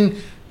something,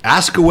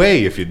 ask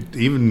away. If you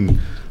even,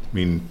 I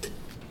mean,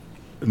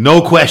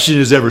 no question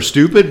is ever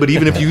stupid, but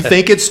even if you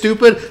think it's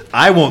stupid,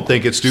 I won't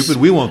think it's stupid,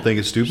 we won't think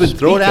it's stupid,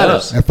 throw it at up.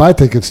 us. If I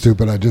think it's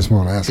stupid, I just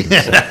won't ask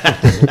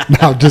it.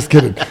 No, I'm just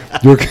kidding.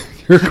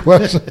 Your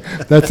question,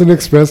 that's an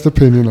expressed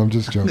opinion. I'm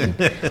just joking.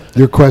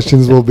 Your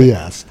questions will be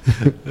asked.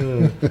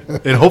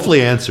 And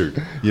hopefully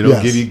answered,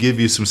 Yes. give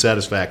you some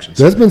satisfaction.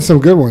 There's been some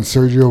good ones.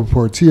 Sergio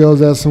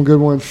Portillo's asked some good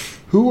ones.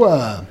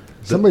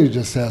 Somebody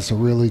just asked a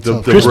really The,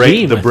 tough the Chris break,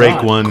 Beam, the I break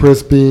thought. one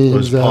Chris Beams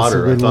was asked Potter.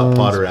 some I good thought ones.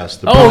 Potter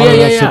asked the Oh, yeah,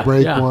 That's yeah. a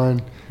break Yeah.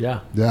 one. Yeah.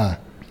 Yeah.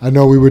 I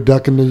know we were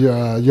ducking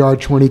the yard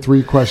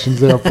 23 questions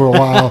there for a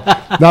while.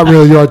 Not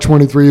really yard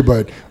 23,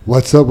 but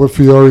what's up with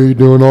Fiore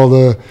doing all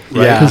the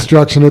Right.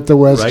 construction at the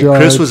West Right? Yard?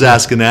 Chris was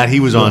asking that. He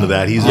was onto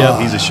that. He's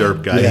a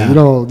sharp guy. Yeah, you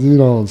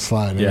don't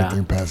slide Yeah.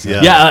 anything past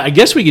that. Yeah, I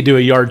guess we could do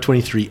a Yard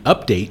 23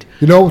 update.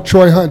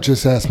 Troy Hunt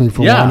just asked me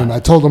for Yeah. one, and I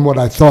told him what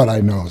I thought I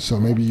know. So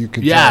maybe you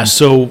could. Yeah, tell him.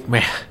 so,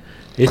 man,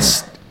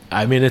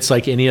 it's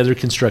like any other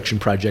construction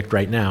project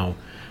right now.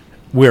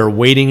 We're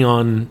waiting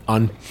on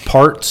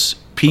parts,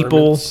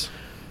 people, Permits.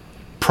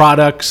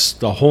 products,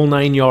 the whole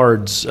 9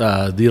 yards.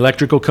 The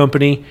electrical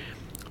company,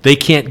 they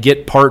can't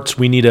get parts.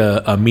 We need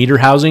a meter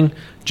housing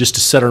just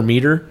to set our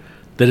meter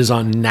that is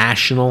on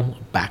national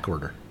back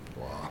order.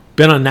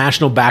 Been on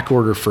national back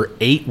order for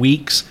 8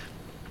 weeks.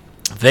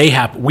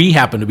 We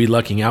happen to be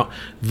lucking out.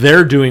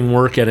 They're doing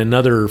work at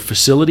another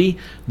facility.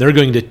 They're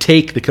going to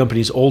take the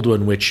company's old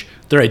one, which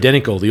they're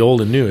identical, the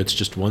old and new. It's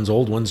just one's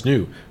old, one's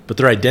new, but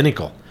they're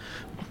identical.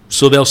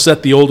 So they'll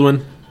set the old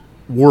one.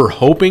 We're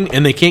hoping,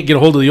 and they can't get a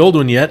hold of the old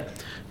one yet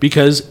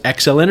because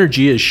XL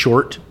Energy is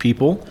short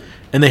people,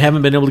 and they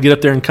haven't been able to get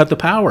up there and cut the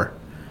power.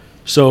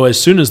 So as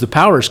soon as the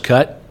power's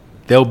cut,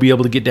 they'll be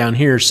able to get down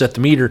here, set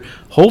the meter.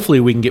 Hopefully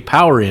we can get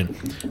power in.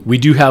 We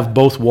do have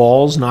both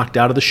walls knocked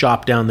out of the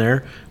shop down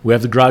there. We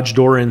have the garage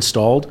door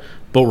installed,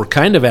 but we're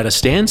kind of at a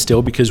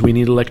standstill because we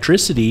need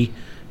electricity.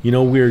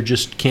 We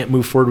just can't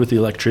move forward with the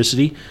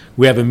electricity.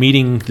 We have a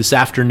meeting this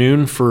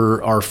afternoon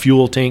for our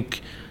fuel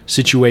tank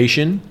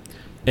situation.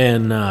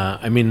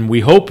 And we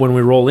hope when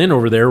we roll in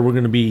over there,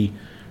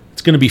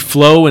 it's going to be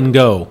flow and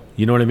go.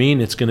 You know what I mean?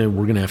 We're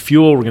going to have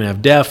fuel, we're going to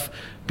have DEF,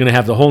 going to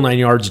have the whole 9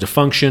 yards to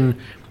function.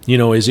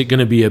 Is it going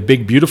to be a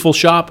big, beautiful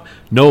shop?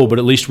 No, but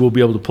at least we'll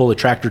be able to pull a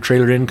tractor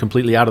trailer in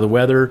completely out of the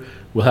weather.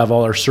 We'll have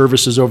all our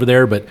services over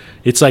there, but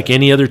it's like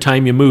any other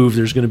time you move,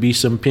 there's going to be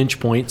some pinch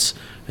points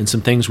and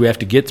some things we have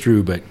to get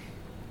through. But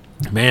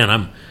man,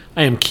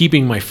 I am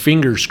keeping my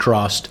fingers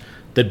crossed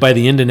that by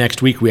the end of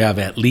next week, we have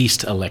at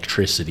least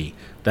electricity.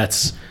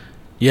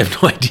 You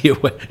have no idea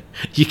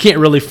you can't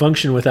really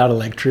function without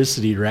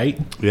electricity, right?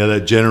 Yeah,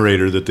 that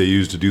generator that they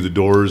use to do the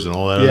doors and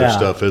all that Yeah. other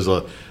stuff has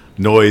a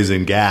noise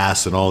and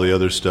gas and all the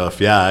other stuff.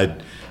 Yeah,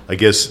 I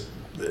guess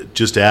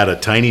just to add a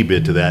tiny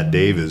bit to that,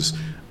 Dave, is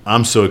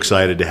I'm so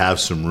excited to have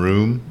some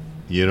room,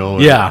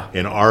 Yeah.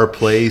 in our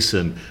place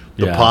and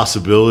the Yeah.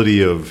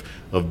 possibility of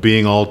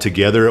being all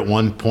together at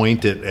one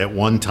point at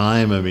one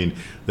time. I mean,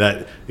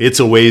 that it's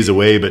a ways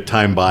away, but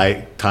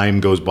time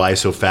goes by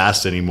so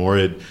fast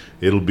anymore.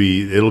 It'll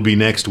be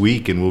next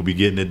week, and we'll be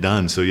getting it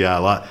done. So yeah,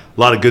 a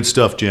lot of good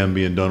stuff, Jim,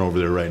 being done over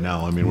there right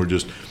now. I mean,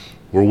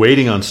 we're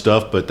waiting on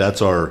stuff, but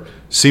that's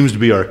seems to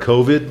be our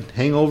COVID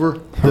hangover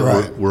that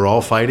Right. we're all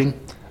fighting.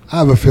 I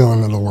have a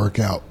feeling it'll work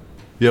out.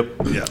 Yep.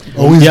 Yeah.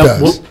 Always Yeah,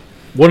 does. well,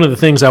 one of the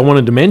things I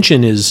wanted to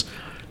mention is,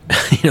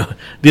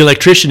 the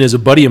electrician is a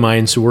buddy of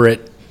mine, so we're at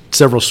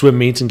several swim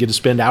meets and get to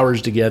spend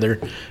hours together.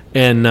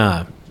 And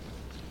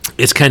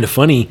it's kind of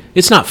funny.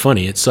 It's not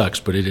funny. It sucks,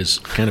 but it is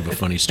kind of a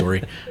funny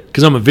story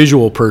because I'm a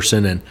visual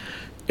person, and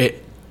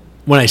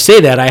when I say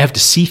that, I have to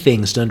see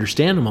things to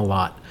understand them a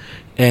lot.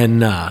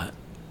 And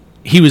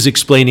he was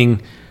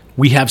explaining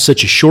we have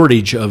such a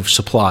shortage of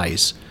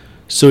supplies.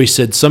 So he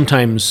said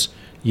sometimes,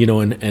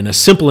 and a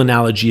simple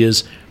analogy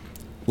is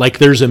like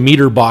there's a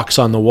meter box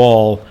on the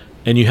wall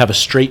and you have a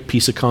straight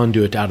piece of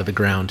conduit out of the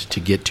ground to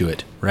get to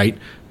it, right?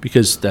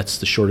 Because that's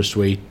the shortest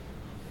way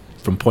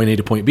from point A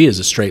to point B is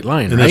a straight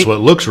line, and right? that's what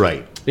looks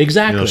right.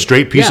 Exactly.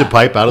 Straight piece of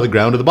pipe out of the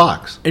ground to the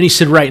box. And he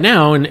said right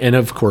now, and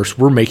of course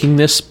we're making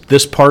this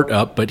part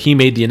up, but he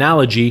made the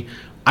analogy,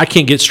 I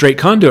can't get straight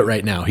conduit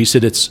right now. He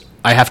said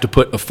I have to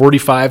put a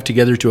 45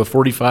 together to a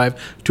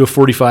 45 to a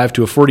 45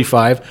 to a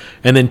 45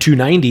 and then two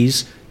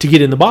 90s to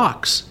get in the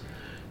box.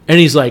 And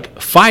he's like,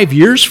 5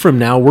 years from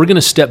now, we're going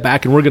to step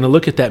back and we're going to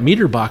look at that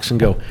meter box and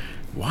go,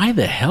 why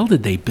the hell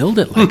did they build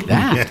it like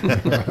that?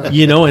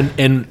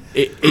 And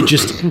it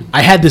just,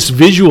 I had this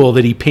visual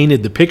that he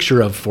painted the picture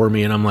of for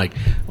me, and I'm like,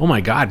 oh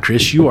my God,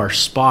 Chris, you are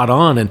spot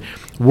on. And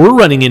we're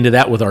running into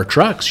that with our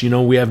trucks.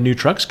 We have new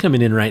trucks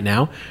coming in right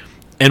now,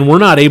 and we're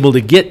not able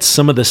to get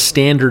some of the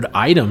standard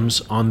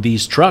items on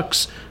these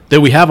trucks that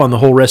we have on the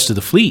whole rest of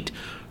the fleet.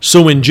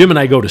 So when Jim and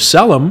I go to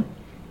sell them,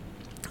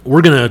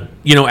 we're going to,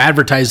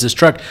 advertise this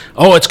truck.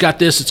 Oh, it's got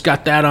this, it's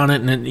got that on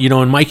it.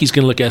 And Mikey's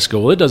going to look at us and go,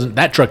 well,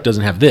 that truck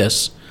doesn't have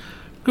this.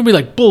 We're going to be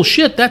like,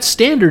 bullshit, that's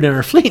standard in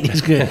our fleet. He's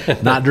going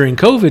not during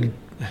COVID.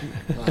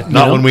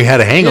 Not when we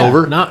had a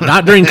hangover. Yeah,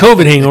 not during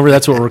COVID hangover.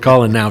 That's what we're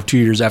calling now, 2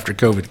 years after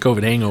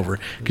COVID hangover,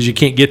 because you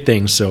can't get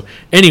things. So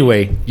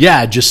anyway,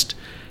 yeah, just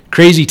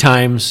crazy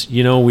times.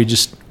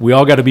 We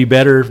all got to be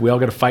better. We all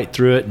got to fight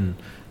through it, and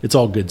it's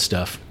all good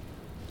stuff.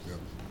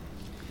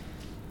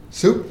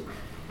 Soup?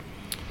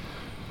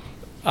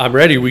 I'm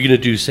ready. Are we going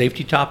to do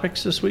safety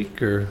topics this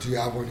week? Or Do you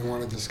have one you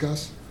want to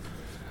discuss?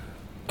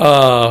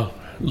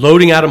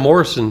 loading out of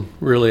Morrison,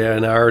 really,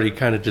 and I already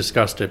kind of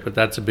discussed it, but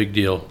that's a big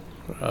deal.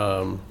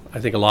 I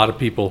think a lot of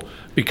people,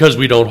 because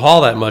we don't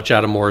haul that much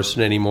out of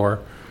Morrison anymore,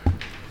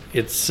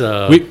 it's...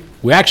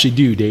 We actually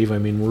do, Dave. I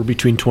mean, we're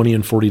between 20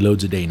 and 40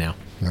 loads a day now.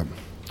 Yep.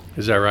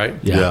 Is that right?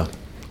 Yeah.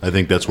 I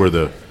think that's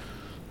where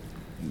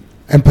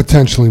And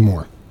potentially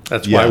more.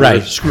 That's why Yeah.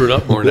 we're screwed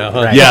up more now,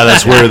 huh? Right. yeah,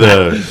 that's where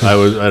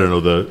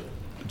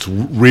it's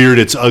reared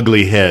its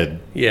ugly head,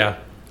 Yeah.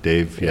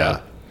 Dave. Yeah.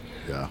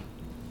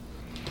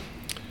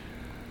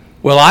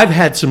 Well, I've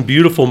had some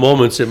beautiful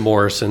moments at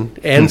Morrison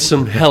and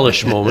some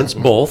hellish moments,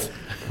 both.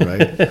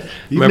 Right.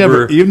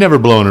 Remember- You've never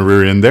blown a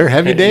rear end there,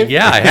 have you, Dave?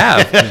 Yeah, I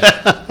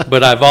have.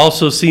 But I've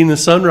also seen the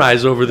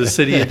sunrise over the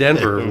city of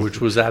Denver, which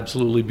was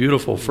absolutely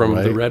beautiful from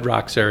the Right. Red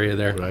Rocks area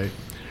there. Right.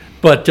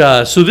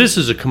 But so this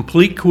is a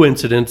complete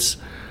coincidence.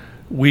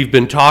 We've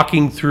been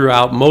talking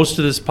throughout most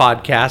of this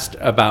podcast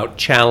about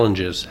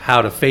challenges,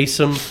 how to face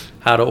them,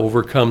 how to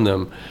overcome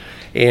them.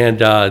 And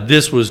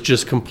this was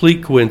just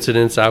complete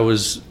coincidence. I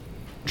was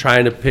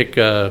trying to pick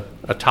a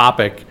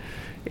topic,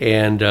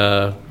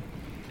 and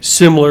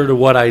similar to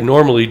what I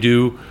normally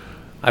do,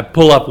 I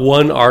pull up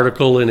one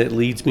article and it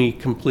leads me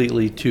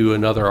completely to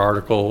another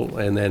article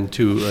and then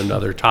to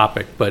another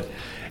topic. But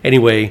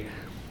anyway,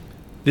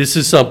 this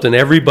is something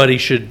everybody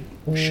should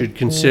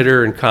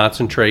consider and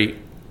concentrate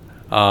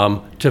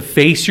to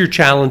face your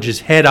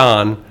challenges head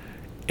on,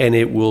 and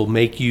it will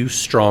make you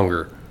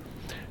stronger.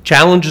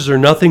 Challenges are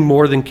nothing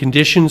more than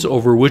conditions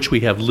over which we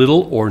have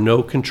little or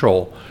no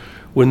control.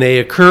 When they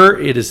occur,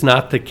 it is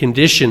not the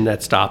condition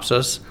that stops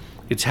us.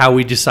 It's how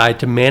we decide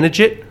to manage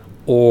it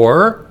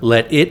or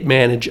let it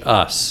manage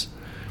us.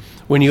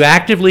 When you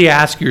actively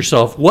ask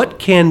yourself, what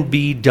can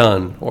be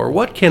done or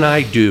what can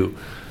I do?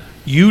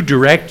 You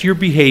direct your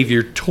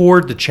behavior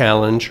toward the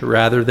challenge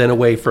rather than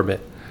away from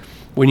it.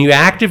 When you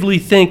actively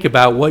think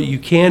about what you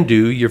can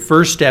do, your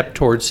first step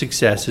towards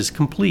success is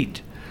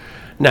complete.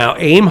 Now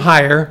aim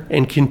higher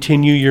and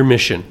continue your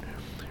mission.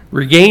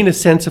 Regain a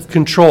sense of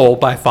control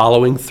by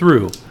following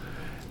through.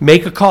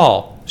 Make a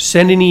call,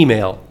 send an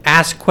email,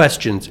 ask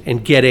questions,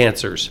 and get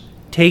answers.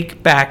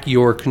 Take back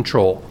your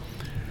control.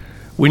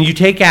 When you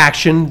take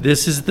action,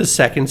 this is the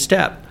second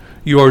step.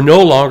 You are no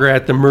longer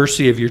at the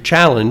mercy of your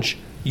challenge.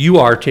 You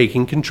are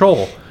taking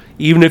control.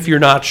 Even if you're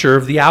not sure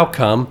of the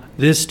outcome,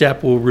 this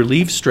step will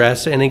relieve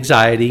stress and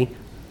anxiety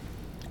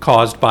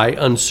caused by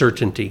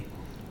uncertainty.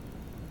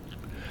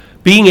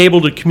 Being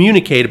able to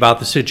communicate about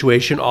the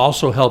situation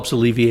also helps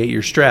alleviate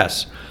your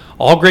stress.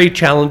 All great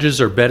challenges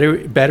are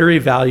better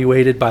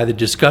evaluated by the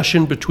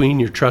discussion between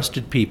your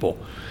trusted people.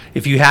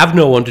 If you have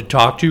no one to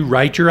talk to,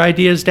 write your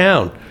ideas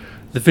down.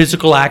 The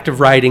physical act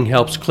of writing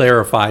helps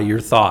clarify your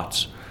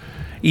thoughts.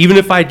 Even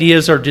if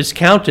ideas are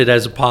discounted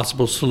as a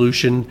possible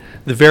solution,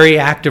 the very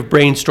act of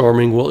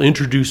brainstorming will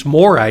introduce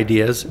more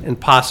ideas and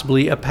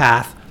possibly a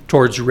path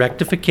towards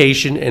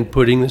rectification and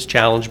putting this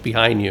challenge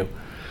behind you.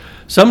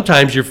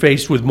 Sometimes you're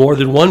faced with more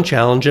than one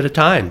challenge at a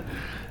time.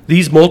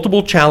 These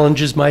multiple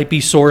challenges might be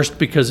sourced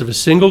because of a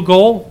single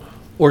goal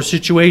or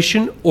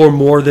situation or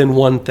more than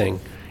one thing.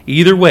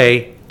 Either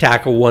way,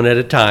 tackle one at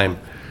a time.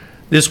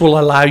 This will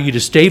allow you to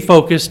stay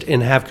focused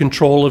and have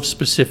control of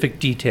specific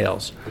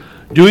details.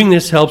 Doing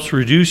this helps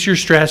reduce your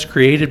stress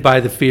created by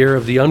the fear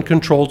of the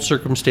uncontrolled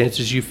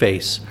circumstances you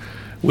face.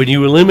 When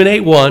you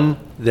eliminate one,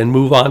 then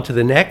move on to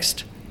the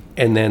next,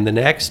 and then the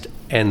next,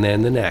 and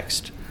then the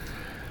next.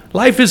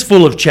 Life is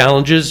full of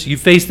challenges. You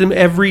face them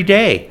every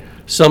day,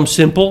 some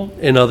simple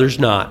and others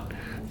not.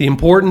 The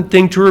important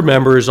thing to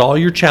remember is all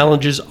your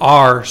challenges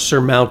are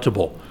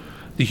surmountable.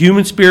 The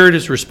human spirit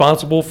is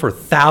responsible for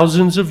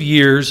thousands of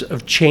years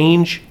of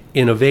change,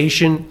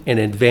 innovation, and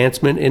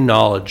advancement in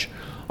knowledge,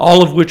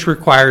 all of which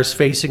requires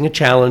facing a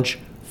challenge,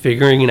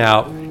 figuring it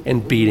out,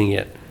 and beating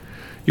it.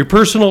 Your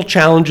personal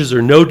challenges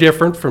are no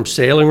different from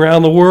sailing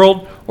around the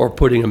world or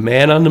putting a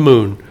man on the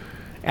moon.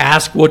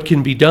 Ask what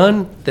can be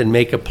done, then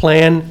make a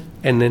plan,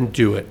 and then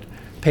do it.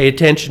 Pay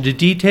attention to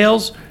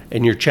details,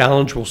 and your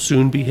challenge will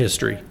soon be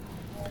history.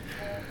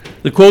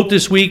 The quote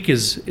this week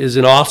is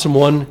an awesome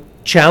one.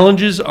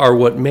 Challenges are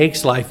what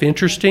makes life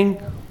interesting.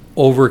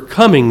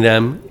 Overcoming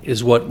them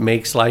is what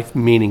makes life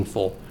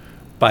meaningful.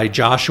 By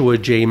Joshua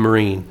J.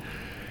 Marine.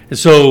 And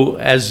so,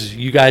 as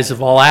you guys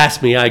have all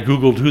asked me, I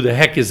Googled who the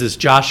heck is this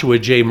Joshua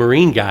J.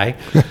 Marine guy.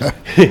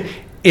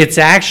 It's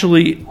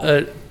actually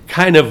a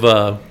kind of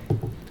a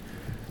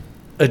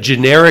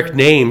generic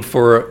name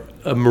for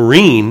a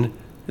Marine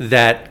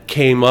that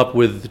came up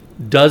with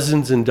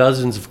dozens and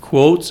dozens of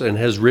quotes and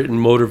has written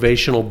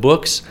motivational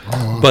books,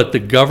 but the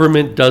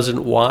government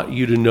doesn't want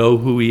you to know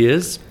who he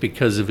is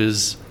because of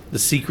the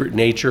secret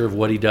nature of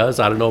what he does.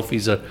 I don't know if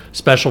he's a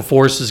special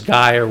forces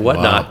guy or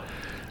whatnot,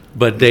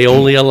 but they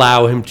only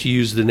allow him to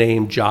use the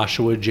name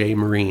Joshua J.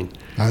 Marine.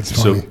 That's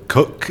funny.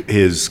 So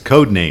his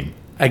code name.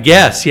 I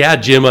guess, yeah,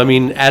 Jim. I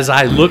mean, as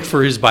I looked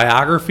for his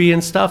biography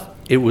and stuff,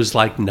 it was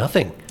like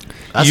nothing.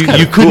 You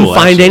couldn't cool,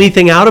 find actually.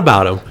 anything out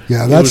about him.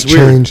 Yeah, that's It was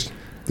weird. changed.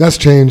 That's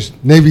changed.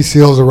 Navy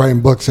SEALs are writing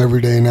books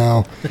every day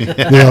now.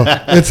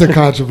 It's a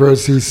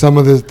controversy. Some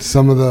of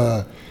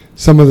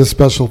the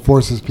special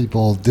forces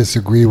people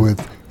disagree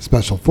with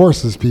special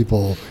forces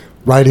people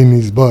writing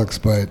these books,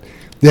 but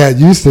yeah, it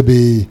used to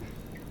be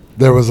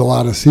there was a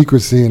lot of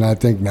secrecy, and I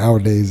think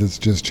nowadays it's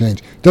just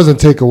changed. It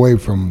doesn't take away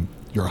from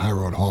your High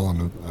Road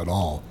Holland at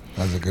all.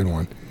 That's a good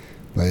one,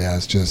 but yeah,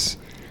 it's just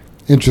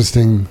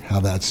interesting how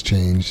that's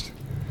changed.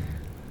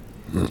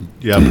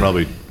 Yeah, I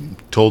probably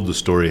told the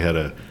story. Had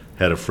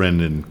a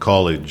friend in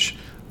college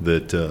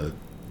that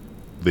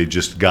they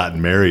just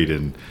gotten married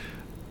and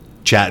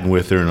chatting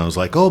with her, and I was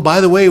like, "Oh,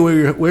 by the way,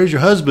 where's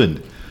your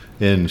husband?"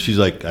 And she's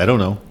like, "I don't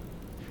know."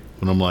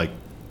 And I'm like,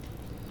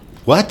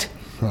 "What?"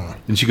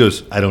 And she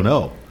goes, "I don't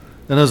know."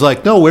 And I was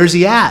like, "No, where's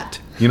he at?"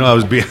 I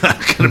was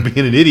kind of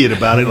being an idiot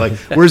about it. Like,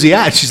 "Where's he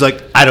at?" She's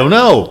like, "I don't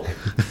know."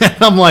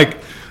 And I'm like,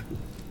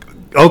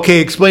 "Okay,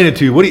 explain it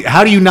to me.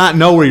 How do you not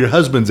know where your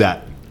husband's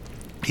at?"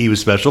 He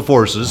was special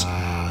forces.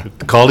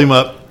 Called him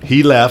up.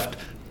 He left.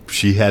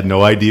 She had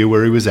no idea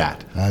where he was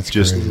at. That's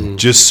just crazy.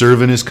 just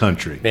serving his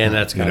country. Man,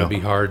 that's got to be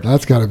hard.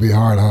 That's got to be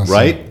hard, huh?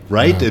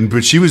 Right.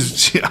 But she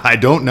was. I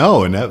don't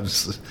know, and that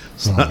was.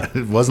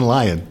 It wasn't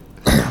lying.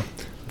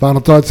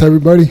 Final thoughts,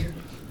 everybody?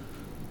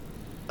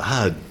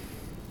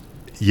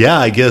 Yeah,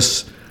 I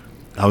guess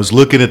I was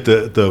looking at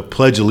the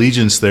Pledge of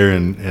Allegiance there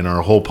in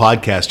our whole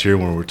podcast here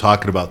when we're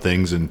talking about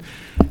things, and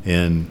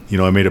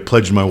I made a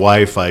pledge to my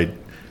wife.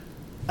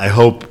 I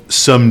hope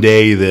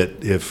someday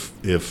that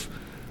if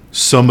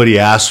somebody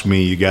asks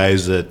me, you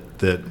guys, that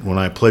when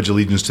I pledge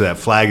allegiance to that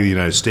flag of the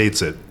United States,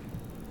 that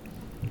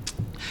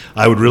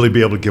I would really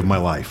be able to give my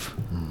life.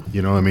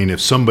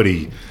 If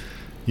somebody,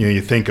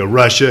 you think of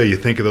Russia, you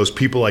think of those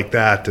people like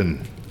that,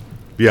 and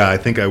yeah, I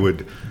think I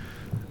would.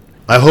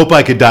 I hope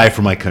I could die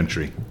for my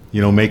country.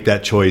 Make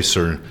that choice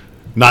or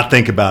not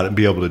think about it and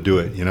be able to do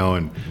it.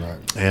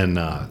 And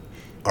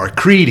our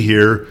creed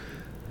here.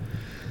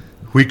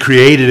 We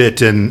created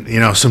it, and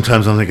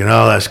sometimes I'm thinking,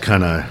 oh, that's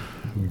kind of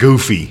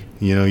goofy.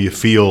 You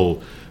feel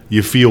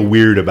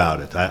weird about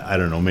it. I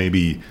don't know.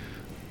 Maybe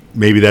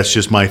that's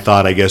just my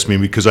thought. I guess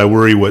maybe because I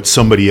worry what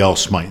somebody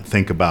else might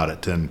think about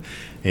it, and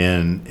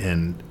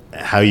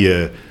how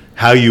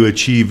you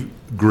achieve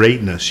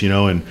greatness.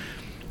 And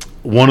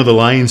one of the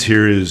lines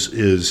here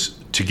is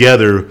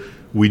together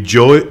we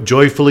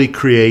joyfully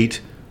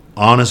create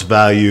honest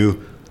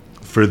value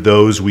for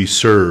those we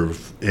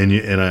serve, and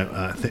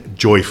I think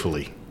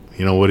joyfully.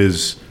 What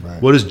is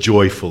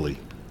joyfully?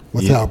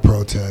 Without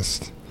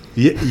protest.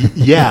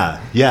 Yeah.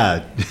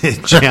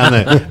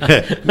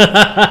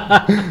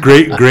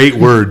 Great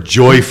word,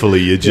 joyfully.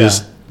 You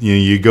just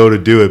you go to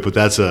do it, but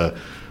that's a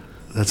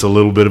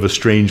little bit of a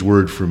strange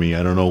word for me.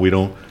 I don't know. We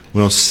don't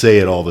say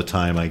it all the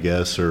time, I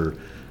guess, or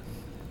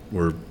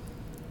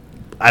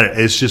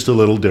it's just a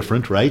little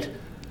different, right?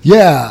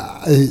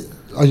 Yeah.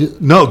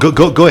 No,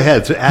 go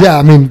ahead. Yeah,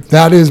 I mean,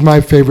 that is my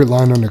favorite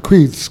line on the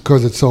creed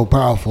because it's so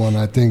powerful, and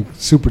I think,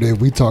 Super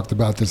Dave, we talked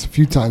about this a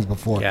few times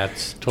before. Yeah,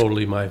 it's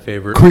totally my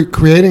favorite.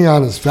 Creating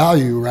honest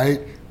value,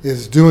 right,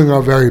 is doing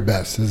our very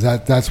best.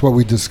 That's what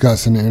we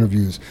discuss in the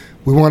interviews.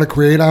 We want to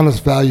create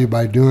honest value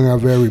by doing our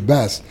very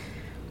best.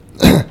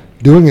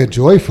 Doing it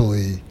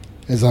joyfully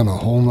is on a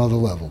whole nother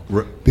level.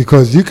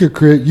 Because you could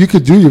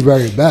do your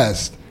very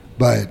best,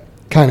 but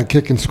kind of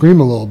kick and scream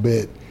a little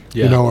bit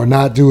Yeah. You know, or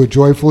not do it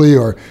joyfully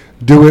or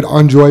do it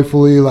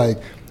unjoyfully. Like,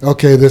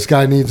 okay, this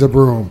guy needs a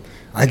broom.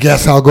 I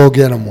guess I'll go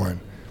get him one.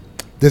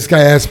 This guy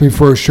asked me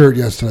for a shirt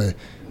yesterday.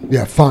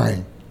 Yeah,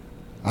 fine.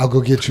 I'll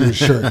go get you a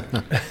shirt.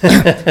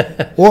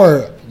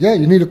 Or, yeah,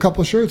 you need a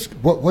couple shirts.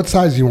 What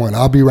size do you want?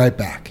 I'll be right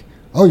back.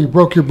 Oh, you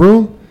broke your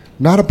broom?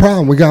 Not a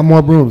problem. We got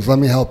more brooms. Let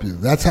me help you.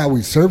 That's how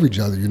we serve each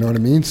other. You know what I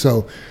mean?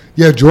 So,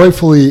 yeah,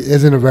 joyfully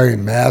isn't a very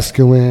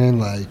masculine,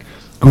 like,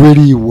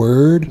 gritty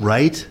word.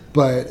 Right?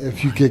 But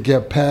if you could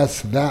get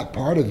past that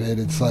part of it,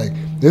 it's like,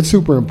 it's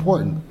super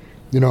important.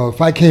 You know,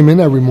 if I came in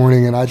every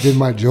morning and I did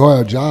my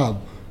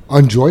job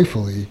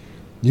unjoyfully,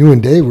 you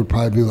and Dave would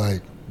probably be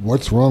like,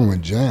 what's wrong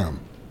with Jam?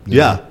 You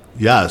know?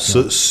 Yeah.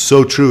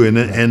 So true. And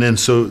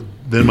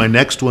then my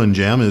next one,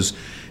 Jam, is,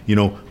 you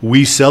know,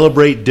 we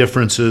celebrate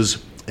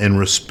differences and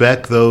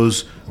respect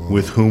those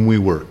with whom we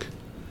work.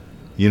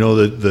 You know,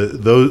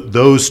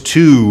 those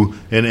two,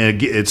 and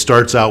it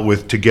starts out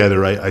with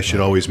together. I should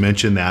always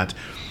mention that.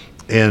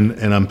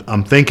 And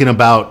I'm thinking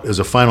about, as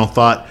a final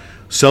thought,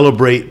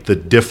 celebrate the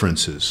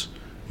differences.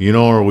 You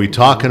know, are we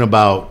talking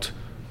about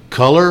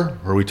color?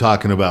 Are we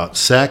talking about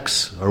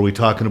sex? Are we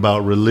talking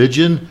about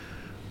religion?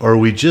 Or are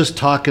we just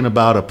talking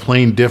about a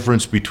plain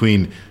difference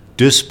between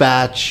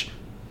dispatch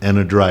and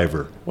a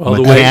driver? Well,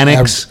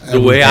 mechanics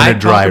the way and I a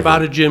driver. talk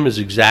about it, Jim, is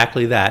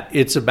exactly that.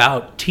 It's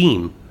about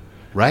team.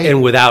 Right.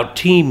 And without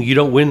team, you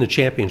don't win the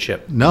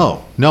championship.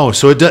 No.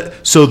 So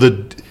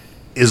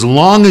as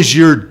long as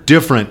you're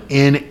different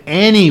in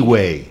any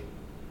way,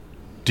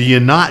 do you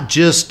not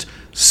just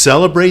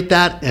celebrate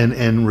that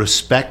and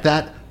respect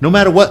that, no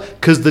matter what?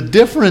 Because the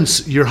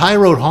difference, you're high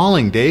road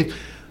hauling, Dave.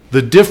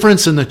 The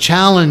difference and the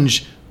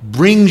challenge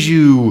brings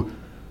you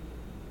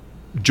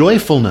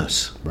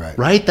joyfulness.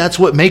 Right. That's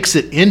what makes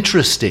it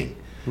interesting.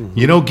 Mm-hmm.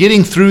 You know,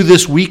 getting through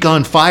this week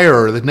on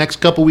fire or the next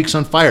couple weeks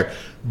on fire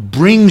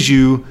brings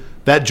you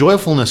that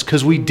joyfulness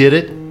because we did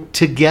it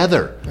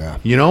together. Yeah.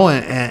 You know,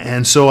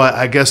 and so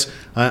I guess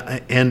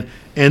and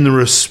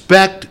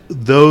respect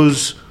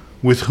those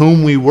with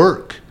whom we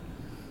work.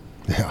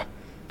 Yeah.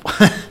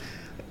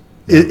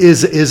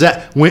 Is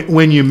that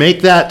when you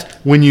make that,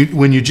 when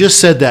you just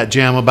said that,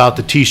 Jam, about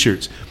the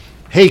T-shirts?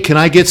 Hey, can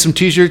I get some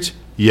T-shirts?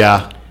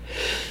 Yeah.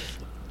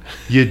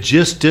 You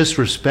just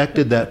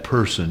disrespected that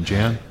person,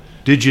 Jam.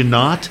 Did you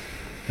not?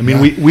 I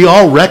mean, we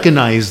all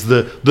recognize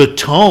the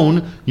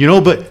tone, you know,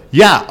 but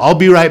yeah, I'll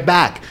be right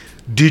back.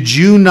 Did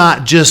you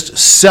not just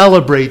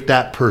celebrate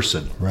that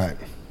person? Right.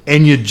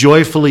 And you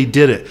joyfully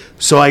did it.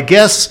 So I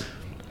guess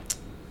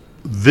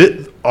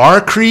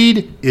our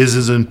creed is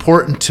as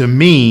important to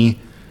me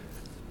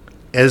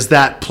as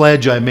that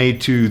pledge I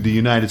made to the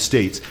United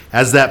States,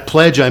 as that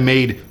pledge I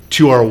made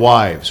to our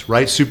wives,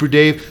 right, Super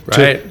Dave?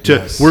 Right.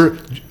 Yes.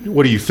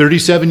 What are you,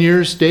 37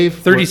 years, Dave?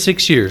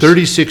 36 years.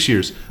 36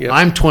 years. Yep.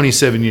 I'm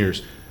 27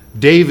 years.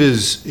 Dave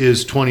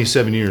is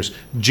 27 years.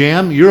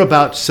 Jam, you're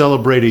about to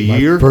celebrate a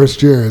year.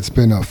 First year, it's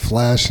been a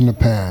flash in the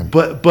pan.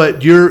 But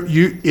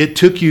it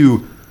took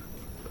you,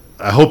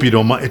 I hope you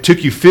don't mind, it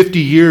took you 50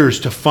 years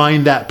to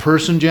find that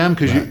person, Jam,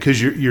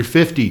 because you're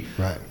 50.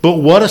 Right. But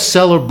what a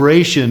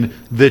celebration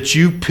that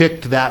you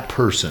picked that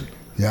person.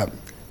 Yep.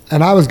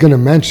 And I was going to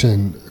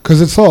mention,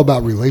 because it's all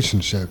about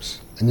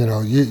relationships. And, you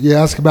know, you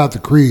ask about the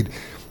creed.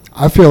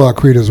 I feel our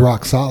creed is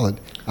rock solid.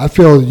 I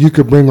feel you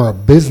could bring our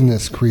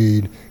business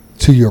creed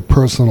to your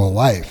personal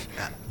life.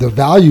 The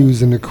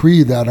values in the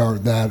creed that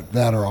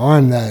are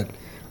on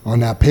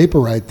that paper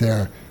right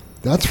there,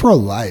 that's for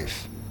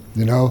life.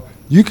 You know,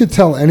 you could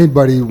tell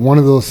anybody one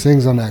of those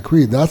things on that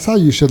creed. That's how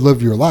you should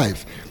live your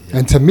life. Yeah.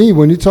 And to me,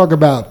 when you talk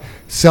about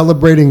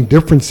celebrating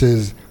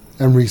differences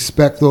and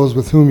respect those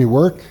with whom you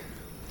work,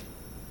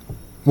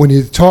 when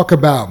you talk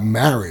about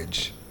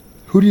marriage,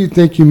 who do you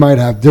think you might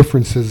have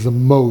differences the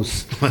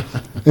most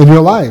in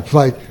your life?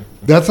 Like,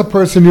 that's a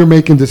person you're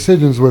making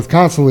decisions with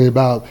constantly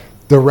about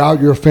the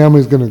route your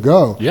family's going to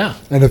go. Yeah.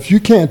 And if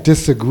you can't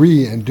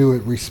disagree and do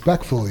it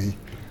respectfully,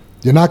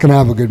 you're not going to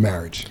have a good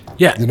marriage.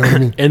 Yeah. You know what I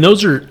mean? And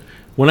those are,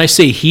 when I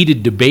say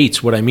heated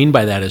debates, what I mean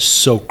by that is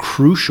so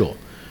crucial.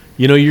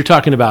 You know, you're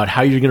talking about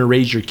how you're going to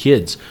raise your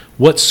kids,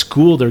 what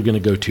school they're going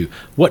to go to,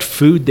 what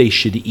food they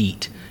should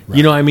eat. Right.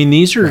 You know, I mean,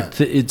 these are,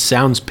 it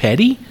sounds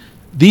petty.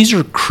 These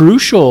are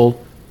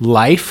crucial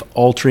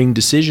life-altering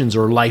decisions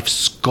or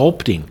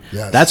life-sculpting.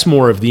 Yes. That's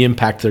more of the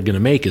impact they're going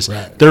to make is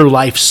they're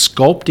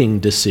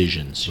life-sculpting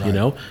decisions, you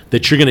know,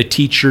 that you're going to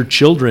teach your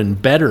children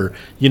better.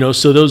 You know,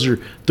 so those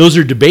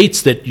are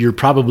debates that you're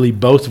probably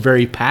both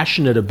very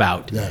passionate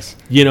about. Yes.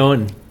 You know,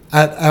 and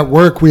at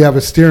work, we have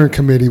a steering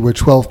committee with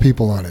 12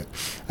 people on it.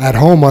 At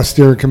home, our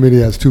steering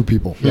committee has 2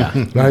 people.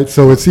 Yeah. Right?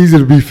 So it's easy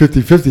to be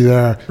 50-50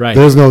 there. Right.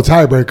 There's no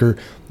tiebreaker.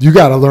 You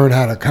got to learn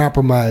how to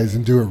compromise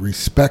and do it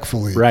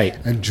respectfully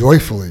and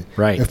joyfully.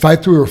 Right. If I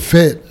threw a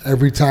fit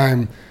every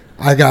time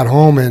I got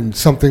home and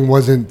something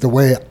wasn't the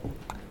way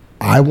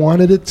I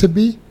wanted it to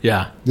be,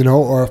 yeah, you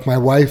know, or if my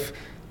wife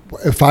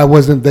if I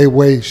wasn't the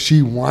way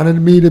she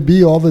wanted me to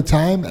be all the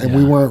time, and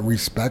we weren't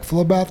respectful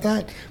about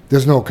that,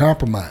 there's no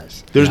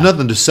compromise. There's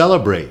nothing to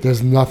celebrate.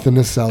 There's nothing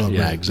to celebrate.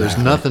 Yeah, exactly.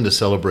 There's nothing to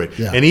celebrate.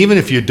 Yeah. And even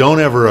if you don't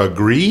ever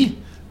agree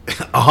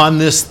on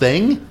this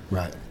thing,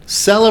 Right.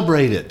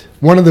 celebrate it.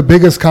 One of the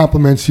biggest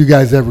compliments you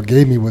guys ever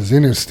gave me was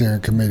in a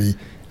steering committee,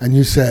 and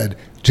you said,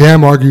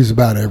 Jam argues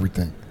about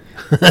everything.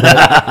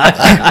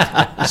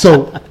 Right?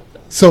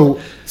 So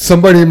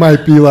somebody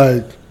might be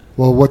like,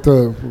 well, what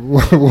the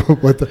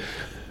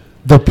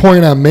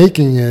point I'm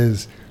making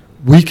is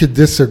we could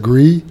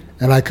disagree,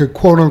 and I could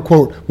quote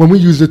unquote, when we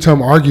use the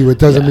term argue, it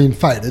doesn't mean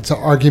fight. It's an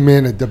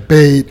argument, a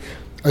debate,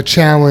 a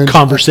challenge,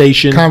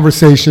 Conversation.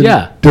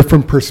 Yeah.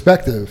 different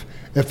perspective.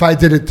 If I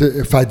did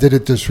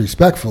it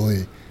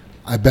disrespectfully,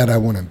 I bet I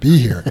wouldn't be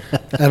here.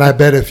 And I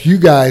bet if you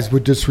guys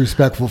were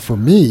disrespectful for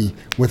me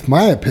with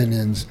my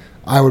opinions,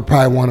 I would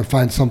probably want to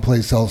find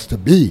someplace else to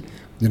be.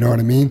 You know what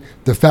I mean?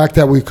 The fact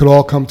that we could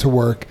all come to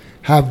work,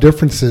 have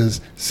differences,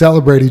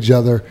 celebrate each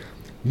other,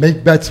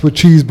 make bets with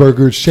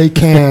cheeseburgers, shake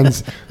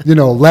hands,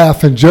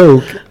 laugh and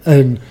joke,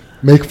 and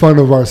make fun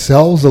of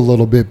ourselves a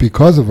little bit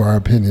because of our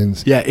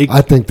opinions. Yeah,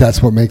 I think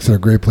that's what makes it a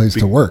great place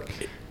to work.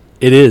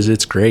 It is.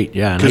 It's great.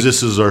 Yeah. Because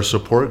this is our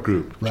support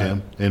group,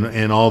 Jim.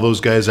 And all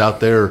those guys out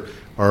there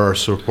are our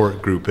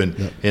support group.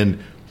 And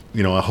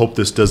I hope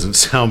this doesn't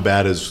sound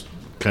bad as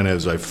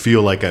I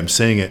feel like I'm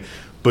saying it,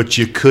 but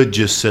you could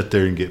just sit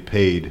there and get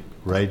paid,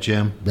 right,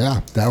 Jim?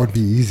 Yeah, that would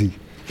be easy.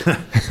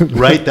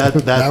 Right? That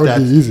would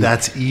be easy.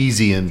 That's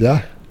easy, and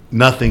Yeah.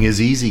 nothing is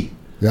easy.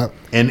 Yep.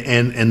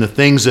 And the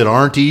things that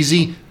aren't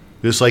easy,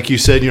 just like you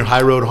said in your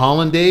High Road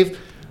Holland, Dave,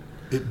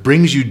 it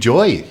brings you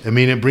joy. I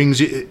mean, it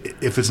brings you.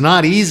 If it's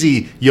not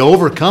easy, you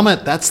overcome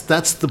it. That's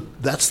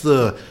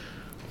the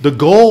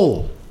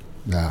goal.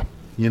 Yeah.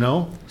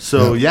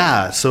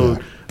 So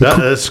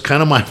that's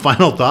kind of my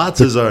final thoughts.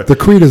 The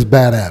creed is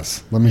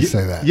badass. Let me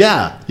say that.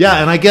 Yeah.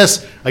 And I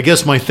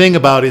guess my thing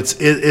about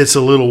it's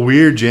a little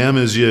weird, Jim,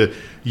 is you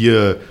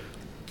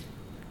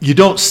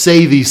don't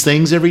say these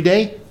things every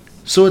day,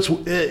 so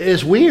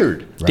it's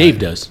weird. Right. Dave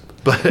does.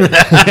 But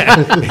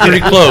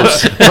Pretty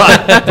close.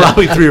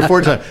 probably 3 or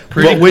 4 times.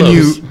 Pretty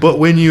But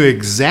when you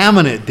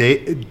examine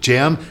it,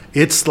 Jam,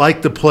 it's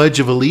like the Pledge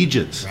of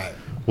Allegiance. Right.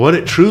 What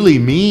it truly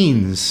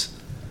means.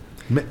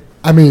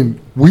 I mean,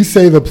 we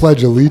say the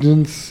Pledge of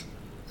Allegiance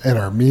at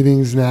our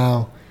meetings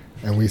now,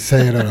 and we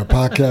say it on our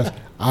podcast.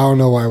 I don't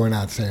know why we're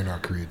not saying our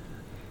creed.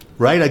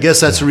 Right? I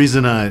guess that's the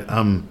reason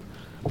I'm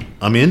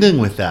ending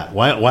with that.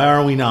 Why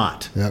are we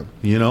not? Yep.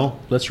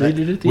 Let's read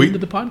it at the end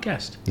of the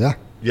podcast. Yeah.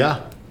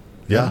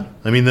 Yeah.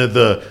 I mean,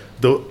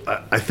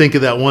 I think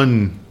of that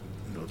one.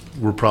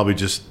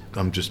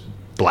 I'm just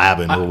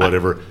blabbing or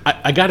whatever.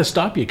 I got to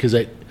stop you because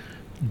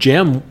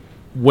Jam,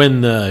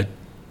 when the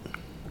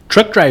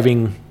truck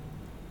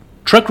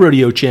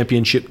rodeo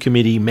championship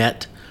committee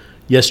met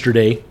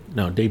yesterday,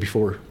 day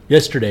before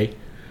yesterday.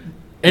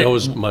 It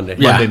was Monday.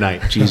 Yeah. Monday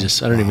night.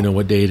 Jesus, I don't even know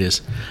what day it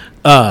is.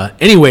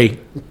 Anyway,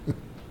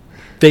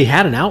 they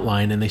had an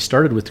outline and they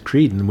started with the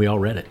creed and we all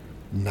read it.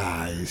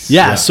 Nice.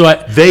 Yeah. So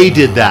They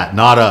did that,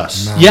 not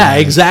us. yeah,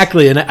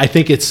 exactly. And I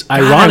think it's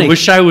ironic. I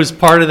wish I was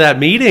part of that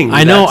meeting.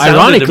 I know. That sounded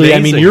Ironically,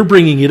 amazing. you're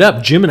bringing it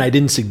up. Jim and I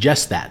didn't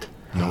suggest that.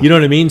 You know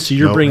what I mean? So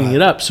you're bringing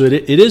it up. So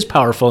it is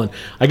powerful. And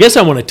I guess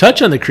I want to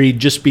touch on the creed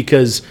just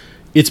because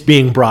it's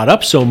being brought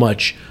up so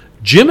much.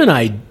 Jim and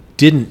I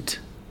didn't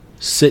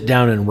sit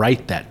down and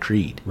write that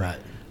creed. Right.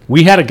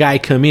 We had a guy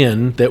come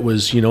in that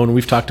was, and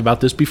we've talked about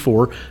this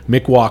before,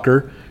 Mick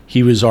Walker.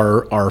 He was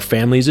our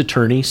family's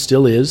attorney,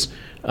 still is.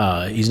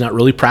 He's not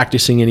really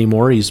practicing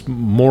anymore. He's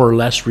more or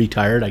less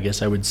retired, I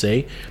guess I would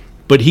say.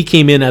 But he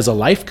came in as a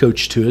life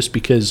coach to us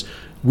because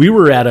we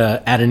were at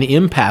an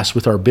impasse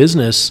with our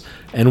business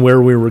and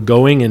where we were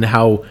going and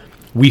how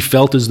we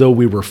felt as though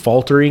we were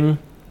faltering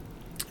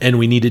and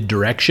we needed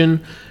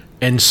direction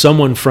and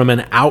someone from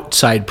an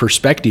outside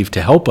perspective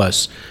to help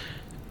us.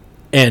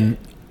 And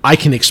I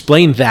can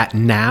explain that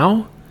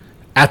now.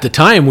 At the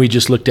time, we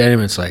just looked at him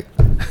and it's like,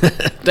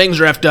 things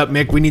are effed up,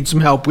 Mick. We need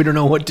some help. We don't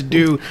know what to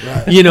do.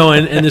 Right.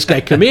 And this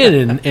guy come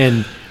in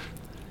and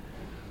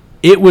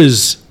it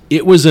was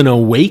an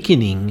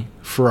awakening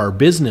for our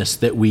business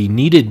that we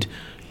needed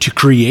to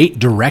create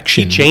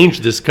direction. He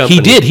changed this company.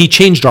 He did. He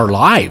changed our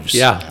lives.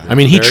 Yeah. I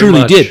mean, he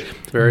truly did.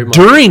 Very much.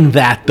 During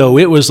that, though,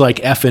 it was like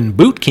effing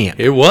boot camp.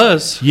 It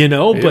was.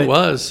 It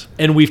was.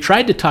 And we've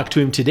tried to talk to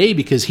him today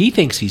because he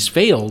thinks he's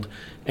failed.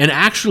 And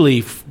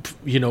actually,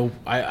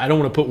 I don't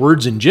want to put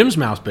words in Jim's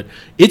mouth, but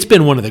it's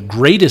been one of the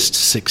greatest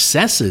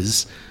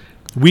successes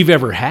we've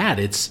ever had.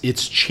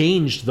 It's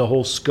changed the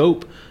whole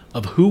scope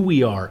of who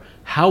we are,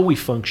 how we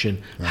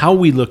function, how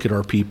we look at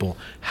our people,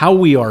 how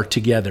we are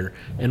together,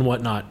 and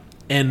whatnot.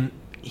 And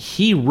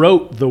he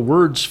wrote the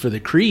words for the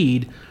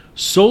creed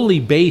solely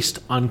based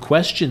on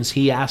questions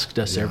he asked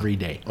us every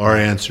day. Our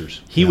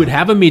answers. He would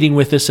have a meeting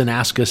with us and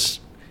ask us,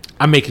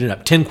 I'm making it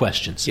up, 10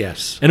 questions.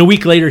 Yes. And a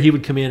week later, he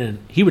would come in and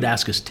he would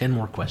ask us 10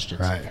 more questions.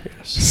 Right.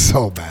 Yes.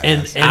 So bad.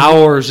 And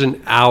hours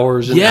and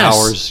hours and Yes.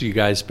 hours you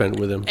guys spent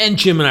with him. And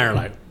Jim and I are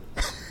like,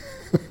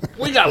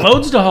 We got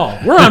loads to haul.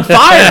 We're on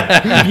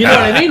fire. You know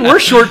what I mean? We're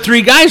short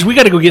 3 guys. We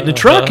got to go get in the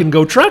truck and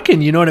go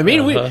trucking. You know what I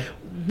mean?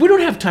 We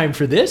don't have time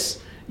for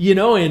this. You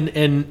know,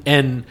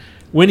 and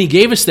when he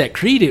gave us that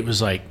creed, it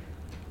was like,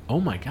 oh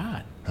my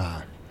God,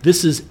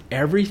 this is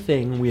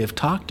everything we have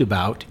talked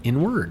about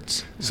in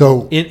words.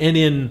 So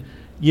in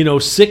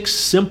 6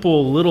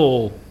 simple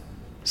little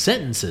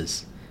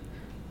sentences.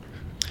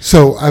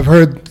 So I've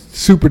heard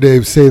Super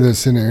Dave say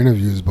this in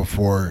interviews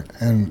before,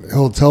 and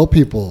he'll tell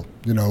people,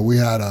 we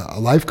had a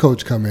life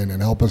coach come in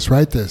and help us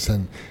write this,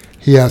 and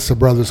he asked the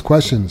brothers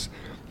questions,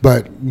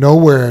 but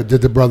nowhere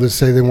did the brothers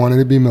say they wanted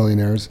to be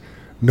millionaires.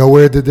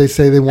 Nowhere did they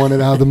say they wanted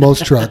to have the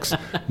most trucks.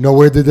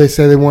 Nowhere did they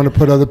say they want to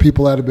put other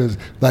people out of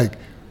business. Like,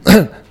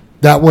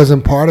 that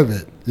wasn't part of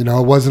it. It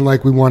wasn't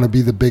like we want to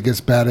be the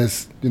biggest,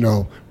 baddest,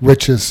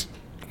 richest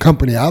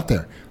company out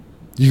there.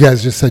 You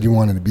guys just said you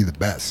wanted to be the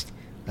best.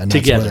 And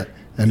together.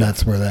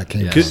 That's where that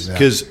came from.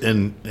 Because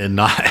and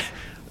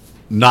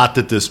not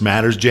that this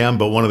matters, Jam,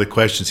 but one of the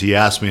questions he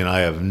asked me, and I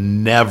have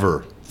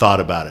never thought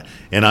about it,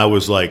 and I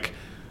was like,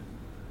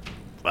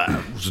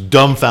 I was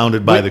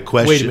dumbfounded by the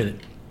question. Wait a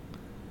minute.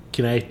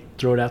 Can I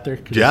throw it out there?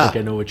 Because I think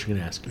I know what you're going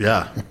to ask.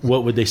 Yeah.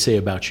 What would they say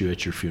about you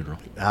at your funeral?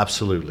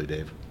 Absolutely,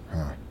 Dave.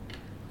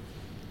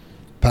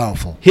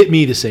 Powerful. Hit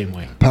me the same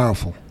way.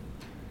 Powerful.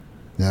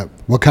 Yeah.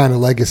 What kind of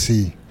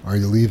legacy are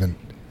you leaving?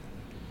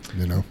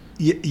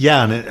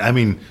 Yeah,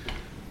 and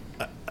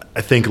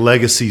I think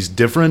legacy's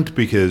different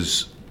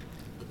because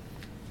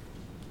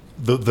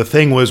the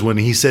thing was when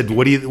he said,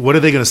 "What are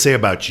they going to say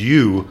about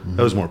you?" Mm-hmm.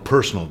 That was more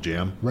personal,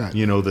 Jam. Right.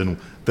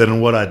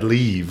 Than what I'd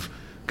leave,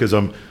 because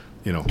I'm,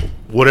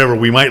 whatever,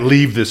 we might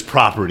leave this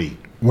property.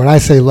 When I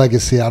say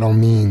legacy, I don't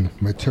mean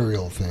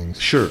material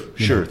things. Sure.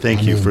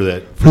 Thank you for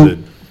that.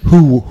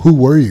 Who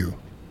were you?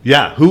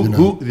 Yeah.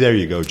 Who? There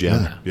you go,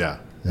 Jam. Yeah.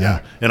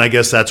 And I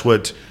guess that's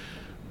what.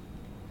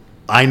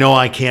 I know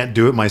I can't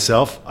do it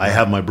myself. I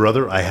have my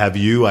brother. I have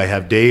you. I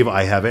have Dave.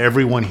 I have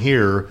everyone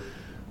here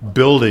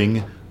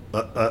building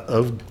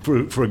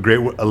for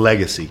a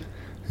legacy.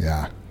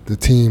 Yeah, the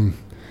team.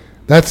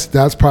 That's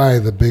probably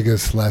the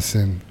biggest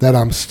lesson that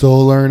I'm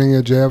still learning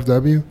at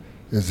JFW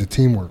is the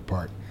teamwork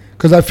part.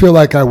 Because I feel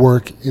like I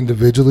work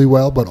individually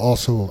well, but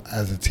also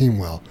as a team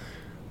well.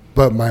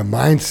 But my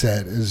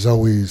mindset is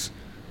always,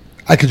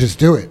 I could just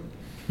do it.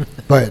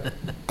 But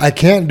I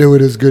can't do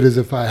it as good as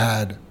if I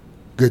had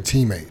good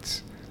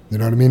teammates. You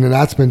know what I mean? And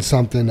that's been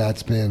something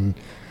that's been,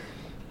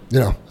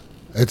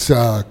 it's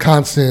a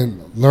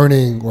constant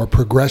learning or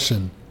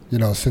progression,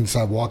 since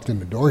I walked in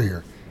the door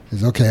here.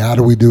 Is, okay, how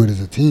do we do it as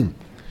a team?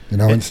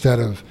 Instead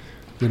of,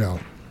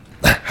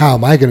 how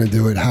am I going to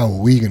do it? How are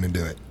we going to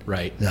do it?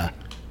 Right. Yeah.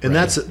 And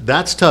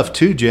that's tough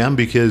too, Jam,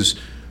 because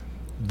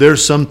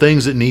there's some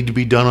things that need to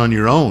be done on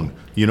your own.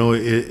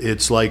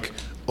 It's like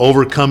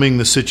overcoming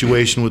the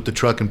situation with the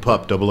truck and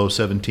pup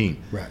 0017.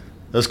 Right.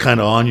 That's kind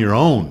of on your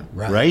own,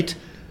 right?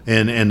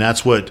 And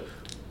that's what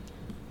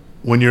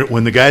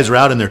when the guys are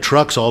out in their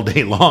trucks all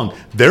day long,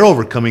 they're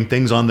overcoming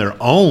things on their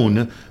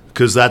own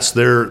because that's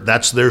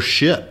their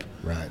ship,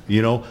 right?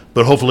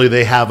 But hopefully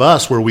they have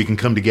us where we can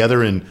come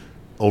together and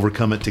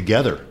overcome it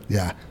together.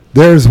 Yeah,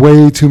 there's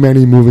way too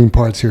many moving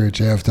parts here at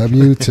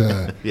JFW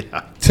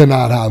to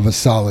not have a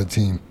solid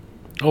team.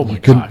 Oh my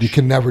gosh, you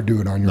can never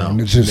do it on your own.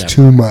 It's just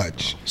too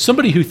much.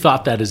 Somebody who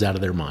thought that is out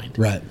of their mind,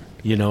 right?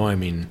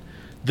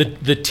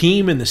 The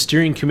team and the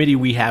steering committee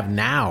we have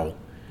now,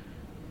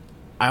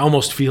 I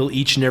almost feel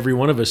each and every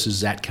one of us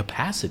is at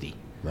capacity.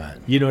 Right.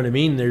 You know what I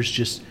mean? There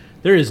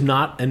is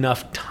not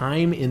enough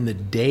time in the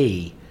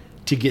day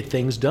to get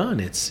things done.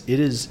 It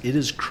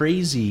is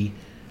crazy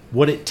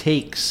what it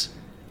takes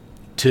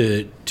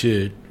to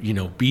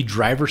be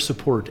driver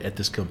support at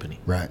this company.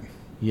 Right.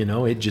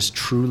 It just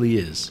truly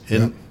is.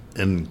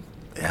 And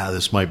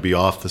this might be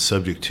off the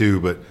subject too,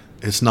 but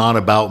it's not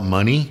about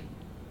money,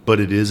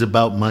 but it is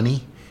about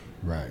money.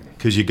 Right.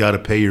 Because you got to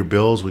pay your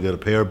bills. We got to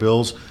pay our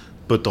bills.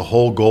 But the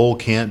whole goal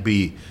can't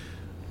be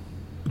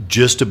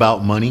just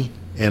about money.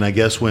 And I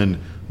guess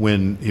when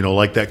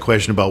like that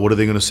question about what are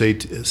they going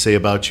to say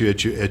about you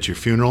at your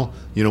funeral,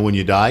 when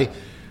you die,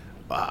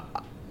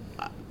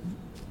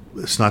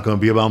 it's not going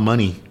to be about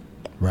money.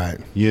 Right.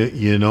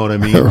 You know what I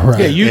mean?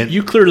 Right. Yeah,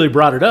 you clearly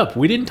brought it up.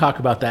 We didn't talk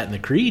about that in the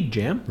creed,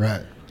 Jam.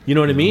 Right. You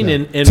know what I mean?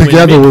 Yeah. And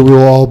together we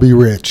will all be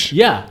rich.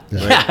 Yeah.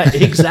 Yeah,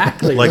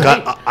 exactly. Like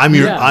right? I'm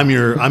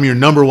your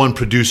number one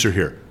producer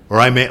here, or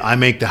I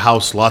make the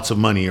house lots of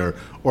money, or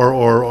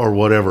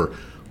whatever.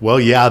 Well,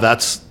 yeah,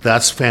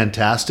 that's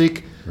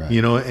fantastic.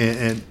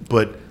 Right.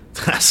 But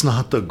that's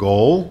not the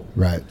goal.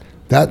 Right.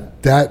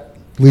 That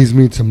leads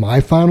me to my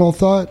final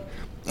thought: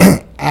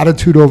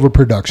 attitude over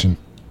production.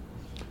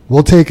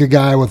 We'll take a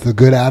guy with a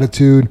good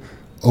attitude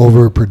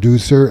over a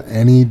producer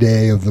any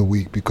day of the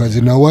week, because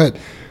you know what?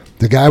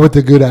 The guy with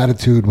the good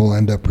attitude will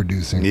end up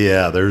producing.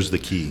 Yeah, there's the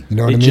key. You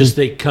know what I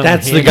mean?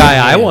 That's the guy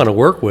I want to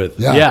work with.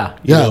 Yeah.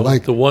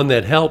 Like the one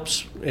that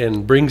helps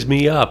and brings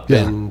me up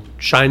and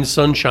shines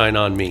sunshine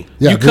on me.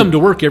 Yeah, you come to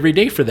work every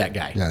day for that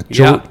guy.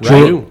 Yeah, I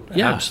do.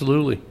 Yeah,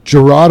 absolutely.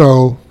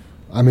 Gerardo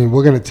I mean,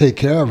 we're going to take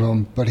care of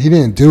him, but he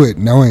didn't do it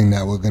knowing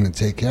that we're going to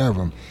take care of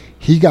him.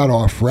 He got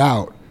off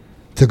route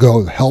to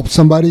go help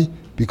somebody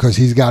because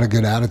he's got a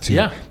good attitude.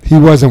 Yeah. He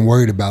wasn't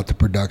worried about the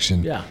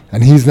production. Yeah.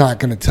 And he's not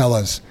going to tell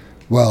us,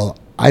 well,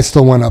 I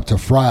still went up to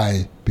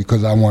Fry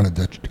because I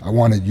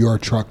wanted your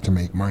truck to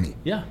make money.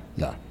 Yeah.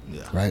 Yeah.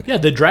 Right? Yeah,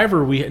 the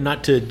driver,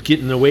 not to get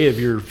in the way of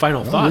your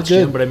final thoughts, you're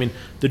good. Jim, but I mean,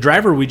 the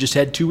driver we just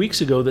had 2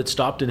 weeks ago that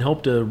stopped and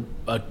helped a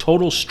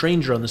total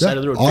stranger on the side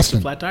of the road fix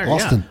a flat tire.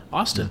 Austin. Yeah,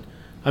 Austin.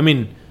 I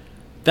mean,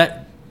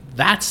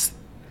 that's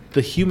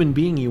the human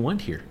being you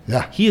want here.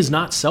 Yeah. He is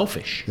not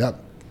selfish. Yep.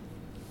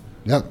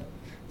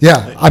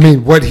 Yeah, I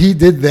mean, what he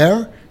did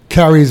there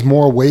carries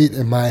more weight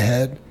in my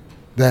head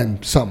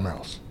than something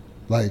else.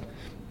 Like,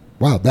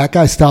 wow, that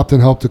guy stopped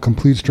and helped a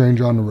complete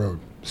stranger on the road.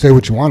 Say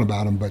what you want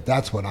about him, but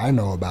that's what I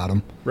know about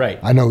him. Right.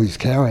 I know he's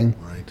caring.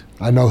 Right.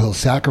 I know he'll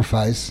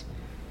sacrifice.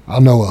 I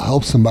know he'll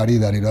help somebody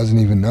that he doesn't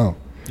even know.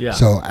 Yeah.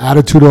 So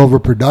attitude over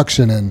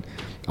production, and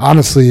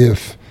honestly,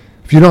 if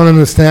you don't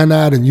understand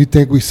that and you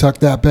think we suck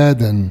that bad,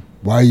 then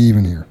why are you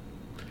even here?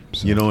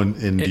 So. You know,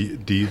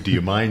 and do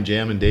you mind,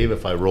 Jam and Dave,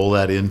 if I roll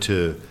that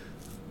into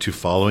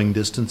following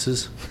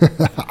distances?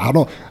 I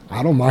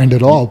don't mind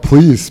at all.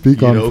 Please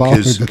speak on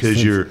following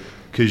distance.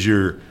 Because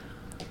you're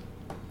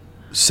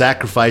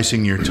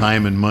sacrificing your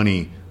time and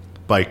money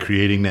by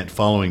creating that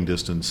following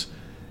distance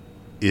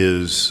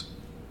is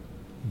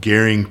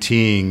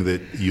guaranteeing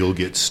that you'll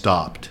get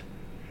stopped,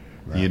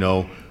 you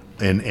know,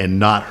 and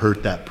not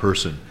hurt that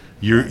person.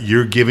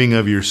 You're giving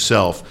of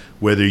yourself,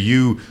 whether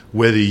you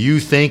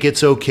think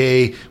it's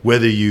okay,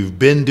 whether you've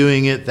been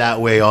doing it that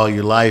way all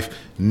your life.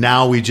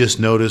 Now we just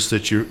notice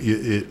that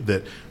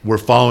that we're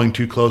following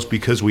too close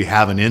because we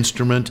have an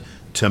instrument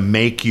to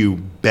make you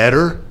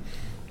better.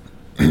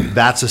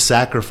 That's a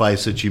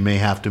sacrifice that you may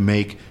have to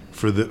make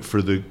for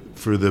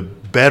the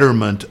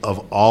betterment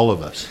of all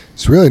of us.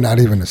 It's really not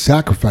even a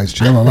sacrifice,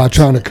 Jim. I'm not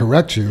trying to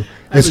correct you. It's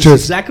That's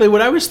just exactly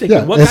what I was thinking.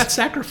 Yeah, What got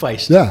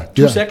sacrificed? Yeah,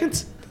 2 yeah.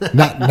 seconds?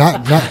 not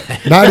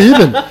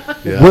even.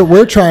 Yeah.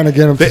 We're trying to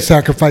get him to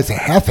sacrifice a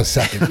half a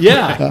second.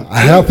 Yeah. A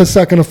half a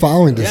second of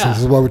following distance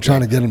Yeah. is what we're trying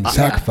to get him to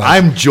sacrifice.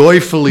 I'm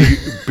joyfully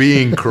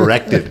being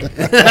corrected.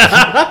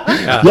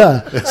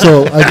 Yeah.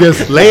 So I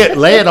guess Lay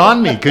it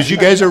on me, because you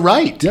guys are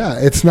right. yeah,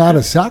 it's not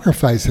a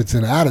sacrifice, it's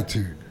an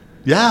attitude.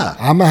 Yeah.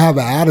 I'm gonna have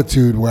an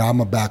attitude where I'm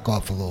gonna back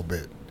off a little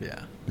bit.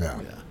 Yeah. Yeah.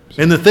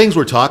 And the things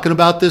we're talking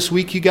about this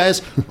week, you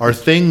guys, are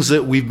things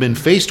that we've been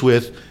faced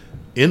with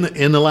in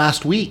the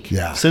last week.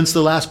 Yeah. Since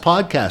the last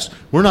podcast.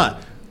 We're not.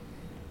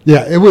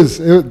 Yeah,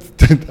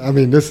 I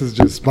mean, this is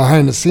just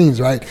behind the scenes,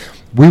 right?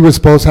 We were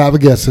supposed to have a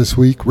guest this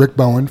week, Rick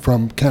Bowen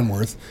from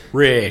Kenworth.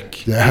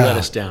 Rick, Yeah. you let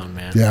us down,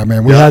 man. Yeah,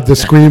 man, we had the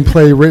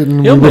screenplay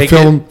written. He'll we were make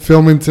it.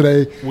 filming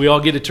today. We all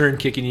get a turn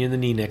kicking you in the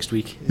knee next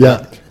week.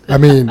 Yeah, I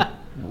mean,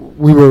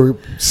 we were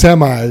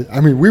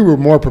we were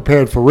more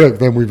prepared for Rick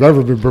than we've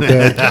ever been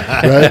prepared,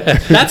 right?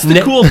 That's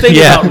the cool thing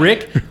Yeah. about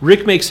Rick.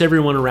 Rick makes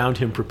everyone around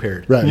him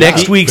prepared. Right.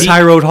 Next week's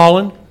High Road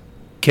Holland,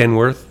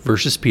 Kenworth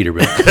versus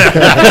Peterbilt.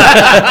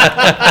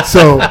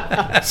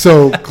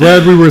 So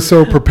glad we were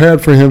so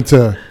prepared for him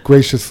to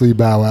graciously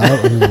bow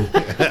out. I mean,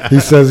 he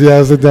says he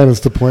has a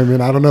dentist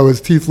appointment. I don't know.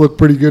 His teeth look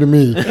pretty good to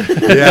me.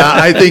 Yeah,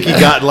 I think he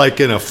got like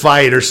in a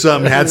fight or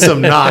something, had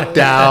some knocked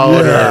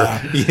out,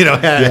 Yeah. or, you know,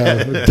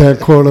 Yeah,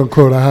 quote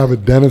unquote, I have a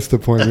dentist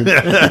appointment.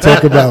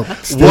 Talk about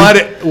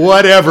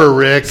whatever,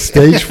 Rick.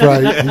 stage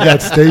fright. He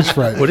got stage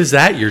fright. What is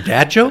that? Your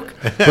dad joke?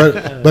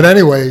 But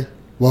anyway,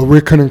 well,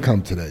 Rick couldn't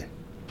come today,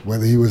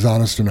 whether he was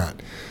honest or not.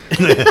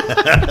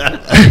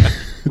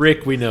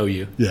 Rick, we know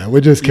you. Yeah, we're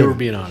just You were kidding.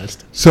 being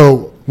honest.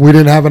 So we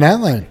didn't have an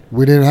outline.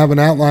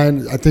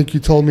 I think you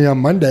told me on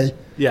Monday.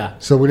 Yeah.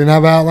 So we didn't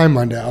have an outline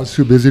Monday. I was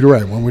too busy to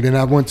write one. We didn't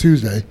have one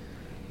Tuesday.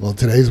 Well,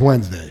 today's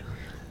Wednesday.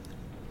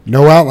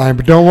 No outline,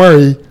 but don't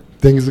worry.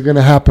 Things are going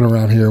to happen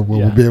around here where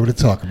Yeah. we'll be able to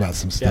talk about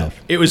some Yeah. stuff.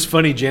 It was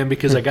funny, Jam,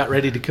 because I got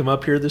ready to come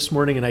up here this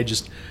morning and I've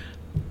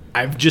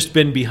just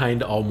been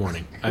behind all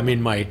morning. I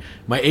mean, my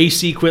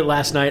AC quit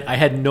last night. I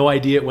had no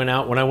idea it went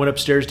out. When I went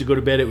upstairs to go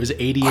to bed, it was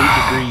 88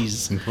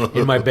 degrees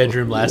in my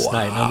bedroom last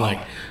night. And I'm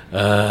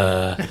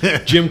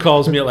like, Jim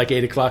calls me at like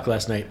 8 o'clock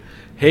last night.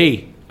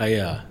 Hey,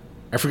 I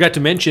forgot to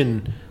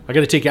mention, I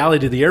got to take Allie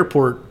to the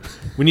airport.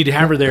 We need to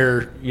have her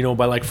there,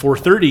 by like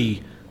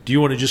 4:30. Do you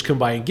want to just come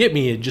by and get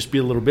me? It'd just be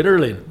a little bit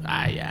early.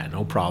 Yeah,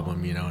 no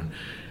problem, And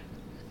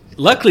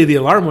luckily, the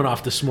alarm went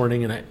off this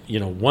morning,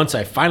 and once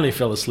I finally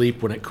fell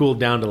asleep, when it cooled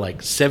down to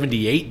like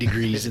 78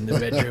 degrees in the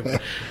bedroom,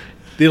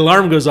 the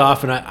alarm goes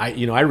off, and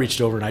I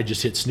reached over and I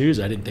just hit snooze.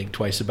 I didn't think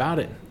twice about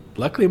it.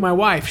 Luckily, my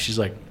wife, she's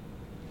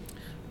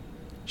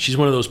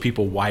one of those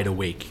people wide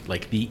awake,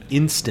 like the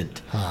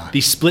instant,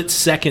 the split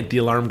second the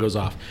alarm goes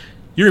off.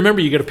 You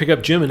remember you got to pick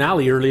up Jim and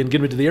Allie early and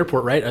get them to the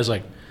airport, right? I was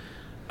like,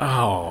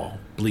 oh,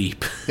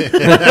 bleep.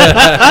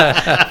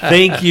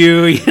 Thank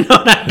you. And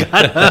I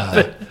got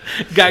up.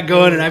 got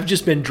going, and I've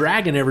just been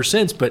dragging ever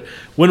since. But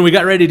when we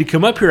got ready to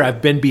come up here,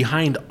 I've been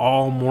behind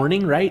all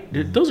morning, right?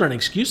 Those aren't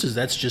excuses.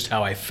 That's just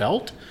how I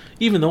felt.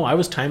 Even though I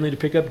was timely to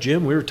pick up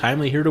Jim, we were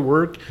timely here to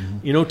work,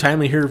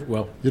 timely here.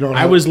 Well,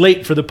 I was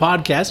late for the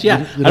podcast.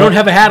 Yeah, I don't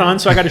have a hat on,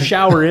 so I got a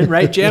shower in,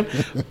 right, Jim?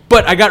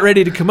 But I got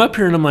ready to come up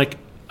here, and I'm like,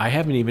 I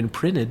haven't even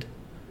printed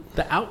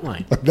the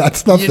outline.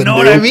 That's nothing. You know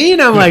what I mean?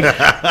 I'm like,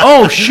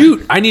 oh,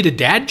 shoot, I need a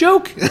dad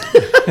joke?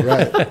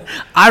 Right.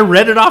 I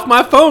read it off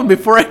my phone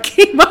before I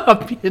came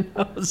up.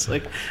 It's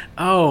like,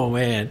 oh,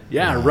 man.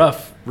 Yeah,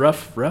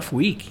 rough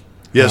week.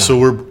 Yeah,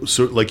 so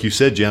like you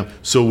said, Jam,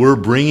 so we're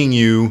bringing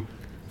you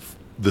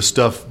the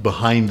stuff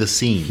behind the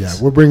scenes. Yeah,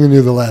 we're bringing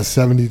you the last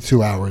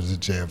 72 hours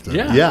at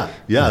JFW.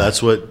 Yeah,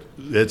 that's what,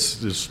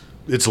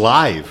 it's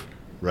live,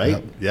 right?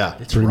 Yep. Yeah.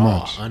 It's Pretty raw,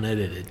 much.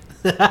 unedited.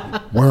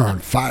 We're on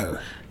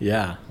fire.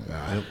 Yeah.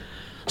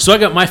 So I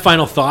got my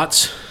final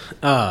thoughts.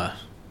 I'm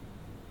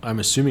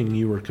assuming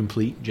you were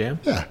complete, Jam?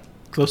 Yeah.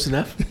 Close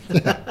enough?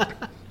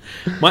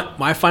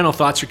 My final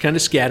thoughts are kind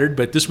of scattered,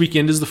 but this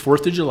weekend is the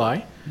 4th of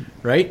July,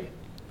 right?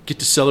 Get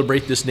to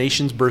celebrate this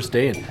nation's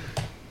birthday. And,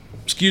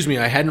 excuse me,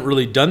 I hadn't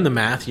really done the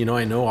math.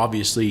 I know,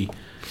 obviously,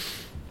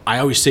 I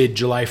always say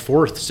July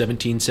 4th,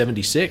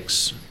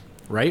 1776,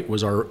 right,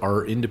 was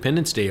our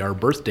Independence Day, our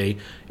birthday.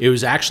 It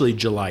was actually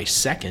July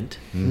 2nd,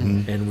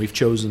 and we've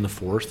chosen the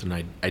 4th, and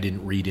I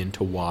didn't read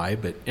into why.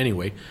 But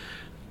anyway,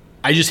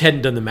 I just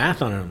hadn't done the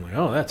math on it. I'm like,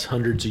 oh, that's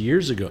hundreds of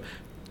years ago.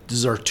 This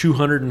is our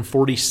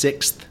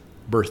 246th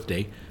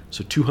birthday,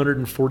 so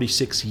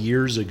 246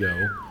 years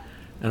ago.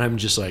 And I'm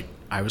just like,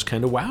 I was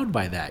kind of wowed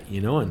by that,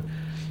 and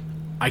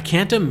I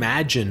can't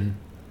imagine,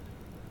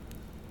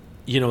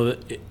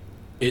 it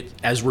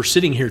as we're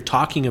sitting here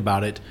talking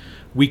about it,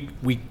 we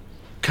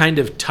kind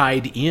of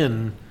tied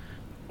in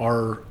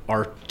our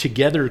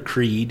Together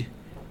creed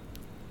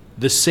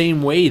the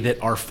same way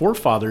that our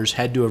forefathers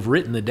had to have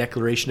written the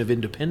Declaration of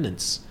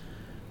Independence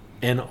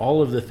and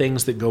all of the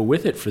things that go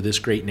with it for this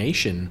great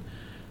nation,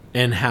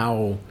 and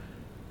how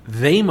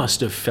they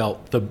must have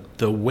felt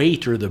the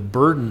weight or the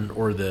burden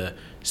or the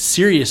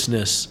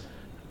seriousness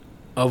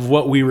of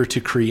what we were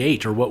to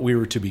create or what we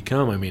were to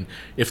become. I mean,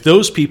 if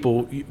those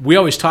people, we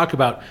always talk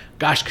about,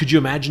 gosh, could you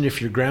imagine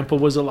if your grandpa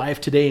was alive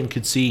today and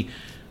could see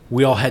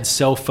we all had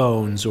cell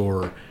phones,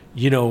 or,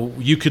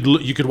 you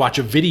could watch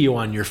a video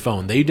on your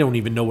phone. They don't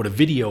even know what a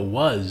video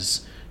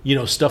was,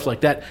 stuff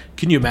like that.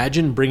 Can you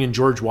imagine bringing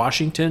George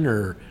Washington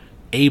or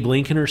Abe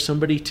Lincoln or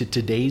somebody to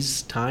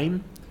today's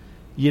time,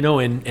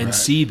 and right.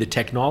 See the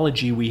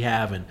technology we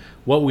have and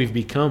what we've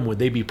become? Would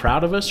they be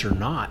proud of us or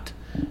not?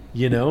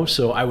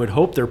 So I would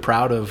hope they're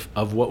proud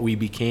of what we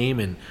became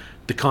and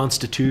the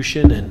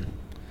Constitution and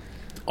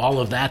all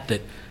of that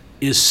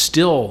is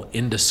still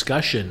in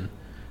discussion.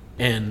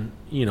 And,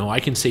 I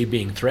can say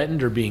being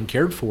threatened or being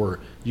cared for.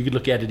 You could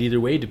look at it either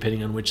way,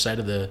 depending on which side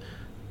of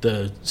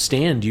the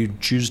stand you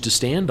choose to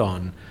stand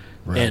on.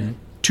 Right. And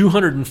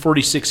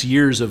 246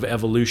 years of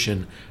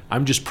evolution,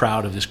 I'm just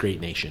proud of this great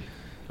nation.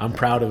 I'm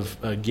proud of,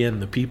 again,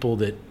 the people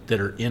that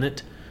are in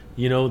it.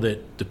 That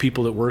the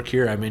people that work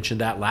here, I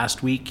mentioned that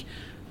last week.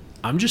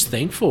 I'm just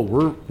thankful.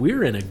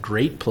 We're in a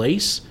great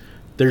place.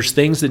 There's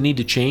things that need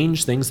to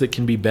change, things that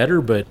can be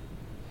better, but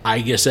I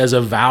guess as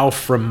a vow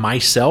from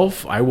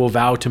myself, I will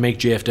vow to make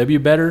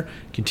JFW better,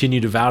 continue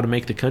to vow to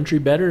make the country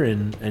better,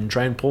 and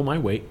try and pull my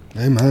weight.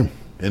 Amen.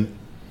 And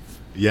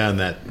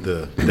that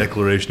the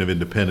Declaration of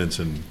Independence,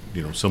 and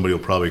somebody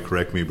will probably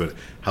correct me, but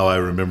how I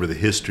remember the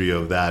history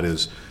of that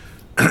is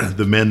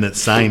the men that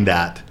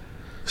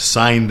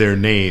signed their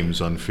names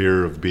on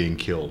fear of being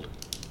killed.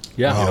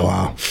 Yeah. Oh,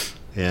 wow.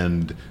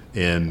 And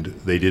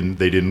they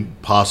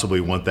didn't possibly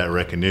want that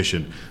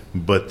recognition,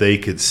 but they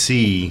could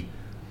see,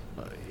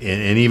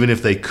 and even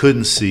if they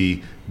couldn't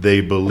see,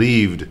 they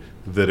believed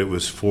that it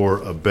was for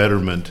a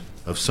betterment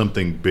of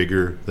something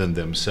bigger than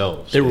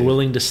themselves. They were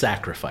willing to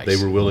sacrifice.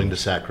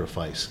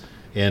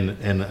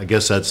 And I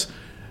guess that's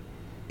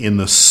in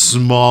the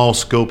small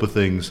scope of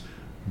things.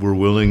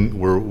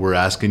 We're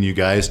asking you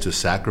guys to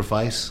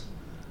sacrifice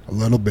a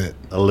little bit.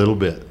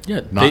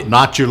 Yeah,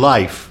 not your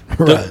life.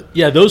 Right.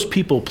 Those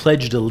people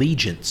pledged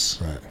allegiance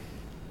right.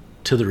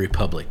 to the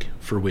republic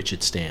for which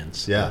it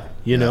stands. Yeah.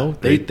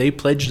 They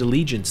pledged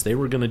allegiance. They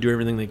were going to do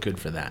everything they could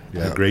for that.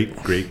 Yeah,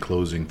 great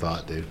closing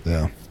thought, Dave.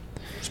 Yeah.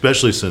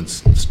 Especially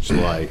since it's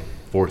July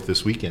 4th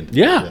this weekend.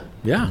 Yeah.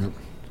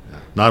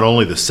 Not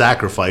only the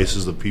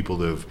sacrifices of people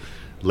that have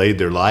laid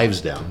their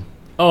lives down.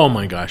 Oh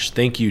my gosh,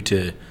 thank you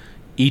to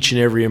each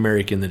and every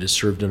American that has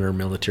served in our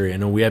military. I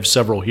know we have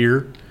several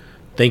here.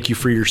 Thank you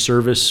for your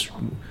service.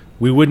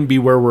 We wouldn't be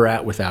where we're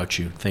at without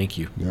you. Thank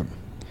you. Yep.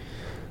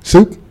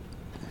 Soup?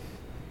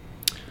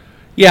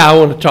 Yeah, I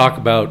want to talk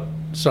about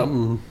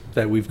something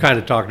that we've kind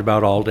of talked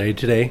about all day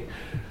today.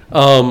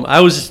 I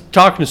was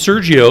talking to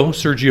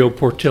Sergio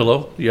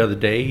Portillo, the other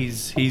day.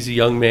 He's a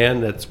young man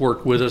that's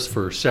worked with us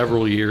for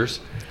several years.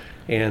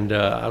 And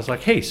I was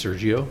like, hey,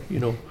 Sergio,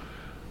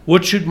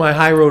 what should my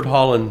High Road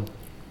hauling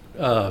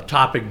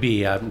topic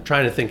be? I'm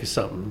trying to think of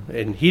something.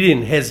 And he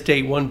didn't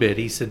hesitate one bit.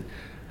 He said,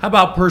 how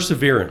about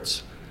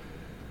perseverance?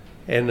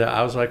 And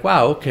I was like,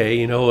 wow, okay,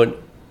 you know,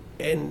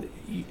 and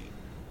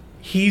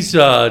he's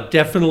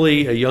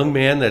definitely a young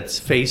man that's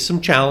faced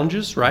some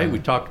challenges, right? We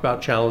talked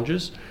about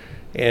challenges.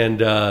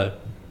 And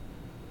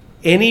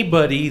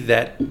anybody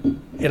that,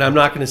 and I'm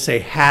not going to say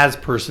has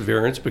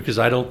perseverance, because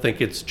I don't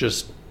think it's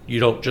just, you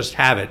don't just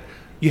have it.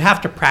 You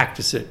have to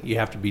practice it. You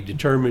have to be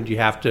determined. You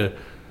have to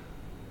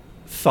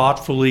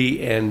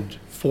thoughtfully and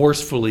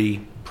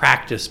forcefully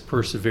practice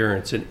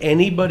perseverance. And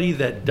anybody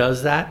that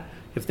does that,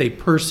 if they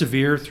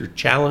persevere through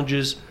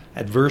challenges,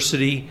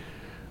 adversity,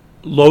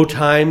 low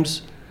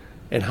times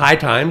and high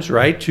times,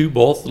 right? To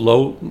both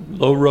low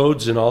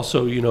roads and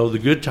also, you know, the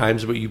good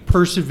times, but you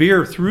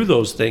persevere through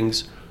those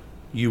things,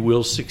 you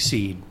will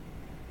succeed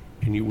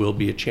and you will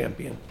be a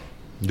champion.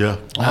 Yeah.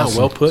 Wow,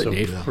 well put, So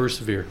Dave.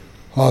 persevere.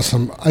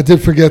 Awesome. I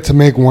did forget to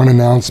make one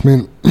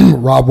announcement.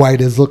 Rob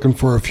White is looking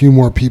for a few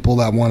more people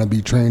that want to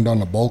be trained on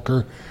the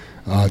bulker.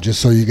 Just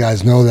so you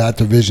guys know, that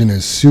division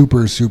is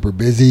super, super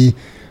busy.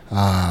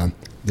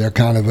 They're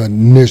kind of a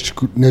niche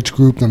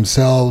group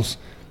themselves.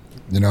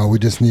 You know, we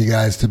just need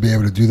guys to be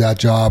able to do that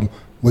job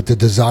with the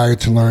desire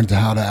to learn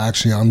how to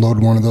actually unload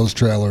one of those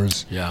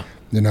trailers. Yeah.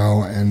 You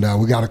know, and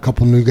we got a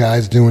couple new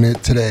guys doing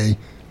it today.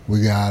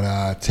 We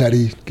got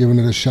Teddy giving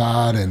it a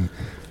shot and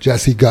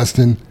Jesse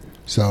Gustin.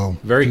 So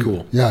Very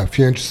cool. Yeah, if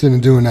you're interested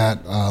in doing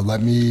that,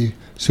 let me,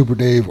 Super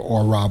Dave,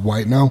 or Rob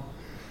White know.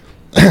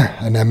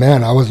 And then,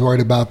 man, I was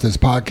worried about this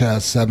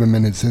podcast 7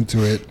 minutes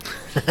into it.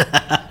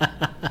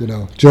 You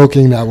know,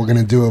 joking that we're going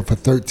to do it for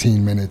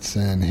 13 minutes,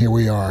 and here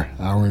we are,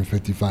 hour and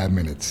 55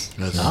 minutes.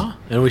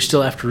 And we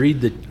still have to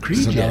read the creed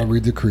So yet. got to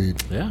read the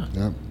creed. Yeah.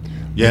 Yep.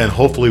 Yeah, and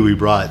hopefully we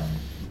brought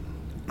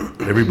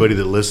everybody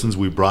that listens,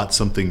 we brought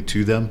something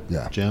to them.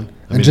 Yeah. Jen?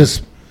 And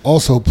just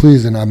also,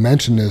 please, and I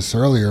mentioned this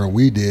earlier,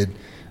 we did,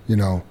 you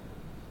know,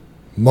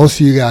 most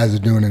of you guys are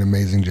doing an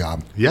amazing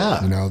job.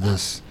 Yeah. You know,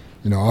 this,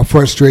 you know, our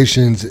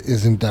frustrations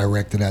isn't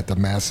directed at the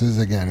masses.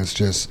 Again, it's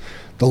just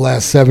the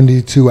last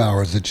 72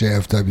 hours at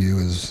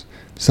JFW is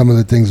some of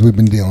the things we've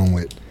been dealing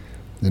with,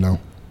 you know.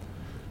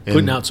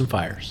 Putting out some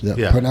fires. Yeah,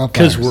 Yeah. putting out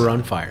Because fires. we're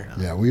on fire.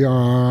 Yeah, we are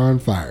on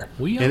fire.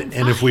 We are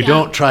And if we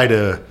don't try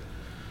to,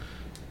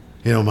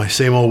 you know, my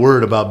same old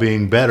word about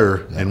being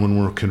better, and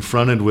when we're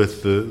confronted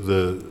with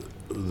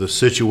the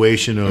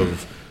situation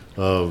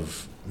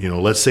of you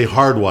know, let's say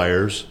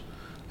hardwires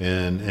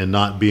and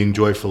not being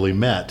joyfully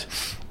met,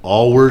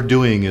 all we're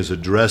doing is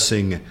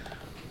addressing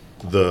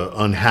the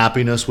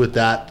unhappiness with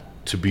that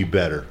to be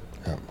better.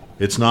 Yeah.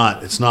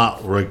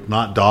 We're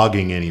not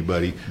dogging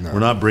anybody. No. We're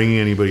not bringing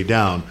anybody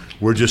down.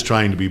 We're just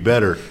trying to be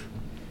better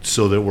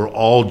so that we're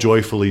all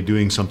joyfully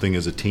doing something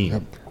as a team.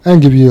 Yep.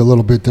 And give you a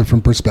little bit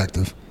different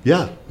perspective.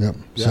 Yeah. Yep.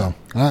 Yeah. So,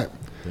 all right.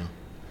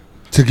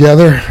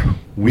 Together,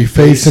 we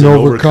face and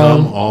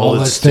overcome all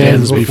that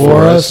stands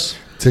before us.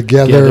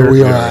 Together,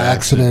 we are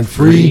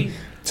accident-free.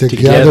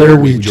 Together,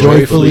 we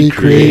joyfully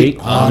create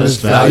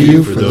honest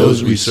value for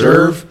those we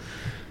serve.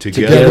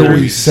 Together,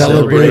 we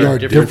celebrate our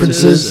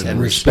differences and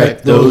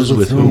respect those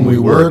with whom we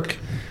work.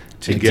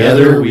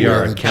 Together, we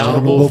are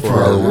accountable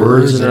for our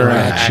words and our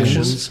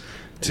actions.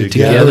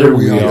 Together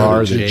we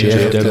are the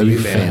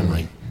JFW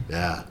family.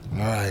 Yeah. All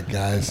right,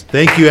 guys.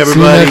 Thank you,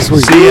 everybody. next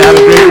week. See you. Have a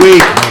great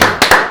week.